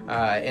through,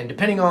 and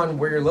depending on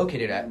where you're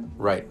located at.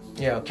 Right.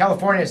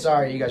 California,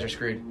 sorry, you guys are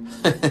screwed.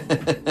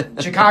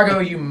 Chicago,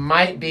 you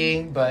might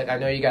be, but I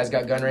know you guys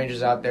got gun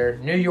ranges out there.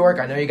 New York,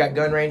 I know you got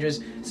gun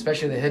ranges,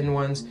 especially the hidden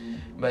ones,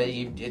 but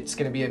it's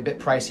going to be a bit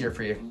pricier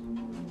for you.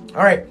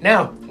 All right,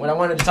 now, what I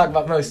wanted to talk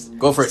about most.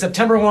 Go for it.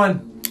 September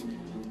 1.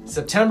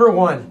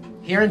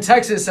 Here in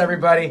Texas,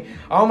 everybody.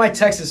 All my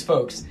Texas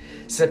folks.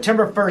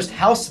 September 1st,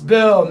 House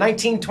Bill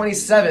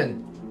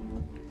 1927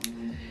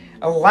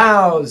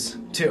 allows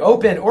to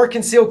open or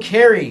conceal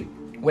carry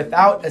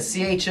without a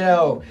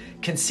CHL,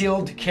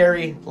 concealed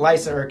carry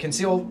license, or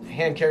concealed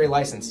hand carry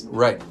license.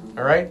 Right.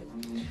 All right?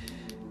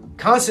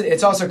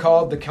 It's also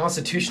called the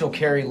constitutional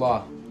carry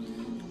law.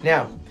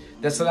 Now,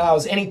 this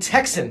allows any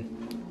Texan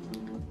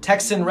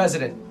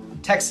resident,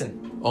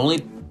 Only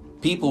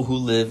people who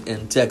live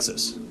in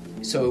Texas.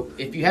 So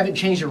if you haven't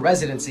changed your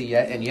residency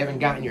yet and you haven't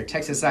gotten your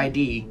Texas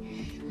ID,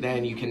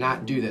 then you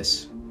cannot do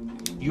this.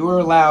 You are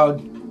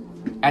allowed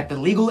at the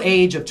legal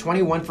age of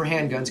 21 for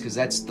handguns, because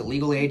that's the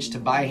legal age to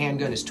buy a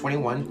handgun is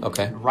 21.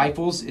 Okay.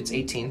 Rifles, it's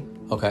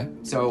 18. Okay.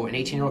 So an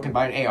 18-year-old can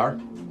buy an AR.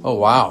 Oh,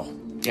 wow.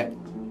 Yep.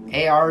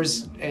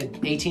 ARs, an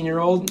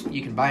 18-year-old,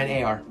 you can buy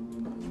an AR.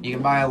 You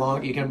can buy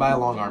a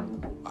long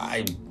arm.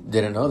 I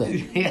didn't know that.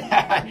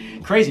 Yeah.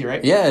 Crazy,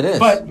 right? Yeah, it is.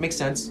 But makes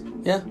sense.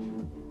 Yeah.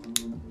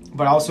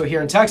 But also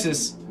here in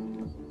Texas,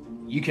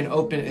 you can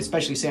open,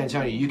 especially San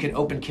Antonio, you can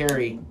open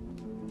carry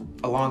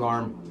a long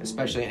arm,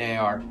 especially an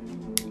AR,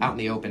 out in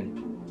the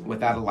open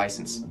without a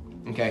license.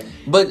 Okay?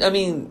 But, I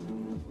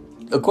mean,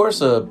 of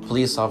course a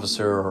police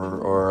officer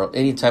or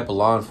any type of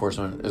law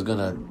enforcement is going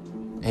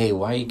to, hey,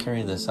 why are you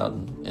carrying this out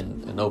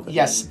in open?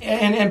 Yes,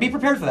 and be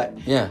prepared for that.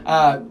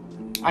 Yeah.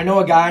 I know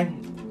a guy,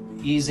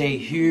 he's a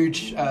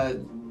huge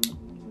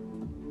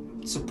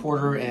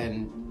supporter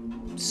and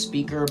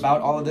speaker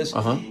about all of this.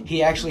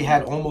 He actually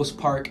had Olmos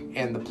Park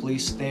and the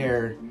police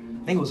there,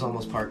 I think it was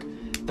Olmos Park,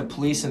 the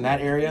police in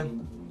that area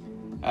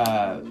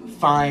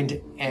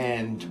fined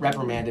and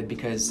reprimanded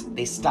because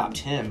they stopped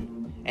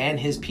him and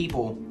his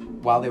people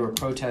while they were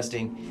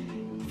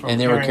protesting from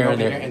they were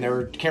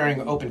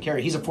carrying open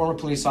carry. He's a former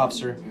police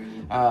officer.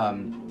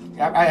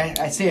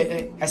 I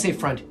say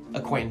friend,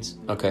 acquaintance.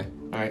 Okay.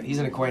 All right, he's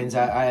an acquaintance.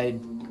 I'd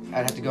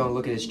have to go and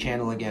look at his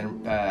channel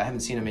again. I haven't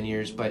seen him in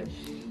years, but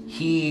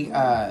he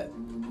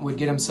would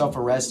get himself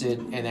arrested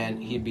and then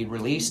he'd be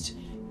released,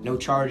 no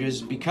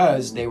charges,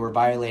 because they were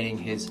violating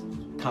his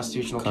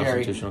constitutional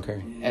carry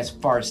as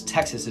far as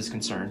Texas is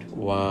concerned.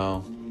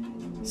 Wow.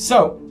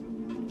 So,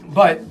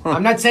 but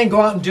I'm not saying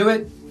go out and do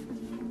it.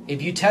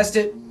 If you test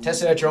it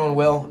at your own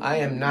will. I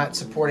am not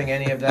supporting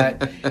any of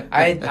that.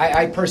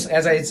 I personally,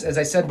 as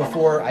I said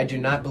before, I do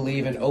not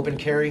believe in open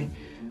carry,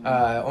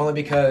 only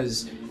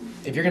because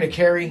if you're going to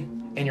carry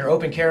and you're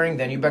open carrying,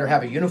 then you better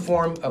have a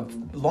uniform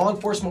of law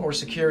enforcement or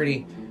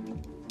security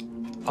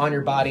on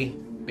your body,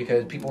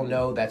 because people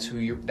know that's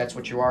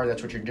what you are,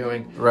 that's what you're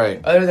doing.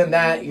 Right. Other than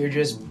that, you're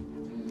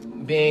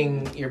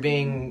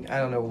being, I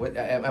don't know what,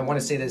 I want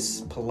to say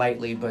this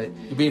politely, but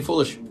you're being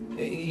foolish.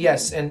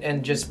 Yes,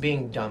 and just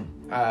being dumb.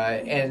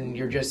 And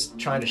you're just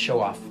trying to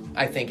show off,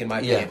 I think, in my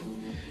opinion.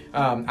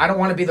 I don't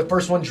want to be the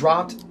first one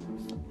dropped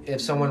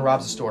if someone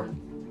robs a store.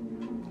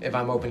 If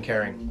I'm open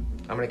carrying,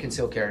 I'm going to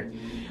conceal carry.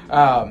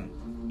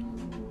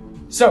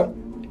 So,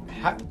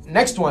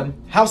 next one,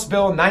 House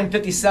Bill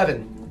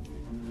 957.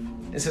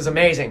 This is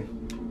amazing.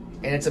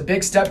 And it's a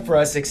big step for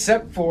us,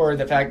 except for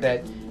the fact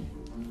that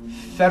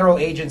federal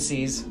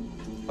agencies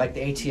like the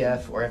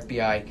ATF or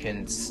FBI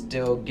can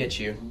still get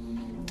you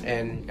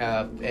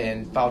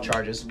and file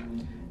charges.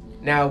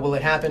 Now, will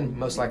it happen?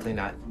 Most likely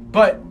not.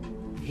 But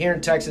here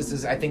in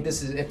Texas,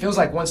 it feels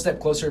like one step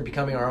closer to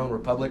becoming our own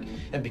republic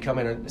and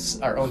becoming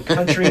our own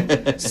country.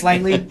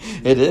 Slightly.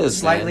 It is.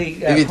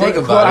 Slightly. If you think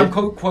about it. I'm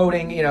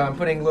quoting, I'm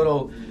putting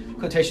little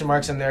quotation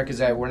marks in there because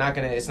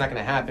it's not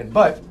gonna happen.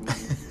 But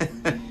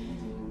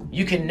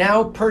you can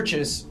now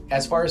purchase,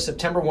 as far as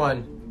September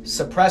 1,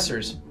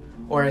 suppressors,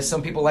 or as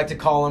some people like to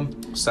call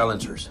them,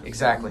 silencers.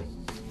 Exactly.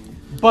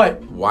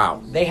 But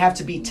wow, they have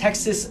to be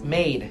Texas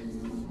made.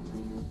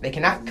 They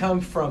cannot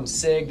come from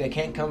SIG. They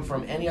can't come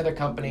from any other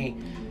company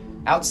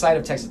outside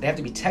of Texas. They have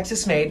to be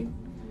Texas made,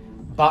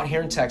 bought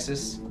here in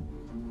Texas,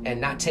 and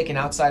not taken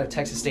outside of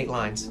Texas state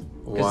lines.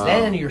 Because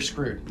then you're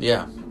screwed.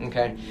 Yeah.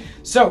 Okay.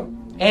 So,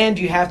 and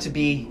you have to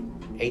be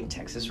a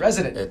Texas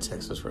resident.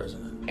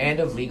 And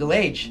of legal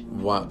age.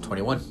 Wow,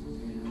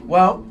 21.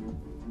 Well,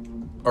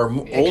 or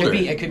older.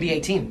 It could be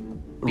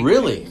 18.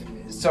 Really?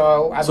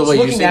 So I was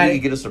looking looking at you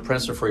get a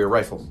suppressor for your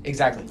rifle.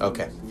 Exactly.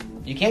 Okay.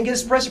 You can't get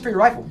a suppressor for your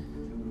rifle.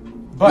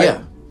 But,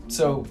 yeah.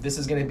 So this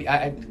is going to be,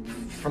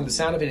 from the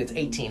sound of it, it's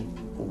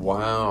 18.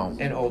 Wow.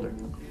 And older.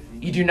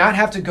 You do not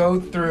have to go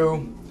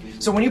through,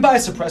 so when you buy a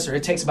suppressor,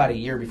 it takes about a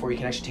year before you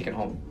can actually take it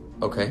home.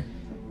 Okay.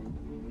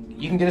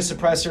 You can get a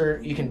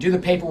suppressor, you can do the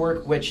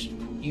paperwork, which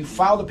you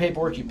file the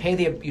paperwork, you pay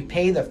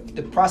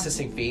the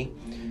processing fee,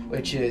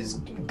 which is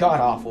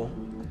god-awful,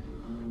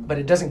 but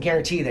it doesn't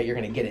guarantee that you're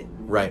going to get it.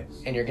 Right.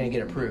 And you're going to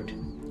get approved.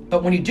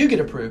 But when you do get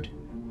approved,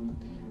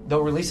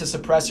 they'll release a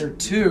suppressor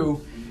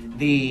to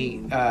the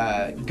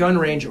gun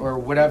range or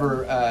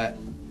whatever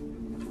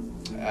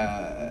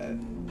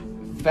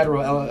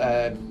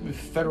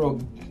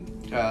federal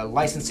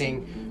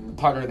licensing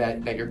partner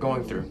that you're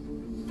going through.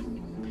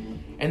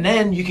 And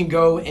then you can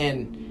go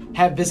and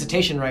have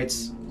visitation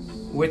rights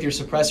with your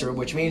suppressor,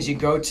 which means you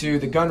go to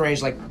the gun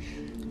range. Like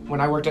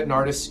when I worked at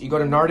Nardis, you go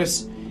to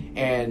Nardis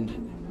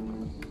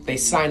and they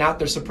sign out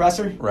their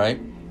suppressor. Right.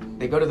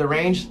 They go to the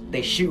range,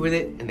 they shoot with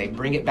it, and they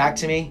bring it back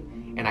to me,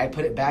 and I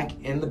put it back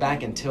in the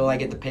back until I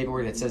get the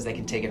paperwork that says they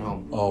can take it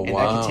home. Oh, and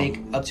wow. that can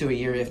take up to a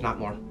year, if not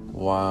more.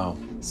 Wow.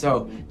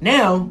 So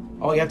now,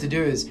 all you have to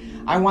do is,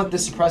 I want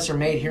this suppressor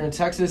made here in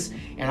Texas,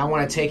 and I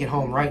want to take it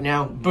home right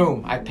now.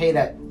 Boom. I pay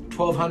that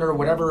 $1,200 or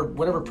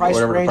whatever price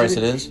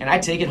it is, and I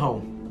take it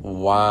home.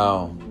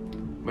 Wow.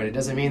 But it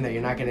doesn't mean that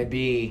you're not going to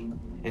be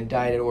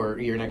indicted or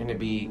you're not going to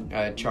be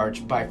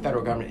charged by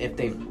federal government if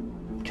they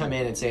come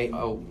in and say,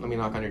 oh, let me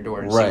knock on your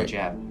door and see what you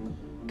have.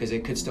 Because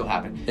it could still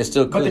happen. It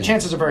still could. But the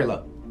chances are very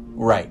low.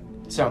 Right.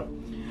 So,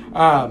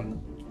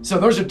 so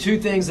those are two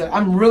things that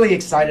I'm really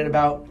excited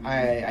about.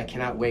 I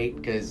cannot wait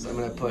because I'm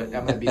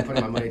gonna be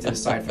putting my money to the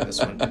side for this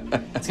one.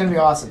 It's gonna be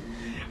awesome.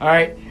 All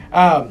right.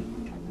 I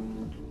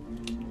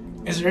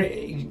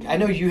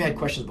know you had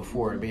questions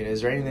before. I mean,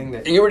 is there anything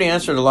that... You already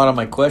answered a lot of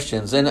my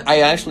questions, and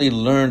I actually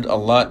learned a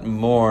lot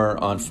more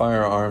on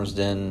firearms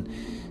than,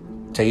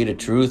 tell you the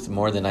truth,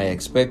 more than I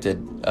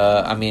expected.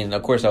 I mean,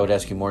 of course, I would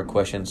ask you more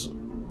questions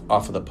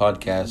off of the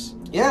podcast.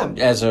 Yeah.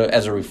 As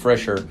a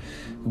refresher,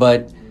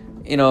 but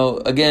you know,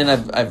 again,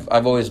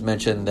 I've always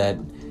mentioned that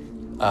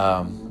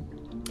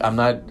I'm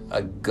not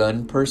a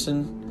gun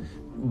person,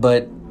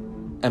 but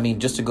I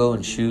mean, just to go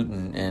and shoot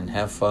and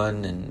have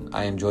fun, and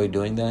I enjoy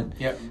doing that.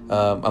 Yep.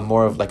 I'm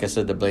more of, like I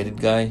said, the bladed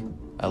guy.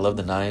 I love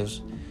the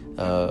knives.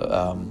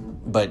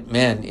 But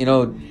man, you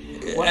know,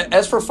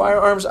 as for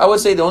firearms, I would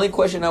say the only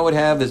question I would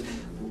have is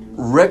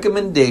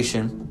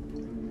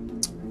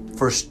recommendation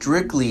for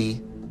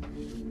strictly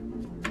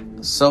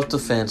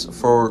self-defense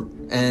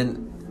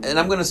and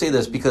I'm going to say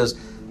this because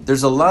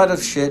there's a lot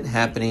of shit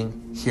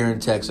happening here in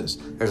Texas.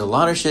 There's a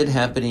lot of shit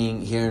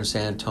happening here in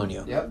San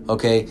Antonio. Yep.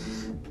 Okay.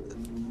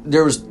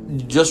 There was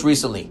just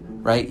recently,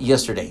 right,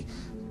 yesterday,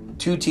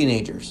 2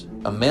 teenagers,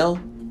 a male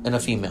and a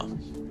female,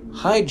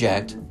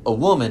 hijacked a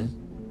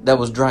woman that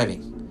was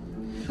driving.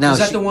 Now, was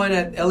that the one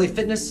at LA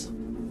Fitness?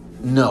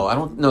 No, I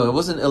don't. No, it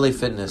wasn't LA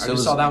Fitness. I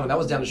just saw that one. That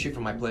was down the street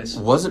from my place.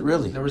 Was it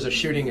really? There was a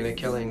shooting and a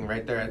killing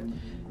right there at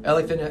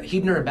LA Fitness,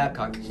 Hebner and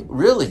Babcock.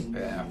 Really?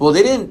 Yeah. Well,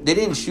 they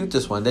didn't shoot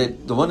this one.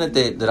 The one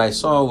that I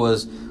saw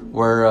was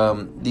where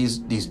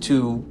these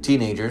 2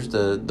 teenagers,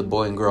 the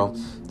boy and girl,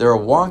 they were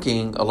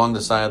walking along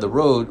the side of the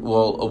road.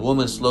 Well, a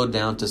woman slowed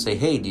down to say,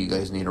 "Hey, do you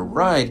guys need a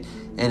ride?"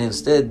 And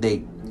instead,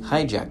 they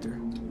hijacked her.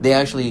 They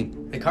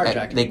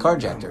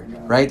carjacked her.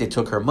 Right? They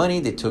took her money.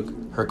 They took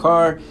her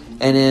car,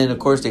 and then of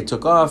course they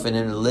took off, and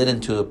then it led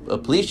into a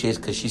police chase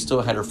because she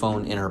still had her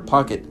phone in her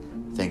pocket.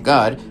 Thank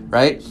God,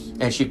 right?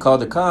 And she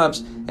called the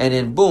cops, and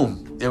then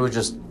boom, it was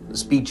just a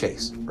speed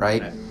chase,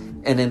 right?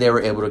 And then they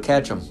were able to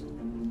catch him.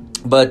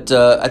 But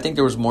I think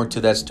there was more to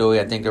that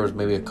story. I think there was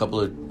maybe a couple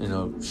of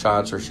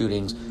shots or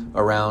shootings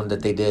around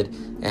that they did,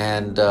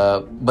 and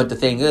but the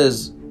thing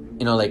is,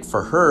 like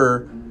for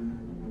her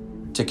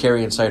to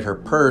carry inside her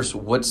purse,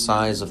 what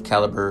size of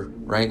caliber?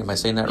 Right? Am I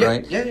saying that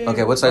right? Yeah.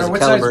 Okay, what size of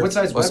caliber? What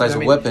size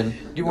of weapon? Do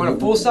you want a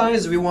full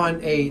size? Do we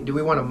want a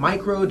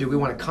micro? Do we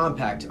want a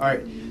compact? All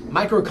right.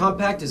 Micro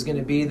compact is going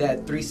to be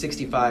that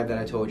 365 that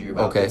I told you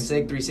about. Okay. The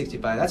SIG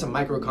 365. That's a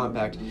micro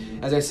compact.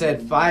 As I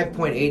said,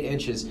 5.8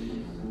 inches.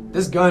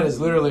 This gun is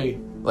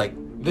literally like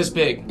this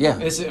big. Yeah.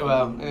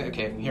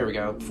 Okay, here we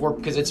go.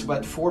 Because it's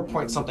about 4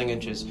 point something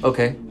inches.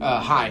 Okay.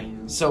 High.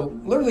 So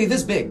literally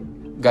this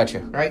big. Gotcha.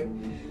 Right?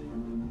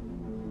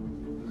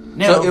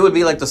 Now, so it would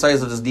be like the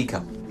size of this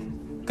decal.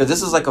 Because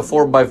this is like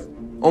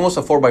almost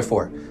a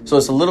 4x4. So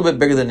it's a little bit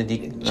bigger than the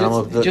decal.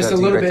 Just a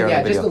little bit,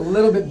 just a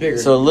little bit bigger.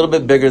 So a little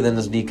bit bigger than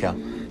this decal.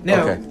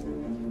 Now,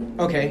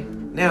 okay.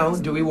 Now,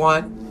 do we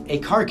want a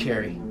car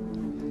carry?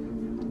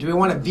 Do we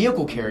want a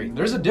vehicle carry?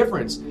 There's a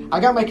difference. I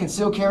got my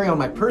concealed carry on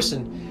my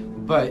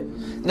person, but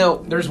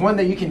no, there's one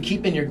that you can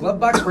keep in your glove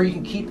box or you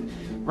can keep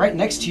right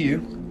next to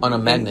you. On a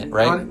magnet,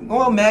 right?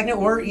 Magnet,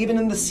 or even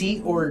in the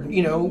seat, or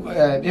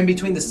in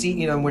between the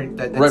seat, where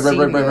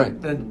right.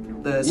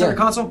 The center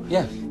console.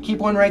 Yeah. Keep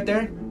one right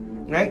there,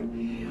 right?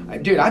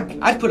 Dude, I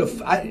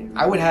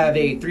would have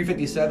a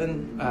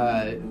 357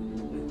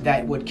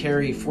 that would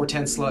carry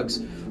 410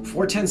 slugs.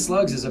 410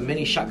 slugs is a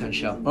mini shotgun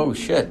shell. Oh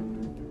shit!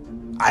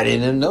 I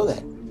didn't even know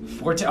that.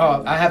 410.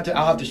 Oh,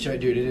 I'll have to show you,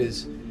 dude. It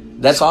is.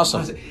 That's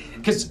awesome.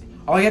 Because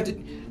all you have to.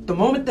 The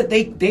moment that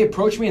they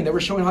approached me and they were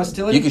showing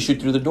hostility, you can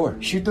shoot through the door.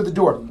 Shoot through the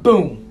door,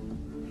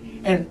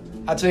 boom. And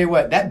I'll tell you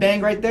what, that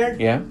bang right there,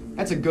 yeah,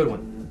 that's a good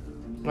one.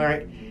 All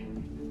right,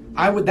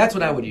 that's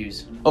what I would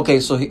use. Okay,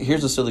 so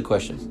here's a silly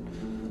question: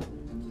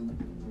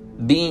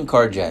 being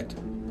carjacked,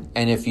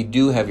 and if you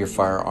do have your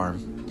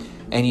firearm,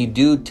 and you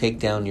do take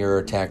down your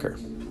attacker,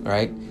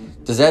 right?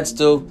 Is that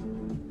still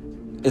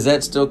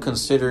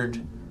considered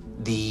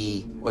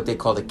what they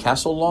call the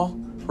castle law,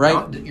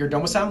 right? Your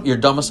domicile? Your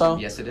domicile?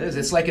 Yes, it is.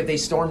 It's like if they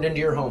stormed into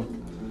your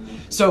home.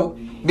 So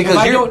because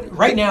I don't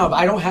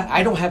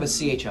have a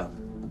CHL.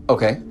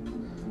 Okay.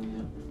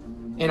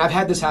 And I've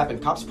had this happen.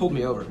 Cops pulled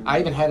me over. I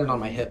even had it on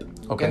my hip.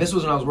 Okay. And this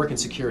was when I was working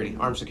security,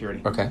 armed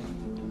security. Okay.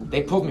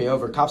 They pulled me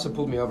over. Cops had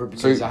pulled me over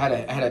because I had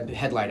a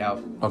headlight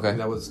out. Okay.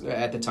 That was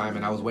at the time,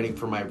 and I was waiting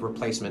for my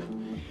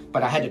replacement.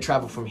 But I had to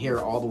travel from here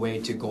all the way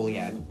to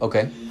Goliad.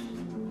 Okay.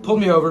 Pulled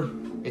me over.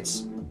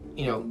 It's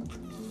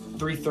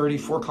 3:30,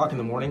 4 o'clock in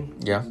the morning.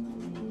 Yeah.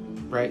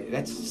 Right.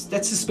 That's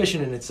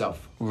suspicion in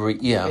itself.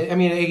 Yeah. I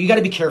mean, you got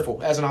to be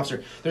careful as an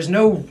officer. There's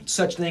no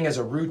such thing as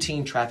a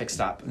routine traffic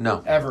stop.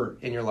 No. Ever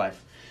in your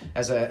life,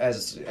 as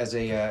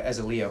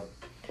a Leo.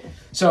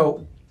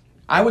 So,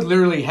 I would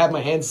literally have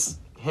my hands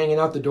hanging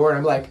out the door, and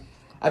I'm like,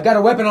 I've got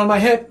a weapon on my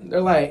hip. They're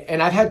like,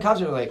 and I've had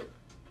cops who are like,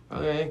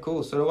 okay,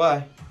 cool, so do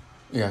I.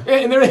 Yeah.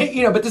 And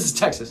they're, but this is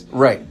Texas.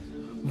 Right.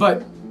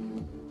 But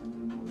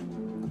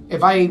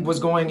if I was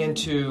going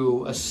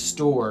into a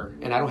store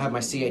and I don't have my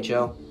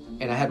CHL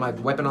and I had my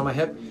weapon on my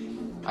hip,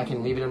 I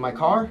can leave it in my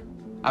car.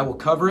 I will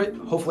cover it.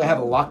 Hopefully I have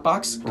a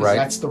lockbox because Right.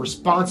 that's the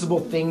responsible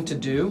thing to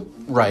do.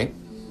 Right.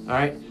 All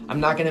right. I'm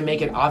not going to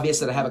make it obvious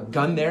that I have a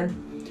gun there.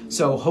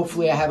 So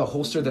hopefully I have a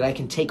holster that I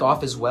can take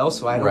off as well,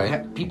 so I don't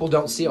Right. people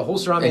don't see a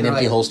holster on me. An and they're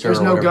empty like, holster There's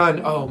or no whatever.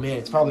 gun. Oh man,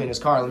 it's probably in his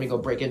car. Let me go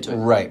break into it.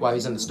 Right. While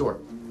he's in the store.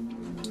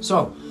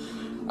 So,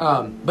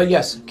 but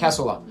yes,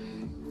 castle law.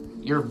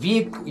 Your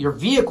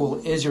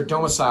vehicle is your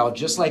domicile,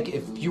 just like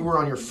if you were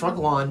on your front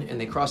lawn and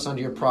they crossed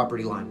onto your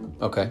property line.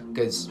 Okay.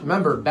 Because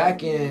remember,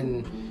 back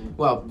in,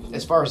 well,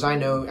 as far as I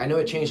know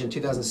it changed in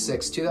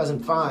 2006.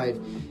 2005,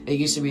 it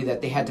used to be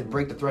that they had to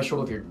break the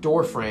threshold of your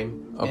door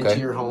frame into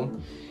your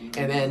home.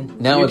 And then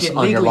Now you it's could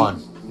on your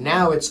lawn.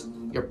 Now it's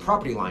your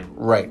property line.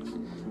 Right.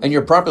 And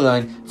your property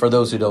line, for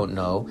those who don't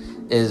know,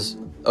 is,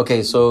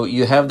 okay, so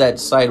you have that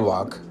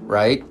sidewalk,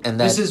 right? And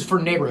This is for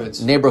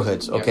neighborhoods.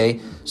 Neighborhoods, okay?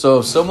 So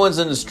if someone's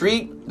in the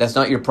street, that's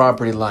not your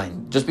property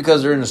line. Just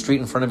because they're in the street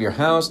in front of your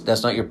house,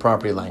 that's not your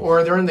property line.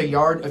 Or they're in the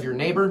yard of your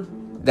neighbor.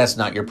 That's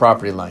not your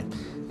property line.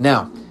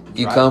 Now,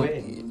 you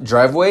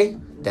driveway,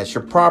 that's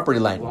your property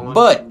line. Well,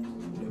 but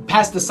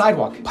past the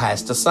sidewalk.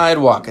 past the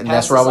sidewalk, and Past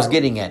that's where I the was sidewalk.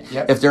 getting at.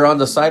 Yep. If they're on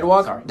the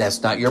sidewalk, Sorry.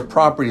 that's not your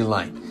property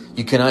line.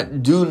 You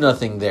cannot do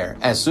nothing there.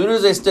 As soon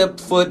as they step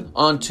foot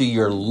onto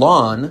your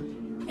lawn,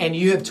 And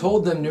you have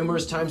told them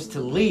numerous times to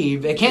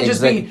leave. It can't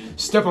just Exactly. be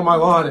step on my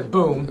lawn and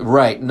boom.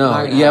 right? No,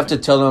 Not gonna you have happen.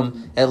 to tell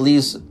them at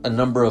least a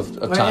number of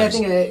I times,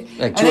 think,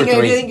 like two or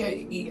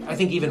three. I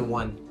think even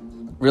one.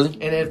 Really?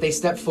 And if they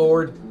step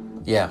forward,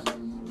 Yeah.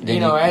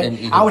 Then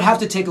I would have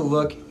to take a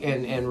look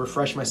and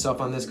refresh myself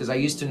on this because I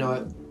used to know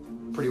it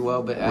pretty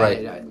well, but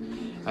Right.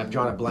 I've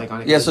drawn a blank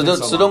on it. Yeah, 'cause so it's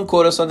been don't long.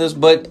 quote us on this.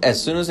 But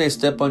as soon as they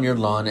step on your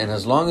lawn, and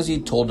as long as you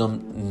told them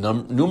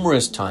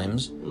numerous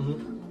times,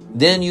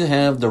 then you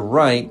have the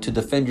right to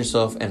defend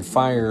yourself and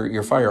fire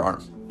your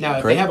firearm. Now,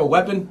 if Correct? they have a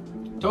weapon,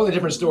 totally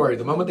different story.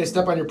 The moment they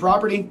step on your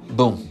property,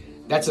 Boom.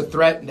 that's a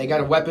threat. They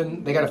got a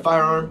weapon. They got a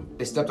firearm.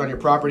 They stepped on your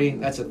property.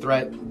 That's a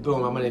threat.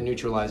 Boom, I'm going to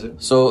neutralize it.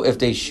 So if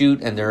they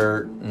shoot and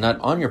they're not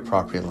on your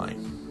property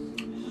line,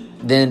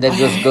 then that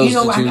just goes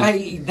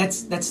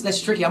to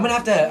that's tricky. I'm gonna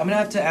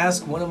have to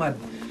ask one of my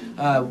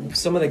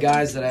some of the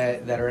guys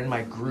that are in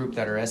my group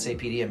that are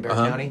SAPD in Bear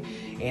County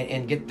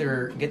and get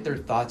their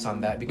thoughts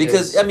on that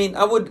because I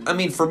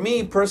mean for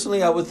me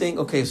personally I would think,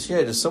 okay,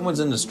 shit, if someone's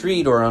in the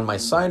street or on my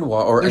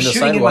sidewalk or in the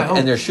shooting in my sidewalk home.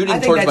 and they're I shooting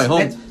think towards my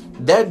that's-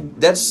 home,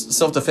 that's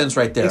self-defense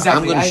right there.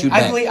 exactly. I'm going to shoot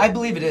back. I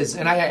believe it is,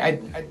 and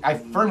I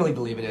firmly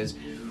believe it is.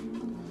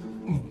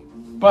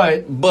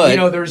 But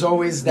there's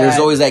always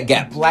that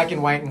gap. black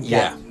and white and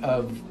gap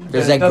of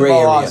There's that gray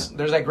laws. area.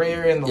 There's that gray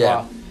area in the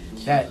law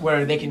that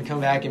where they can come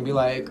back and be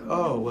like,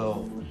 oh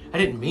well, I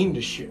didn't mean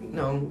to shoot.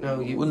 No,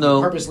 you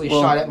purposely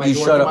shot at my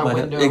door through my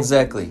window.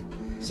 Exactly.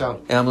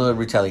 So and I'm going to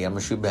retaliate. I'm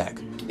going to shoot back.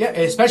 yeah,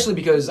 especially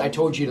because I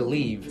told you to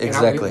leave.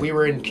 Exactly. And we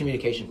were in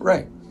communication.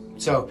 Right.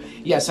 So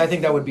yes, I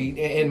think that would be,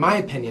 in my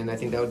opinion, I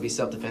think that would be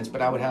self-defense.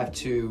 But I would have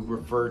to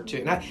refer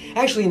to,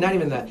 actually not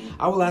even that.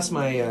 I will ask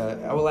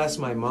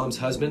my mom's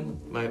husband,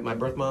 my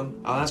birth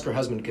mom. I'll ask her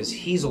husband because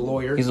he's a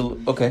lawyer.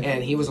 Okay.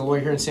 And he was a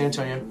lawyer here in San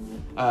Antonio.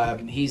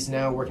 He's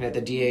now working at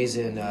the DA's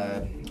in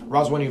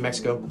Roswell, New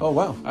Mexico. Oh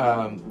wow.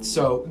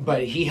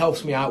 But he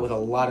helps me out with a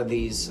lot of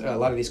these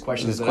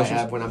questions I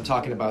have when I'm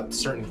talking about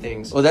certain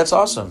things. Well, that's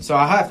awesome. So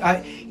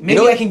I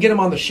can get him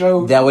on the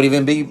show. That would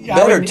even be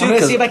better too. I'm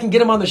going to see if I can get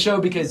him on the show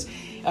because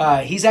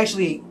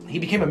he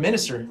became a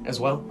minister as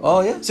well. Oh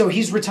yeah. So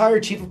he's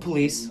retired chief of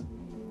police.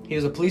 He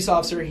was a police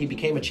officer. He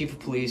became a chief of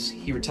police.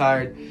 He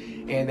retired,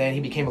 and then he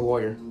became a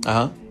lawyer.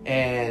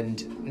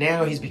 And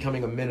now he's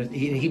becoming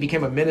he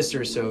became a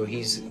minister. So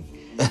he's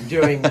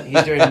doing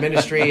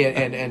ministry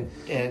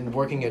and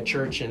working at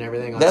church and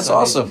everything. That's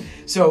Sundays. awesome.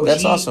 So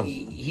awesome.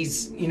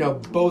 He's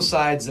both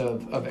sides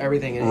of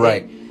everything. And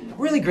right.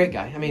 Really great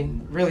guy. I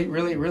mean, really,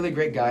 really, really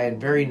great guy, and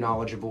very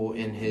knowledgeable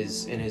in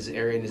his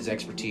area and his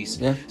expertise.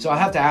 Yeah. So I'll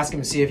have to ask him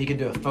and see if he can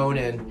do a phone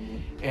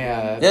in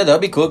Yeah,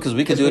 that'd be cool because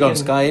we could do it on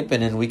Skype,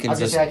 and then we can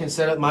I can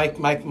set up my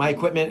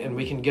equipment and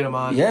we can get them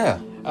on. Yeah.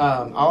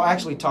 I'll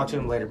actually talk to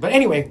him later. But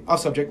anyway,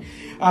 off subject.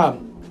 But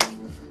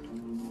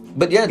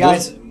yeah,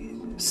 guys,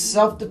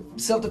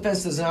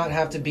 self-defense does not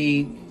have to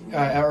be,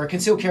 or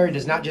concealed carry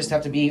does not just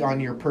have to be on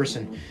your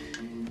person.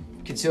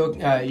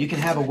 You can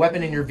have a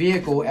weapon in your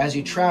vehicle as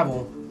you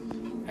travel.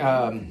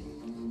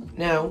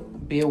 Now,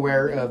 be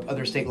aware of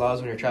other state laws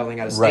when you're traveling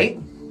out of state.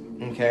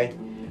 Right. Okay.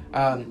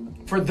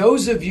 For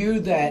those of you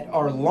that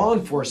are law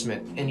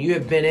enforcement and you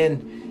have been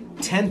in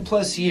 10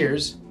 plus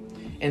years,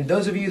 and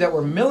those of you that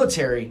were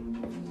military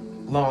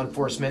law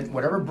enforcement,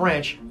 whatever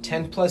branch,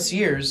 10 plus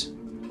years,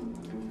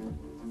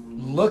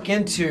 look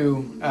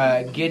into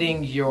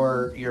getting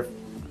your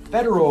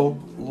federal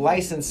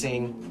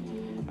licensing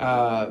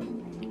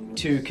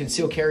to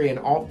conceal carry in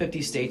all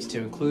 50 states to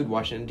include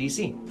Washington,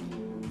 D.C.,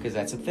 because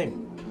that's a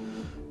thing.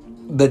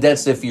 But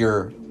that's if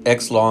you're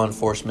ex-law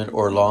enforcement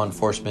or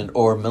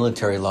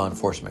military law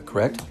enforcement,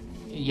 correct?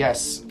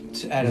 Yes,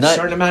 at a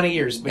certain amount of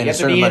years. But you have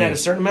to be in at a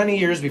certain amount of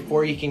years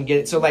before you can get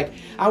it. So, like,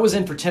 I was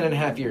in for 10 and a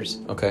half years.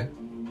 Okay.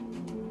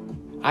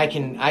 I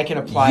can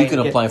apply. You can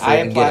apply for it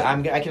and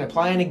get it. I can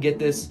apply and get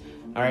this.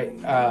 All right.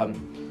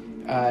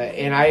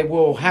 And I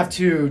will have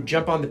to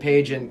jump on the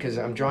page because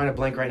I'm drawing a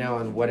blank right now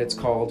on what it's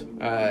called,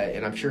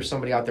 and I'm sure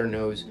somebody out there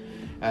knows,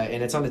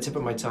 and it's on the tip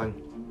of my tongue.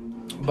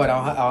 But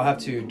I'll have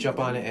to jump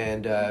on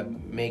and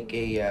make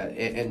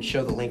and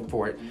show the link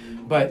for it.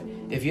 But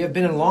if you have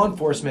been in law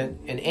enforcement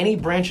in any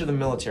branch of the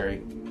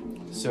military,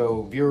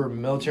 so if you're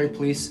military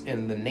police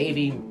in the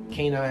Navy,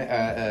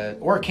 K-9,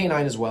 or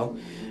K-9 as well,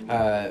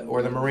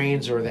 or the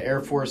Marines or the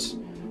Air Force,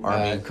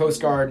 Army,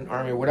 Coast Guard,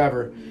 Army,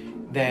 whatever,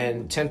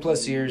 then 10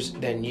 plus years,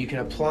 then you can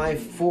apply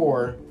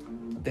for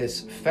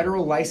this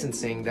federal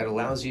licensing that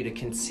allows you to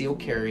conceal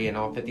carry in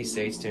all 50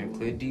 states to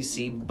include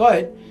DC,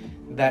 but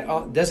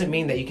that doesn't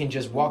mean that you can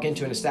just walk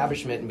into an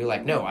establishment and be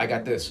like, no, I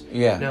got this.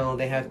 Yeah. No,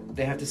 they have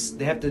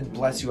to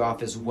bless you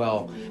off as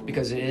well,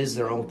 because it is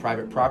their own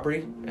private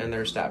property and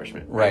their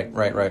establishment. Right.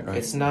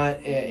 It's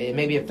not, it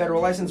may be a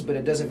federal license, but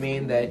it doesn't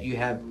mean that you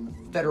have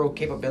federal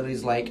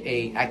capabilities like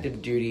a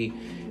active duty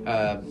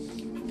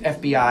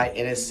FBI,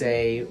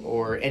 NSA,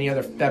 or any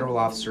other federal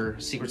officer,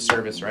 Secret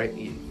Service, right?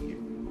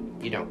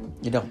 You don't.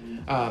 You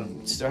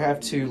don't. So I have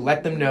to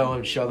let them know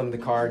and show them the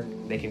card.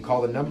 They can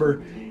call the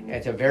number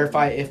to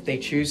verify if they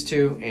choose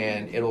to,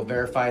 and it'll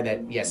verify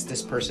that, yes,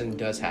 this person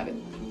does have it.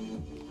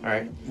 All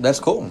right? That's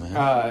cool, man.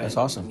 That's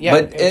awesome.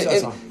 Yeah, but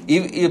it's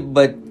awesome.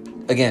 But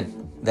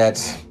again,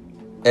 that's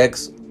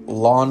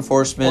ex-law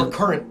enforcement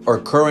or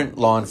current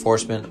law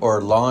enforcement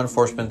or law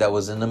enforcement that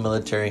was in the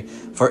military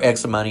for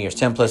X amount of years,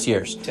 10 plus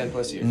years. 10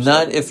 plus years.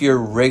 Not if you're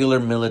regular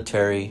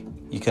military,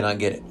 you cannot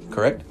get it,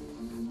 correct?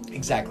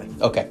 Exactly.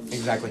 Okay.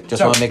 Exactly.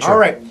 Just want to make sure. All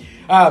right.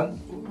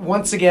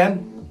 Once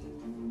again,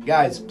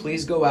 guys,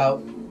 please go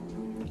out.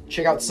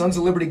 Check out Sons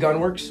of Liberty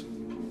Gunworks.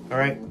 All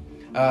right.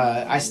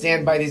 I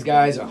stand by these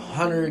guys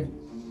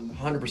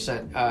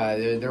 100%.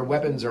 Their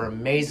weapons are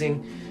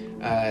amazing.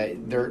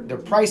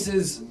 Their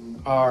prices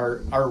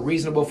are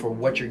reasonable for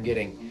what you're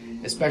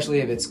getting, especially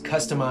if it's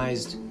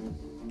customized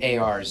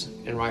ARs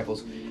and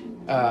rifles.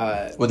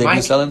 Would they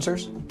be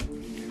silencers?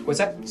 What's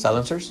that?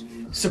 Silencers?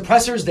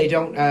 Suppressors, they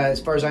don't, as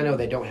far as I know,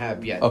 they don't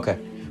have yet. Okay.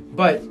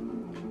 But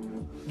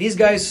these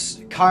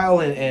guys,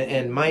 Kyle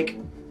and Mike,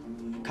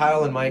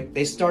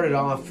 they started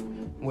off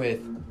with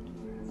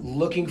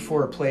looking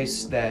for a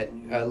place that,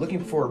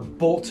 looking for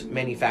bolt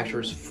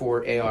manufacturers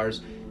for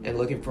ARs and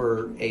looking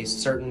for a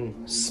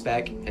certain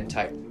spec and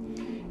type.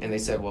 And they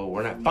said, well,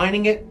 we're not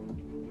finding it.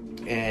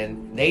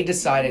 And they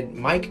decided,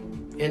 Mike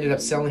ended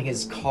up selling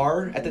his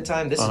car at the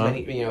time. This is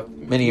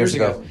many years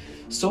ago.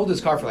 Sold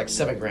his car for like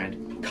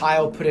 $7,000.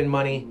 Kyle put in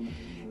money,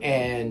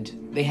 and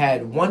they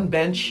had one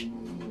bench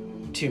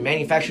to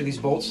manufacture these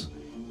bolts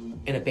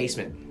in a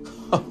basement.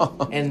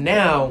 And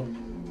now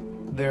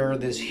they're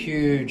this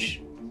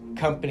huge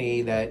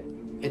company that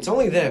it's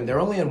only them. They're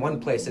only in one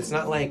place. It's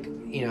not like,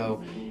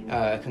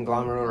 a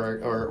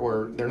conglomerate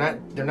or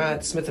they're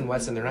not Smith &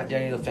 Wesson. They're not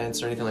Daniel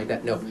Defense or anything like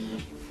that. No.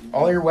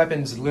 All your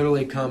weapons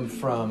literally come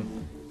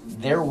from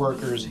their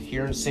workers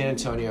here in San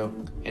Antonio,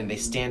 and they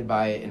stand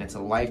by it, and it's a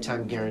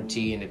lifetime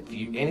guarantee. And if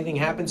anything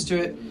happens to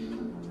it,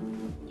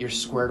 you're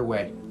squared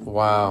away.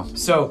 Wow.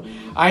 So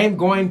I am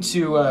going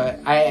to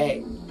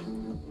I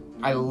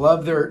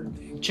love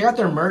check out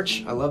their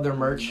merch. I love their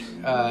merch.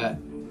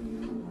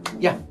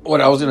 Yeah. What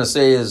I was going to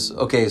say is,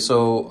 okay,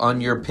 so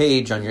on your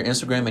page, on your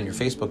Instagram and your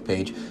Facebook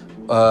page,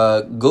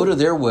 go to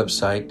their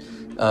website.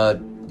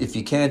 If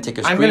you can, take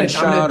a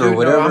screenshot or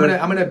whatever.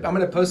 I'm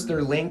gonna post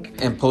their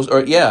link and post,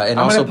 and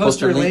also post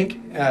their link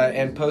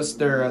and post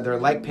their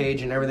like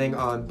page and everything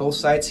on both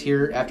sites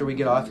here after we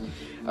get off.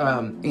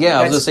 I was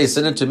gonna say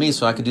send it to me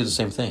so I could do the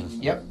same thing.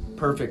 Yep,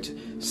 perfect.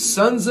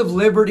 Sons of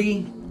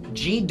Liberty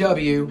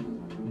GW.com.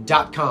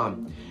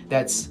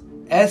 That's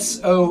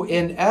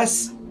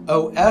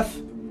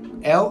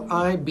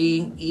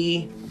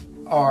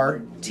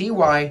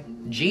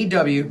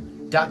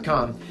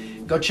SonsofLibertyGW.com.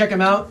 Go check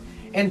them out.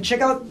 And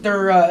check out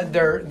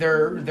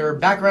their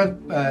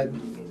background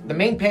the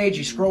main page,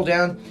 you scroll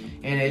down,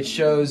 and it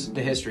shows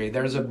the history.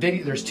 There's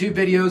two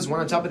videos, one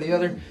on top of the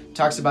other,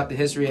 talks about the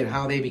history and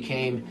how they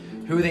became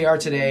who they are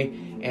today,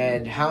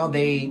 and how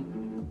they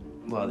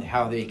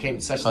became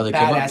such the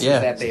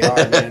badasses that they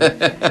are.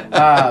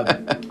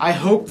 Man. I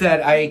hope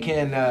that I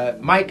can,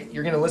 Mike,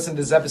 you're going to listen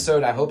to this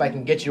episode. I hope I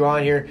can get you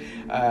on here.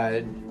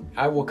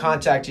 I will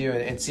contact you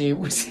and see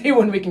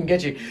when we can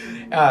get you.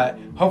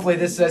 Hopefully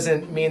this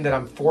doesn't mean that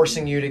I'm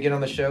forcing you to get on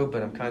the show,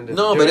 but I'm kind of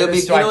but it'd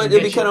be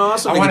kind of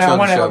awesome.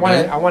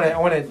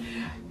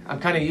 I'm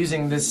kind of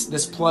using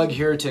this plug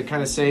here to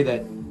kind of say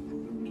that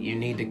you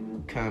need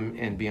to come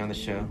and be on the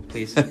show,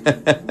 please. All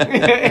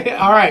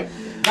right,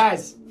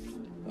 guys.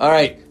 All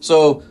right,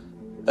 so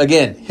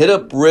again, hit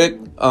up Rick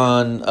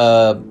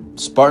on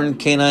Spartan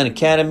Canine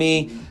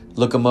Academy.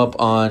 Look him up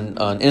on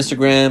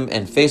Instagram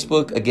and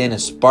Facebook. Again,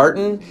 it's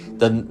Spartan,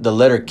 the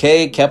letter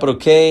K, capital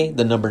K,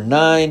 the number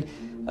 9,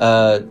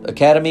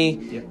 Academy.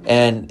 Yep.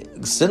 And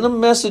send them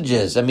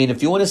messages. I mean,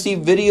 if you want to see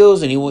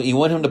videos and you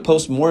want him to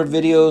post more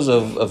videos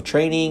of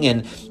training,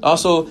 and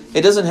also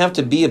it doesn't have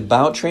to be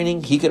about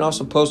training. He can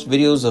also post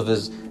videos of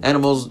his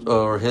animals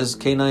or his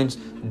canines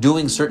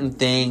doing certain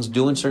things,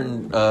 doing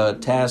certain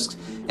tasks,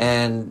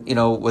 and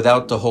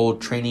without the whole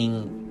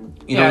training.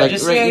 You're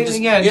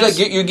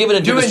giving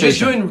a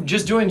demonstration.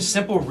 Just doing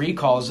simple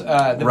recalls. The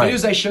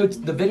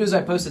videos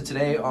I posted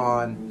today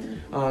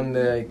on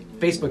the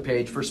Facebook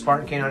page for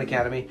Spartan Canine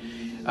Academy.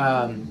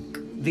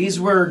 These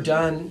were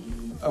done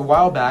a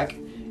while back,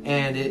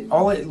 and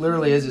all it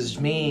literally is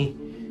me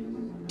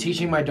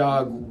teaching my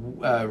dog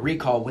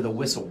recall with a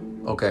whistle.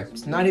 Okay.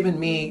 It's not even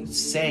me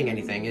saying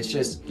anything. It's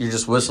just you're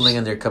just whistling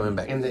and they're coming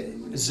back.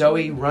 And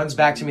Zoe runs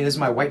back to me. This is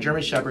my white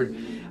German Shepherd.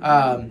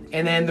 And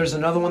then there's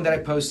another one that I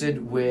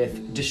posted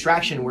with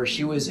distraction where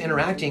she was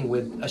interacting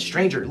with a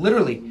stranger.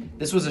 Literally,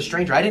 this was a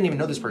stranger. I didn't even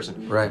know this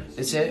person. Right.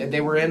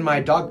 They were in my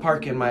dog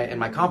park in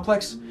my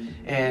complex,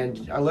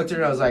 and I looked at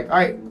her and I was like, "All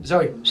right,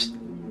 Zoe,"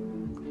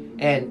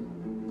 and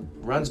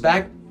runs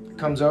back,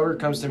 comes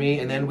to me,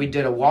 and then we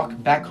did a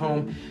walk back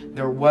home.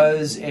 There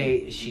was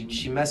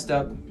she messed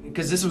up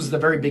because this was the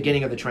very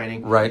beginning of the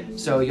training. Right.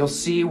 So you'll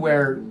see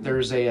where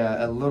there's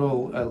a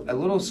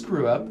little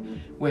screw up,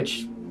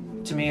 which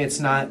to me it's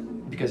not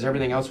because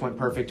everything else went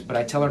perfect. But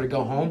I tell her to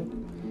go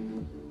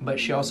home, but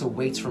she also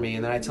waits for me,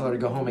 and then I tell her to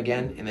go home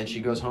again, and then she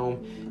goes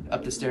home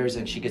up the stairs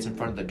and she gets in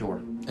front of the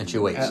door. And she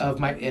waits.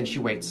 And she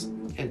waits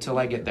until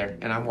I get there,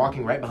 and I'm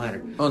walking right behind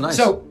her. Oh, nice.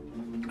 So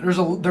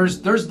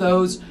there's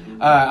those.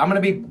 I'm gonna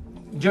be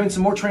doing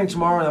some more training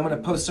tomorrow, and I'm gonna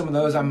post some of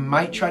those. I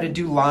might try to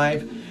do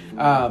live.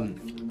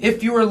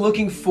 If you are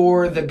looking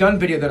for the gun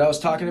video that I was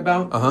talking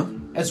about,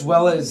 as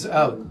well as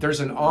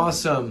there's an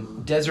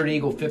awesome Desert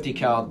Eagle 50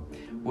 cal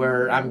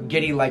where I'm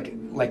giddy like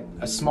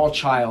a small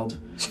child.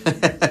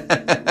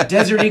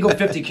 Desert Eagle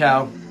 50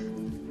 cal,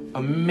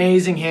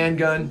 amazing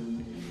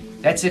handgun.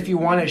 That's if you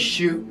want to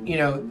shoot,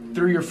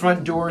 through your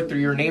front door, through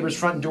your neighbor's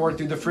front door,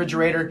 through the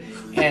refrigerator,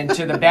 and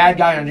to the bad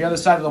guy on the other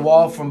side of the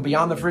wall from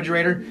beyond the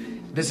refrigerator.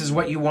 This is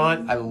what you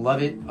want. I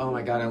love it. Oh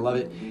my God, I love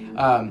it.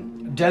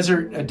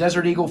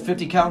 Desert Eagle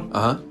 50 cal.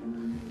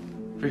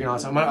 Freaking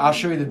awesome. I'll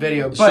show you the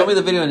video. But show me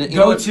the video and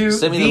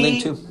send me the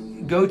link too.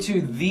 Go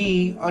to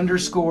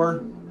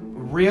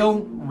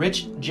 _real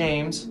Rich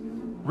James,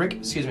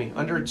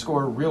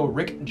 _real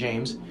Rick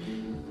James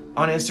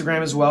on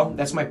Instagram as well.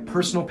 That's my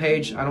personal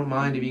page. I don't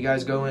mind if you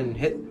guys go and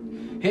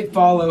hit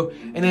follow,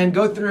 and then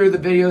go through the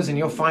videos and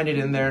you'll find it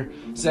in there.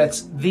 So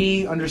that's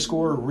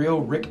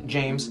 _real Rick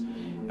James,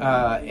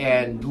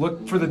 and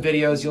look for the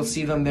videos. You'll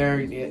see them there.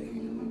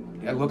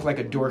 I look like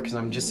a dork because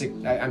I'm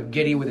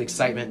giddy with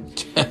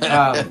excitement,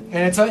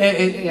 and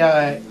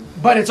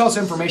but it's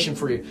also information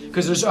for you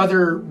because there's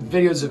other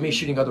videos of me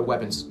shooting other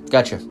weapons.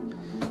 Gotcha.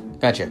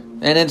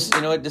 And it's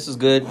this is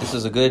good. This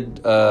is a good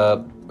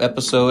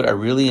episode. I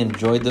really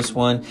enjoyed this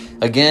one.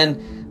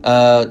 Again,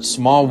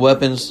 small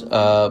weapons.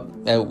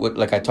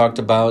 Like I talked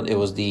about, it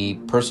was the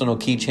personal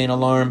keychain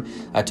alarm.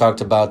 I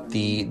talked about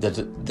the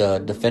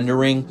Defender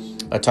ring.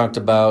 I talked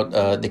about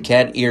the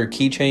cat ear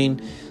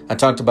keychain. I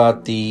talked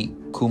about the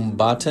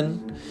Kumbatan,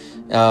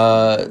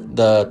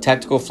 the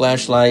tactical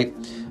flashlight.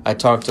 I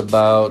talked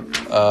about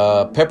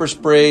pepper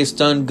spray,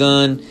 stun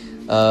gun,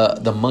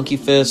 the monkey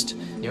fist,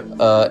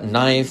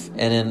 knife,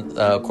 and then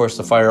of course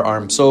the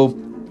firearm. So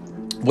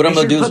what I'm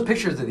going to do is put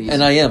pictures of these.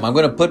 And I'm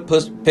going to put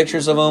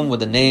pictures of them with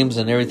the names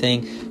and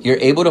everything. You're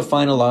able to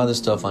find a lot of this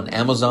stuff on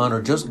Amazon,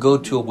 or just go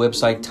to a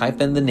website,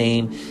 type in the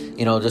name,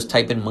 just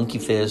type in monkey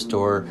fist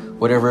or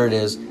whatever it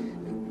is.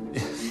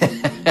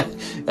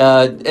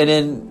 And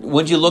then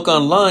when you look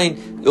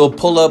online, it'll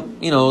pull up,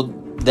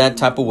 that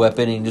type of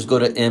weapon, and you just go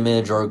to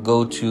image or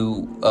go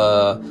to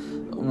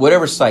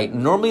whatever site.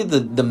 Normally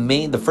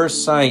the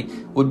first site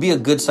would be a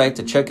good site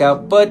to check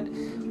out, but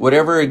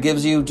whatever it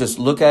gives you, just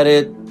look at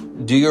it,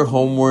 do your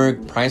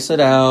homework, price it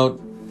out,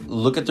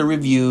 look at the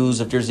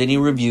reviews, if there's any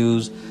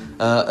reviews.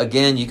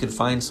 Again, you can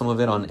find some of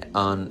it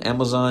on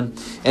Amazon.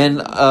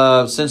 And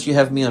since you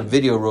have me on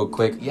video real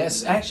quick.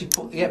 Yes,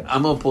 actually,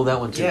 I'm going to pull that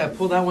one too. Yeah,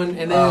 pull that one.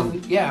 And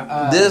then,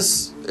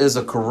 this is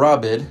a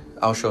Karabid.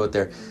 I'll show it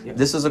there. Yep.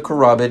 This is a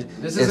Karabit.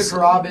 This is a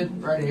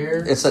Karabit right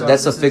here.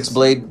 That's a fixed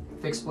blade.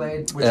 Fixed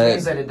blade, which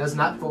means that it does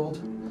not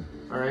fold.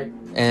 All right.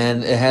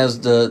 And it has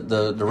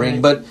the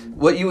ring. But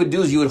what you would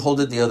do is you would hold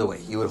it the other way.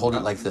 You would hold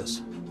it like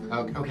this.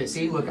 Okay,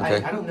 see, look,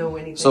 Okay. I don't know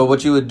anything. So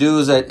what you would do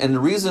is that, and the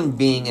reason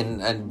being,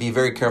 and be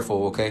very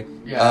careful, okay?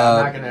 Yeah,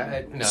 I'm not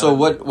gonna. No. So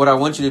what I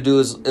want you to do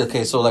is,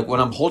 okay, so like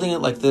when I'm holding it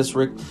like this,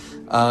 Rick,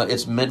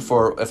 it's meant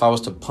for if I was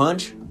to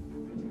punch,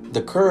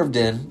 the curved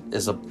end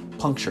is a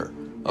puncture,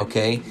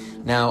 okay?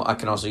 Now I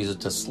can also use it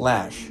to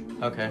slash.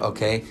 Okay.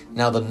 Okay.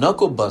 Now the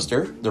knuckle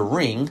buster, the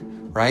ring,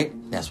 right?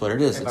 That's what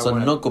it is. It's a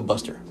knuckle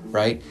buster,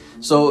 right?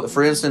 So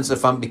for instance,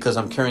 because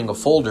I'm carrying a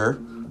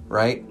folder,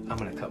 right? I'm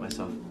gonna cut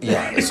myself.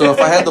 Yeah. So if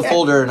I had the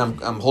folder and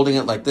I'm holding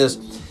it like this,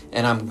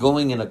 and I'm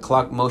going in a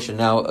clock motion.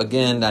 Now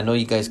again, I know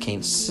you guys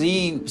can't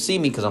see me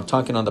because I'm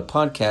talking on the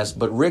podcast,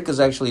 but Rick is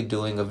actually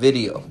doing a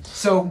video.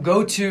 So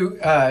go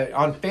to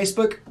on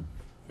Facebook,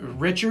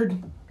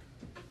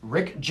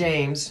 Rick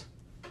James.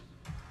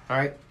 All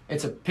right,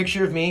 it's a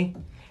picture of me.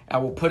 I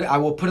will put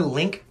a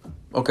link.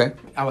 Okay.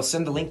 I will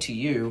send the link to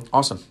you.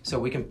 Awesome. So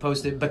we can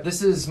post it. But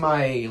this is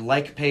my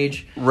like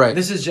page. Right.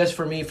 This is just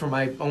for me, for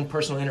my own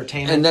personal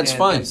entertainment. And that's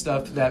fine. And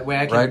stuff. That way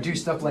I can do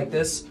stuff like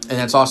this. And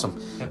that's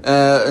awesome.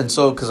 And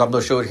so, because I'm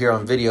going to show it here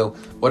on video,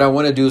 what I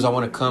want to do is I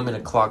want to come in a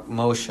clock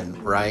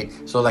motion, right?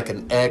 So like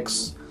an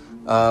X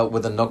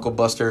with a knuckle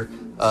buster.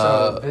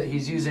 So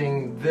he's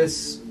using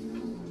this,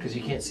 because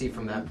you can't see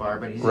from that far,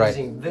 but he's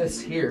using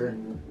this here.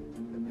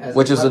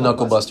 Which is the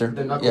knuckle buster.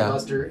 The knuckle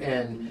buster,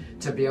 and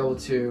to be able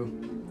to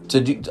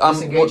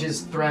disengage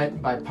his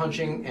threat by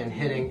punching and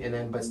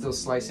hitting, but still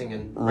slicing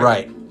and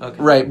right.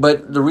 Okay. Right.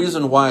 But the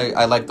reason why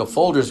I like the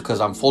folders is because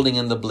I'm folding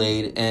in the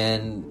blade,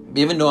 and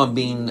even though I'm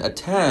being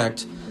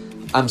attacked,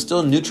 I'm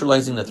still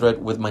neutralizing the threat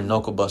with my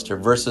knuckle buster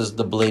versus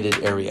the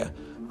bladed area,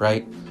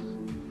 right?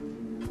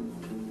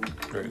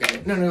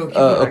 No.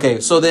 Okay.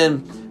 So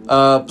then,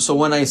 so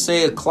when I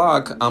say a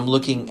clock, I'm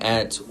looking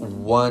at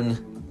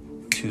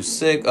 1 to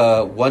 6,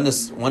 1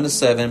 to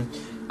 7.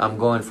 I'm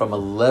going from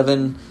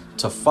 11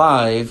 to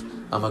 5.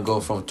 I'm gonna go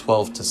from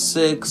 12 to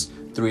 6,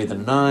 3 to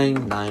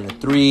 9, 9 to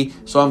 3.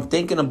 So I'm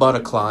thinking about a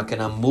clock,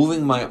 and I'm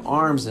moving my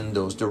arms in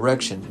those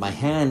directions, my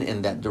hand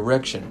in that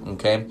direction.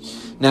 Okay.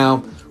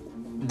 Now,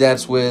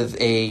 that's with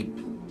a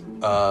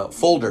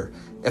folder.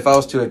 If I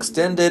was to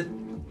extend it,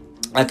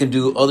 I can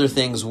do other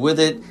things with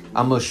it.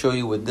 I'm gonna show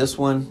you with this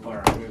one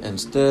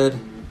instead.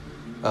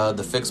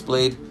 The fixed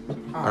blade.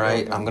 All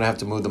right, I'm gonna have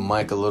to move the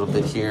mic a little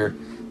bit here,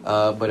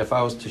 but if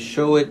I was to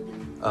show it,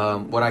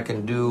 what I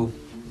can do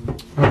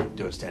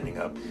it standing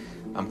up.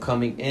 I'm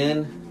coming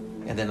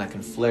in, and then I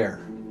can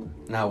flare.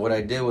 Now, what I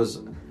did was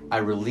I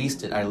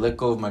released it. I let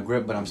go of my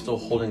grip, but I'm still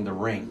holding the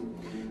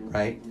ring,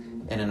 right?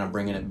 And then I'm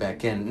bringing it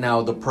back in.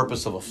 Now, the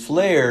purpose of a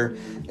flare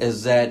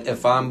is that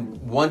if I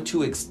want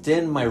to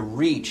extend my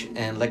reach,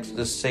 and let's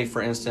just say,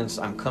 for instance,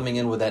 I'm coming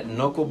in with that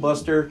knuckle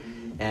buster,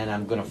 and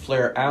I'm going to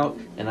flare out,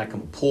 and I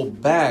can pull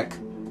back,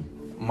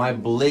 my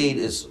blade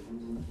is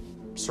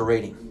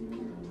serrating,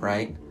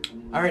 right?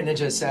 All right,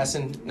 Ninja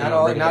Assassin. Not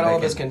all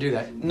of us can do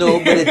that. No,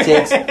 but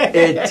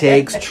it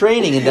takes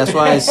training, and that's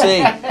why I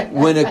say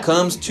when it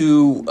comes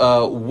to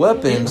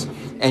weapons,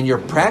 and you're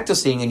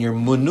practicing and you're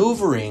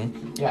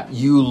maneuvering,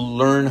 you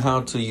learn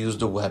how to use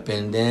the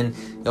weapon. Then,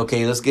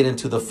 okay, let's get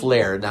into the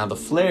flare. Now, the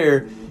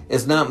flare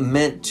is not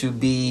meant to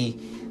be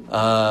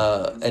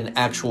an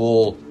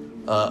actual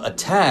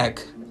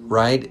attack,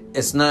 right?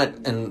 It's not,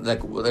 and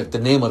like the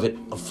name of it,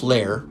 a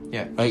flare.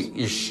 Yeah. Right.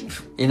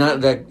 You're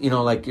not that,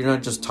 you're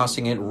not just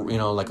tossing it,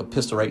 like a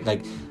pistol, right?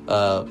 Like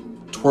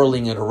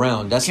twirling it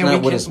around. That's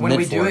not what it's meant for. When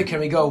we do it, can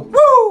we go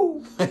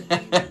woo?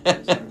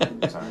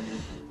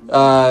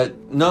 Sorry.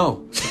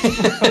 No.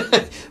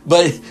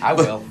 But I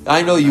will.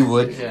 I know you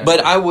would. Yeah. But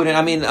I wouldn't.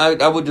 I mean,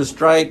 I would just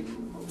strike,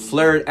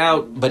 flare it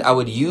out, but I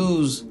would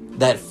use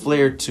that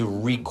flare to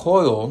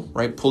recoil,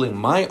 right? Pulling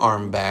my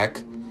arm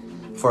back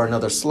for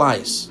another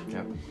slice.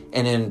 Yep.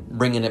 And then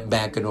bringing it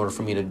back in order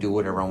for me to do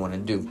whatever I want to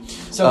do.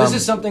 So this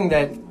is something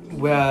that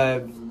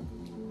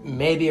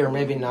maybe or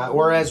maybe not,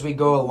 or as we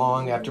go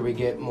along after we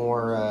get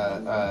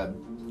more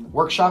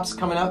workshops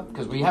coming up,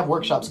 because we have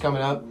workshops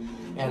coming up,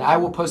 and I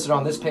will post it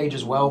on this page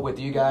as well with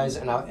you guys,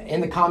 and in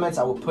the comments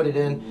I will put it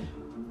in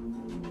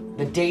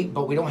the date,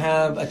 but we don't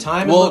have a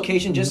time and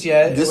location just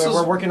yet.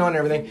 We're working on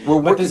everything.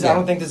 I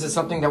don't think this is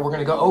something that we're going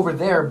to go over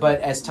there,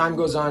 but as time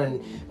goes on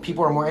and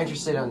people are more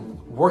interested in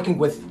working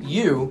with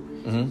you,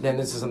 then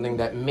this is something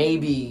that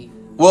maybe...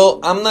 Well,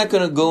 I'm not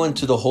going to go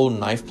into the whole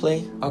knife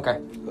play. Okay.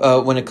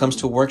 When it comes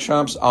to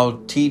workshops, I'll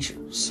teach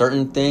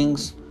certain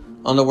things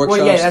on the workshops.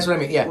 Well, yeah, that's what I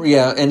mean, yeah.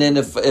 Yeah, and then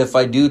if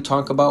I do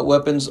talk about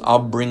weapons, I'll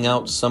bring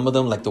out some of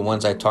them, like the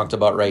ones I talked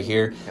about right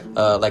here.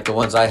 Like the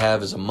ones I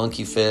have is a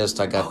monkey fist.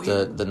 I got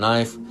the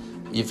knife.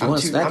 If you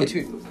want to snack it.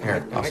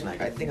 Here, I'll snack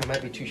it. I think I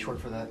might be too short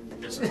for that.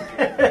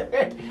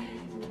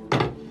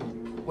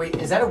 Wait,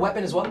 is that a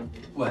weapon as well?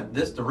 What,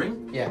 the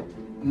ring? Yeah.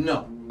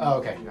 No. Oh,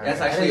 okay. That's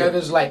right. actually... I think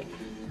there's like...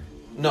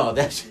 No,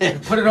 that's...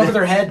 Put it over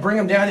their head, bring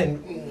them down,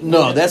 and...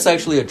 No, that's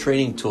actually a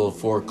training tool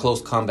for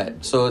close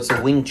combat. So it's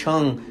a Wing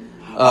Chun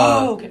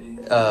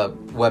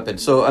weapon.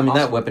 So, I mean,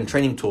 not weapon,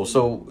 training tool.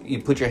 So,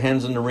 you put your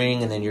hands in the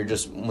ring, and then you're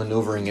just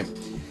maneuvering it.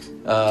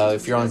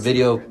 If you're on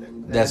video,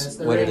 that's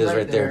what it is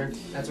right there.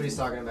 That's what he's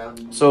talking about.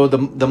 So,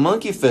 the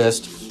monkey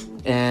fist,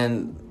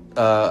 and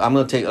I'm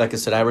going to take, like I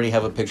said, I already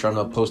have a picture. I'm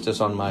going to post this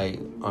on my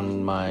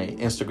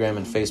Instagram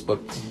and Facebook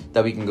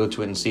that we can go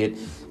to it and see it.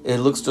 It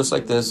looks just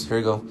like this. Here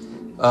you go.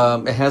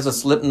 It has a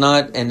slip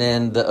knot, and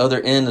then the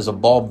other end is a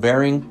ball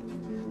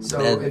bearing.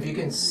 So if you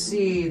can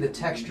see the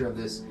texture of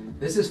this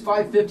is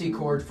 550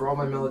 cord for all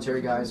my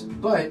military guys,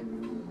 but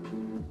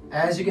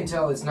as you can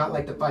tell, it's not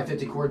like the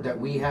 550 cord that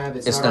we have.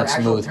 It's not our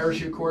actual smooth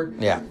parachute cord.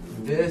 Yeah.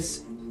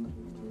 This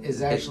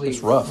is actually it's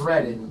rough.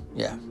 Threaded.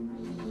 Yeah.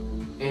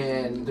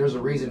 And there's a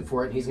reason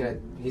for it. He's gonna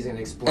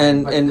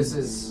explain. And this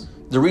is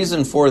the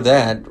reason for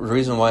that. The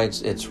reason why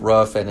it's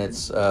rough and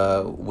it's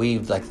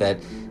weaved like that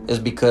is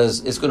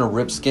because it's going to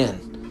rip skin.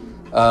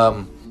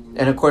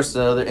 And of course,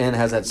 the other end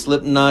has that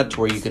slip knot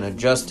where you can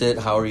adjust it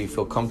however you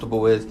feel comfortable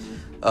with.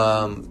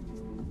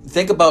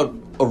 Think about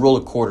a roll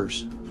of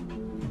quarters.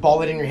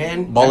 Ball it in your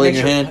hand.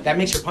 That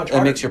makes your punch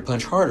harder. That makes your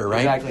punch harder, right?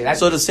 Exactly.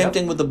 So the same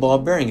thing with the ball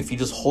bearing. If you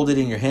just hold it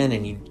in your hand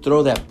and you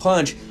throw that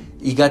punch,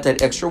 you got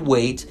that extra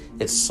weight.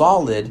 It's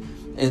solid,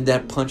 and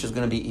that punch is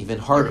going to be even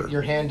harder.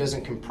 Your hand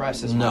doesn't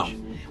compress as much.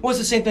 Well, it's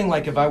the same thing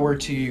like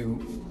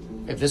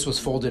if this was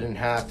folded in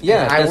half.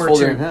 Yeah,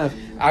 in half.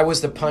 I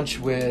was to punch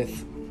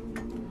with...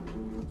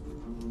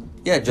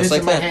 Yeah, just this like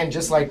in my that. hand,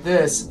 just like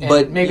this. And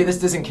but maybe this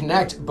doesn't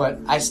connect, but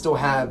I still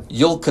have...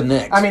 You'll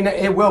connect. I mean,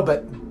 it will,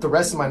 but the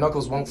rest of my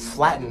knuckles won't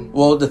flatten.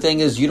 Well, the thing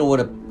is, you don't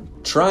want to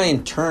try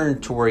and turn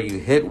to where you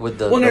hit with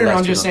the... Well, no,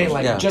 I'm just saying,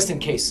 like, just in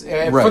case.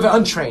 For the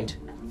untrained.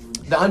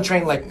 The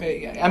untrained, like...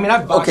 I mean,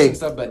 I've boxed and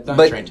stuff, but the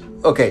untrained.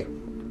 Okay,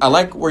 I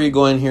like where you're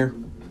going here.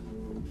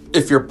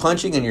 If you're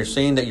punching and you're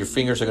saying that your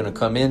fingers are going to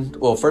come in,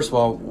 well, first of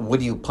all, what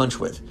do you punch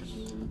with?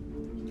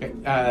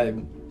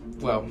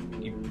 Well,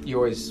 you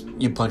always...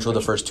 You punch with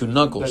the first two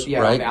knuckles,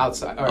 right? On the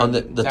outside. On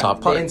the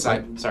top part. The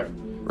inside, right? sorry.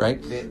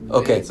 Right?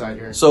 The inside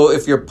here. So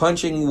if you're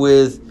punching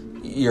with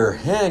your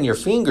hand, your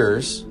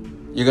fingers,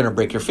 you're going to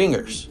break your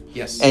fingers.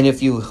 Yes. And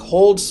if you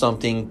hold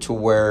something to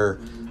where,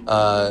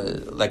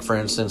 like for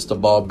instance, the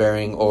ball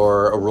bearing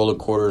or a roll of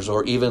quarters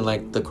or even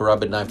like the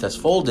karabit knife that's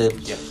folded,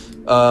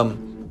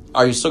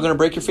 are you still going to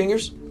break your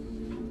fingers?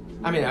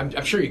 I mean,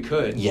 I'm sure you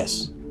could.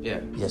 Yes. Yeah.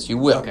 Yes, you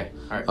will. Okay.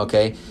 All right.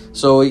 Okay.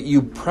 So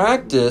you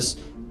practice,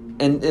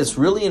 and it's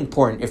really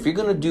important. If you're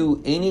going to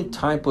do any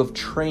type of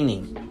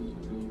training,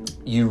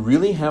 you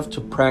really have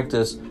to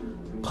practice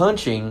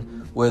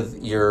punching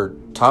with your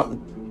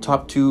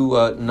top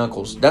two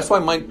knuckles. That's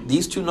why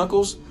these two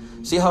knuckles,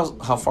 see how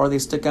far they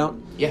stick out?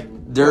 Yeah.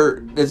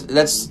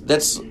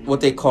 That's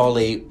what they call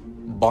a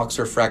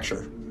boxer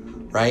fracture.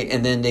 Right,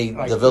 and then they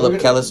develop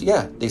callus.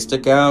 Yeah, they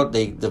stick out.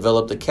 They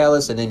develop the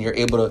callus, and then you're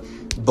able to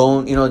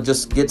bone. It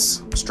just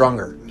gets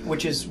stronger.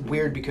 Which is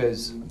weird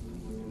because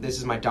this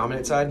is my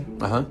dominant side.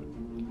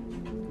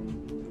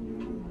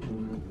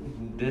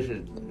 This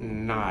is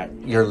not.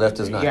 Your left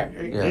is not. Yeah,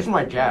 this is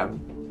my jab.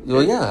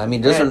 Well, yeah. I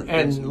mean,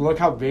 and look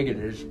how big it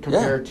is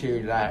compared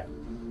to that.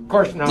 Of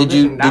course, now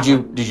did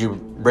you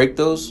break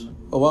those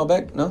a while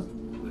back? No.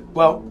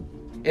 Well,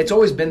 it's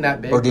always been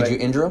that big. Or did you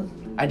injure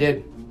them? I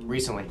did.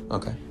 Recently.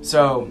 Okay.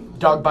 So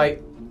dog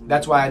bite.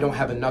 That's why I don't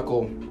have a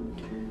knuckle.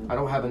 I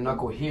don't have a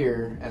knuckle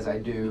here as I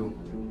do.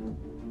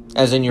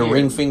 As in your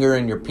ring finger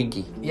and your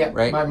pinky. Yeah.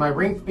 Right. My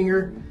ring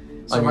finger.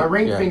 So my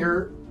ring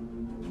finger.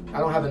 I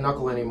don't have a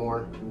knuckle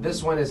anymore.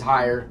 This one is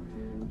higher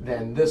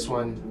than this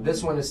one.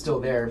 This one is still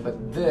there,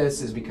 but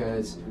this is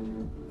because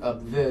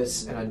of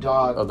this and a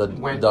dog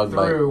went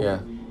through. Bite. Yeah.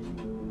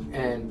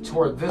 And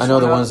toward this. I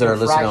know the ones that are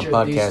listening on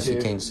podcasts you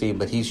can't see,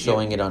 but he's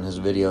showing it on his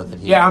video.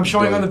 I'm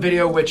showing on the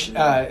video, which,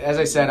 as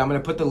I said, I'm going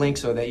to put the link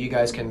so that you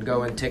guys can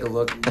go and take a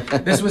look.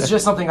 This was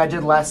just something I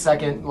did last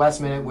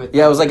minute with.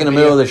 Yeah, it was like in the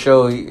middle of the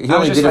show. He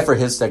only did it for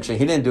his section.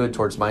 He didn't do it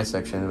towards my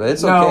section, but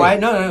it's okay.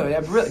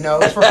 No,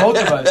 it's for both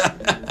of us.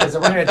 Because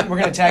we're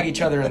gonna tag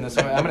each other in this.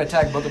 I'm gonna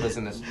tag both of us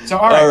in this. So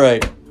all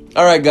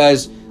right,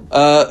 guys.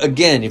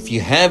 Again, if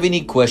you have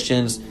any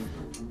questions,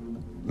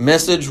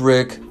 message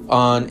Rick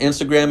on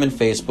Instagram and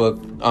Facebook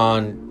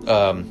on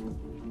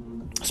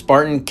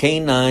Spartan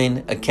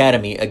K9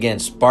 Academy. Again,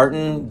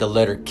 Spartan, the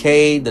letter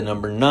K, the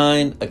number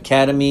 9,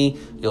 Academy.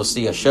 You'll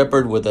see a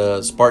shepherd with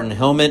a Spartan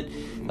helmet.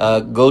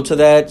 Go to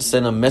that.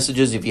 Send him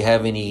messages if you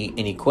have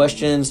any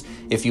questions.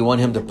 If you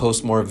want him to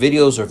post more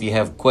videos or if you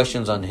have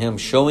questions on him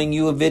showing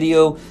you a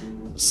video,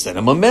 send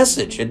him a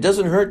message. It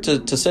doesn't hurt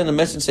to send a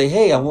message and say,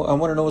 hey, I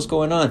want to know what's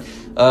going on.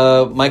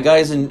 My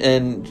guys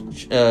in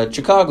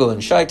Chicago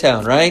and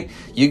Chi-Town, right?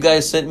 You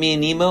guys sent me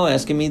an email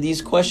asking me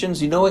these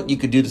questions. You know what? You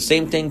could do the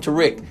same thing to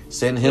Rick.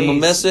 Send him a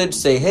message.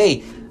 Say,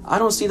 hey, I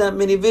don't see that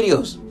many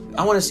videos.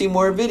 I want to see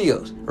more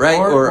videos, right?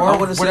 Or I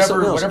want to see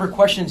something else. Whatever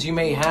questions you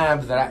may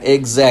have that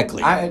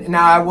Exactly.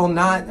 I will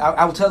not.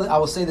 I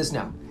will say this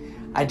now.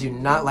 I do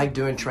not like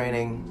doing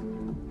training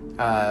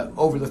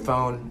over the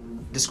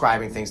phone,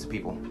 describing things to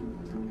people.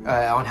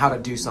 on how to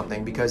do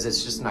something, because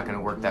it's just not going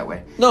to work that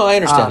way. No, I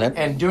understand that.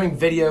 And doing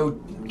video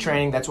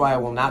training, that's why I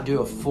will not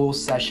do a full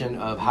session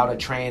of how to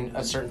train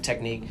a certain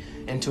technique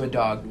into a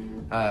dog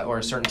or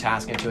a certain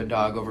task into a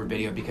dog over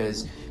video,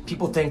 because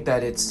people think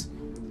that it's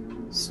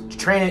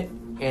train it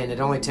and it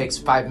only takes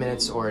 5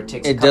 minutes, or it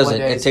takes a couple of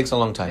days. It takes a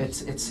long time.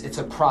 It's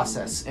a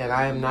process, and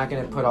I am not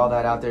going to put all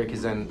that out there,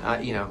 because then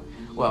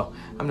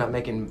I'm not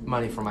making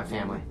money for my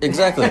family.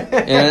 Exactly.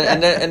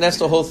 and that's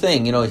the whole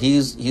thing.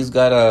 He's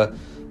got a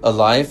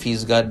life,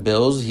 he's got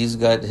bills, he's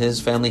got his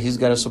family, he's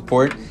got to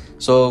support.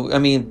 So I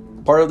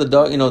mean, part of the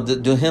dog,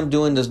 him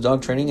doing this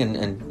dog training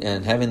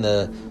and having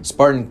the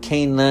Spartan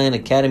Canine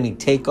Academy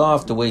take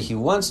off the way he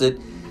wants it,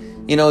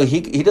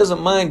 he doesn't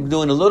mind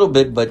doing a little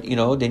bit, but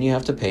then you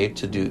have to pay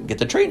to get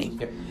the training.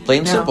 Yep.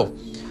 Plain now, simple.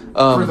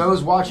 For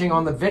those watching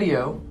on the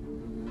video,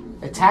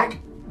 Attack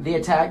the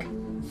Attack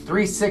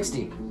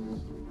 360.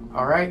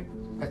 All right,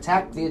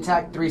 Attack the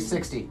Attack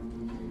 360.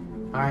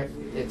 All right,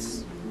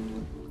 it's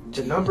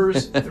the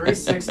numbers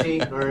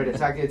 360. All right,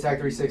 Attack the Attack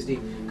 360.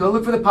 Go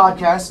look for the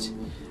podcast.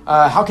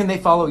 How can they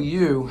follow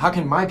you? How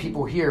can my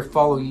people here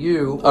follow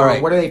you? All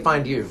right. Where do they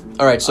find you?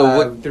 All right,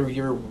 so through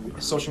your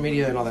social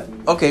media and all that.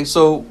 Okay,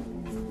 so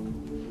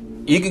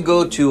you can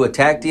go to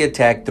Attack the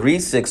Attack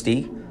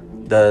 360,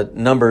 the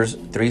numbers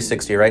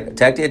 360, right?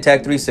 Attack the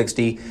Attack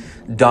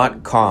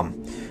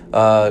 360.com,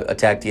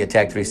 Attack the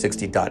Attack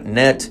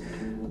 360.net,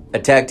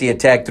 Attack the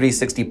Attack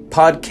 360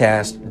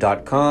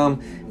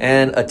 podcast.com,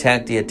 and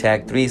Attack the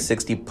Attack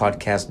 360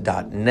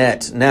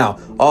 podcast.net. Now,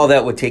 all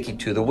that would take you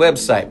to the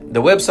website.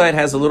 The website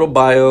has a little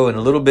bio and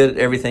a little bit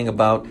everything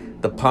about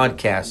the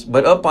podcast.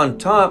 But up on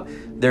top,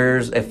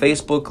 there's a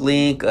Facebook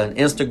link, an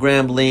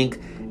Instagram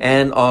link,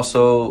 and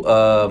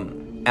also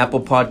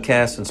Apple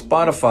Podcasts and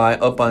Spotify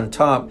up on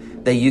top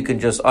that you can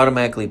just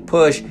automatically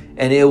push,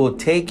 and it will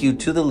take you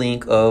to the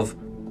link of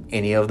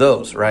any of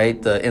those,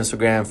 right? The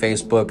Instagram,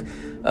 Facebook,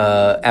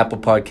 Apple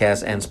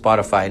Podcasts, and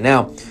Spotify.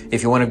 Now,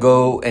 if you want to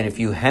go, and if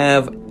you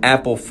have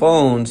Apple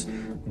phones,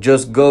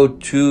 just go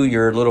to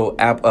your little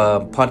app,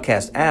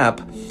 podcast app,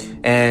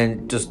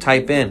 and just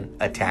type in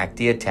Attack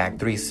the Attack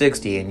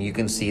 360, and you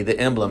can see the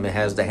emblem. It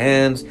has the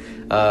hands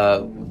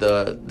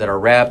that are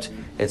wrapped.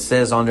 It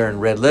says on there in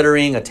red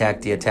lettering,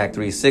 Attack the Attack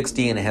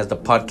 360, and it has the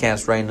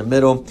podcast right in the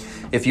middle.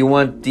 If you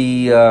want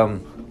you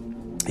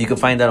can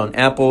find that on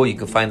Apple, you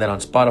can find that on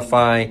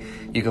Spotify,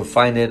 you can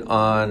find it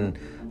on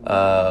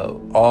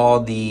all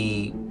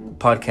the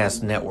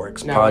podcast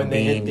networks,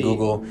 Podbean,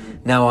 Google.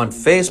 Now on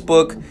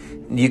Facebook,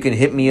 you can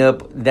hit me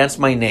up. That's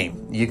my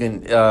name. You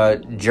can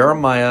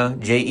Jeremiah,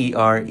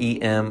 Jeremiah.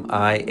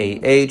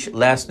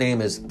 Last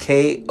name is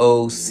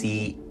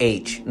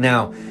Koch.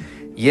 Now,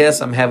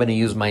 yes, I'm having to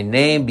use my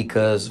name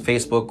because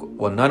Facebook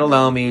will not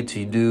allow me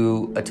to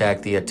do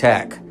Attack the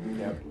Attack.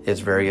 Yep. It's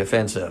very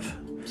offensive.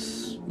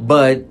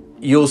 But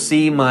you'll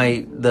see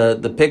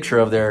the picture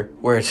of there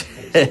where it's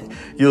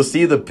you'll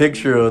see the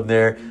picture of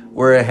there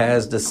where it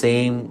has the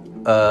same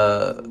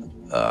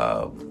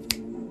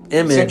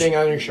image. Same thing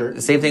on your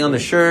shirt. Same thing on the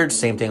shirt,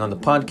 same thing on the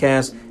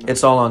podcast.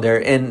 It's all on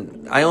there.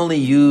 And I only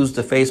use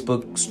the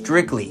Facebook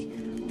strictly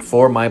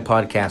for my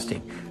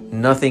podcasting.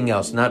 Nothing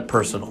else, not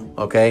personal,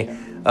 okay?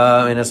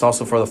 And it's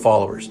also for the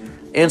followers.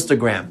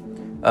 Instagram,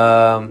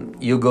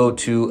 you go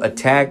to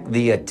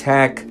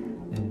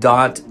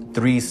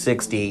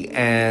attacktheattack.360,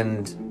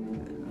 and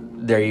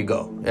there you go.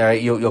 All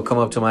right, you'll come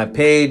up to my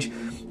page.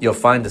 You'll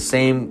find the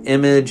same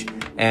image,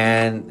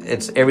 and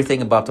it's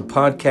everything about the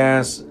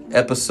podcast,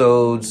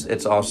 episodes.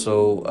 It's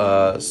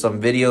also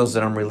some videos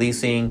that I'm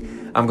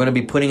releasing. I'm going to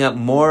be putting up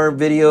more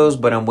videos,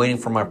 but I'm waiting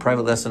for my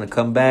private lesson to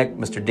come back.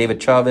 Mr.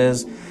 David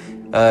Chavez,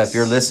 if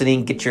you're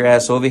listening, get your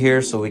ass over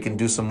here so we can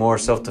do some more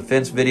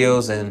self-defense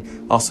videos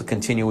and also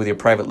continue with your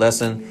private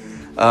lesson.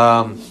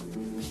 And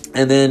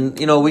then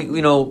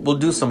we'll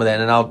do some of that,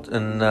 and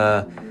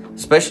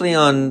especially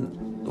on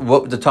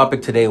what the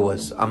topic today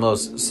was. I'm going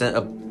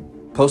to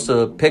post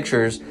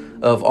pictures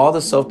of all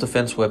the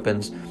self-defense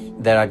weapons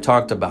that I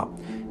talked about,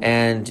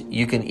 and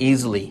you can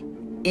easily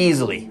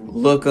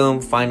look them,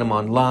 find them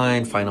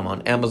online, find them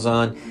on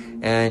Amazon,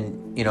 and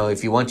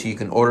if you want to, you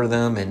can order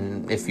them.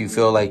 And if you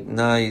feel like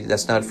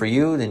that's not for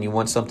you, then you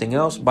want something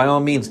else, by all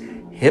means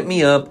hit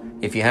me up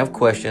if you have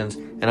questions,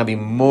 and I'll be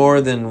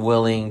more than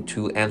willing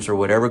to answer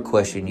whatever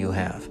question you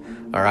have.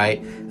 All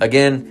right,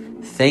 again,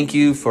 thank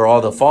you for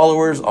all the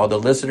followers, all the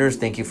listeners.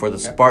 Thank you for the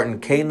Spartan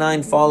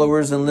K9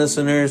 followers and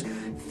listeners.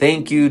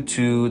 Thank you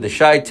to the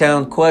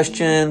Chi-Town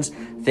questions.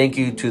 Thank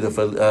you to the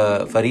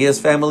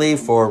Farias family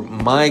for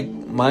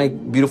my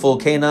beautiful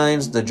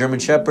canines, the German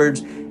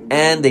Shepherds.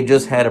 And they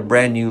just had a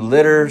brand new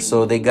litter,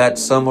 so they got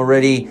some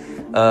already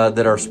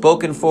that are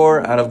spoken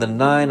for. Out of the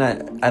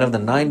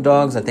 9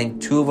 dogs, I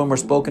think 2 of them are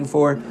spoken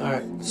for. All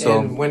right. So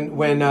and when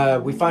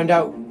we find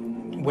out,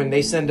 when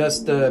they send us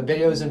the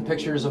videos and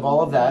pictures of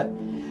all of that,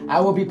 I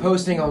will be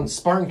posting on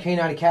Spartan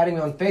Canine Academy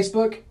on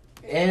Facebook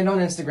and on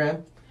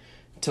Instagram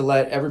to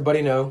let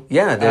everybody know.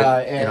 Yeah,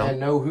 and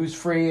know who's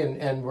free,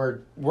 and we're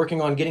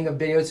working on getting a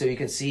video so you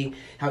can see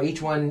how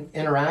each one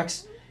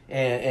interacts.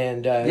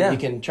 and you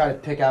can try to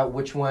pick out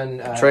which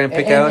one.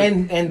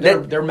 And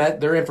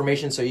their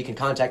information, so you can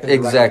contact them.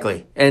 Exactly,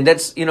 directly. And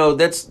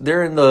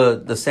they're in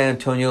the San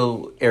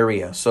Antonio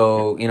area,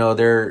 so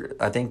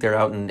I think they're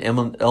out in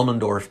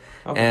Elmendorf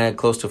and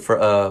close to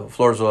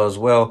Floresville as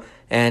well.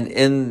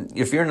 And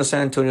if you're in the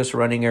San Antonio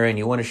surrounding area and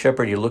you want a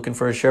shepherd, you're looking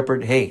for a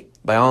shepherd, hey,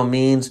 by all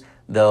means,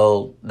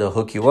 they'll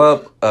hook you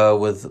up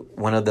with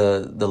one of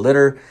the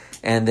litter,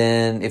 and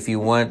then if you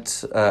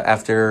want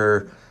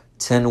after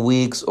 10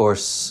 weeks or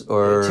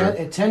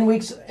 10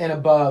 weeks and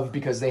above,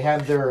 because they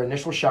have their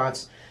initial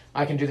shots,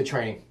 I can do the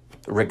training.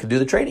 Rick can do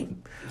the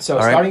training. So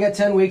starting at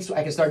 10 weeks,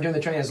 I can start doing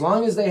the training as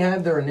long as they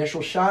have their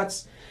initial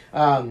shots.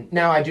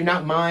 Now, I do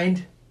not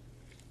mind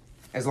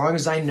as long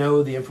as I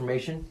know the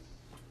information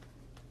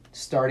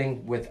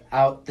starting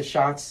without the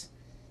shots.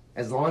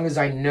 As long as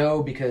I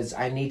know, because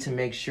I need to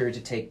make sure to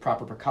take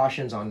proper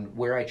precautions on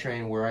where I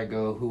train, where I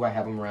go, who I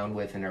have them around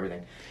with, and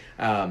everything.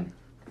 I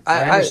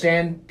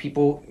understand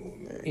people,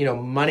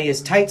 money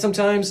is tight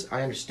sometimes.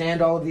 I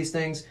understand all of these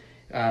things.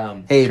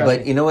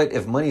 But you know what?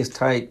 If money is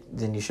tight,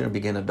 then you shouldn't be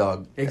getting a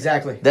dog.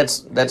 Exactly.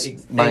 That's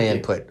my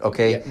input,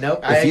 okay? Yeah, no,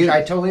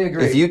 I totally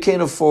agree. If you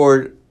can't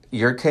afford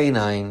your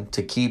canine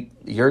to keep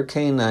your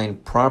canine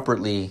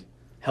properly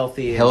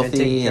healthy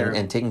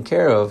and taken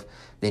care of,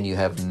 then you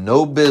have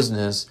no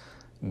business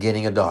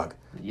getting a dog.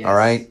 Yes. All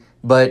right?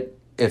 But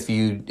if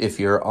you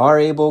are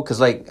able,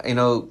 because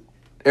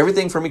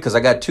everything for me, because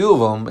I got 2 of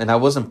them and I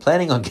wasn't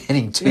planning on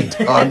getting 2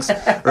 dogs,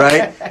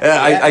 right?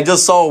 I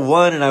just saw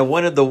one and I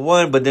wanted the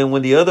one, but then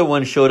when the other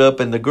one showed up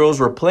and the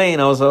girls were playing,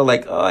 I was all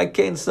like, oh, I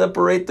can't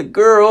separate the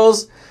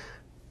girls.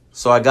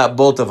 So I got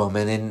both of them,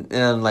 and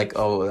I'm like,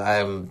 oh,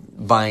 I'm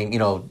buying,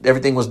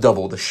 everything was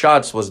double. The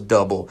shots was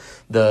double.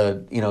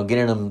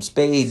 Getting them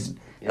spayed.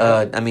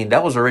 Yeah.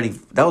 That was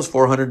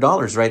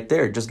 $400 right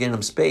there, just getting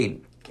them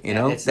spayed.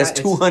 That's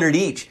 $200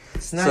 each.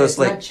 It's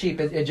not cheap.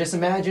 Just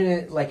imagine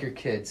it like your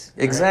kids.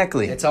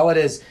 Exactly. Right? That's all it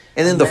is.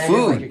 And then the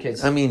food. Like your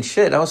kids. I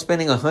was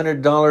spending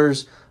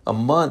 $100 a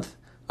month,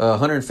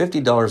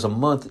 $150 a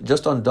month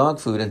just on dog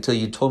food until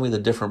you told me the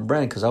different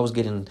brand, because I was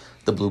getting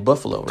the Blue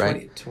Buffalo,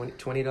 right?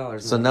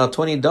 $20. So now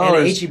 $20.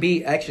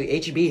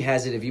 And HEB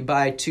has it. If you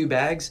buy 2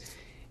 bags,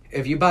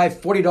 if you buy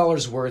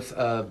 $40 worth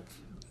of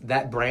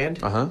that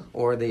brand,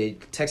 or the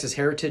Texas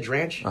Heritage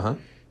Ranch,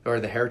 or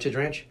the Heritage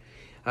Ranch.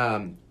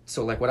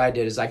 So like what I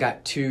did is I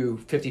got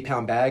 2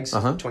 50-pound bags,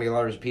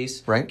 $20 a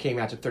piece. Right. Came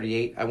out to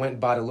 $38. I went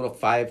and bought a little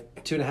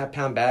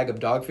 2.5-pound bag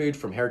of dog food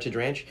from Heritage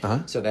Ranch,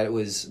 so that it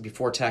was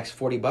before tax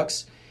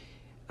 $40.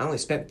 I only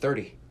spent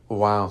 $30.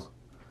 Wow.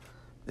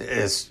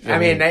 That's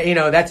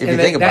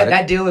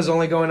that deal is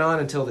only going on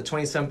until the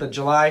 27th of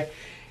July.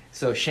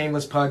 So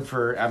shameless plug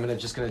I'm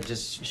just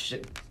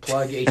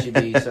plug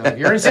HEB. So if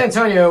you're in San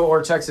Antonio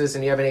or Texas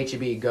and you have an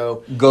HEB,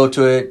 go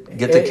to it.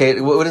 Get the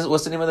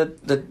what's the name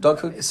of the dog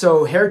food?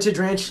 So Heritage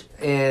Ranch,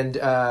 and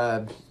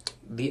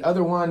the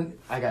other one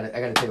I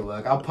gotta take a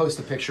look. I'll post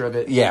a picture of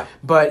it. Yeah,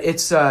 but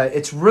it's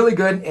really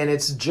good, and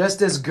it's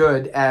just as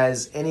good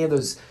as any of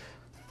those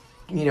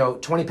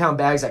 20-pound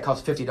bags that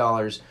cost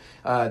 $50.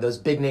 Those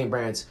big name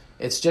brands.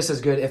 It's just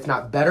as good, if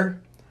not better.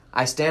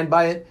 I stand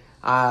by it.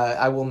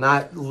 I will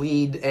not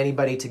lead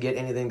anybody to get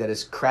anything that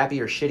is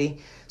crappy or shitty.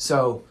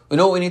 So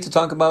what we need to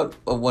talk about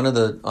on one of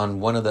the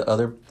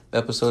other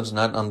episodes,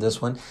 not on this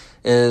one,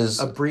 is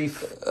a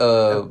brief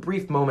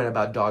moment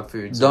about dog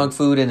food. Dog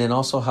food, and then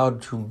also how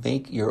to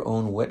make your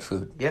own wet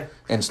food. Yeah,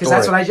 and store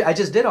because that's what I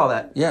just did all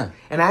that. Yeah,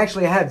 and I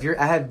actually have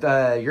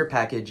your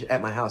package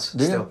at my house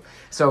still.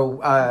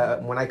 So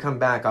when I come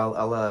back,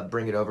 I'll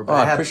bring it over.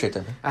 But I appreciate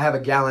that. I have a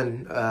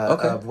gallon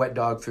of wet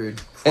dog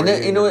food. And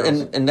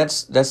then, and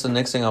that's the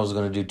next thing I was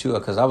going to do too,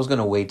 because I was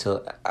going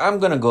to I'm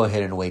going to go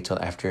ahead and wait till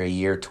after a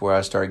year to where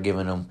I start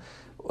giving them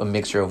a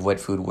mixture of wet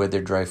food with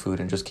their dry food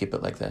and just keep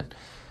it like that.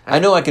 I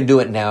know I can do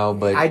it now,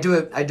 but I do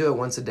it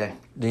once a day.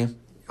 Do you?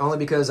 Only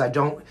because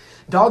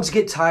dogs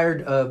get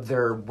tired of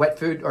their wet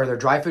food or their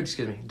dry food.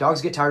 Excuse me.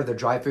 Dogs get tired of their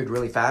dry food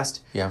really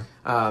fast. Yeah.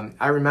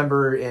 I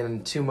remember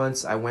in 2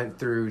 months I went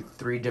through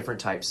 3 different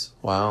types.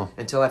 Wow.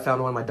 Until I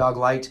found one my dog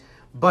liked.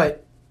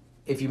 But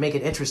if you make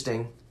it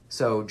interesting,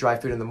 so dry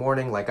food in the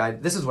morning,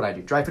 this is what I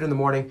do: dry food in the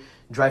morning,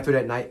 dry food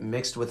at night,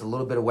 mixed with a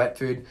little bit of wet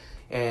food,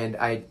 and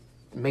I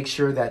make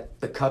sure that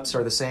the cups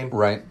are the same.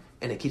 Right.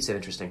 And it keeps it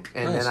interesting.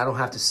 And then I don't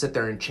have to sit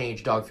there and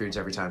change dog foods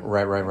every time.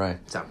 Right.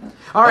 So,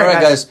 all right,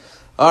 guys.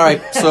 All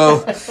right.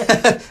 So,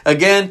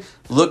 again,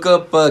 look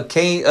up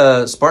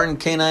Spartan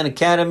Canine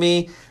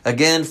Academy.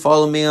 Again,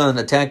 follow me on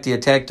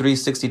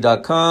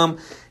attacktheattack360.com.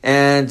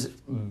 And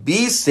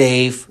be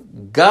safe.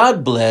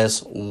 God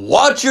bless.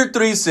 Watch your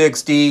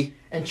 360.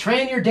 And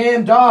train your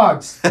damn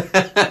dogs.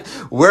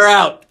 We're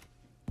out.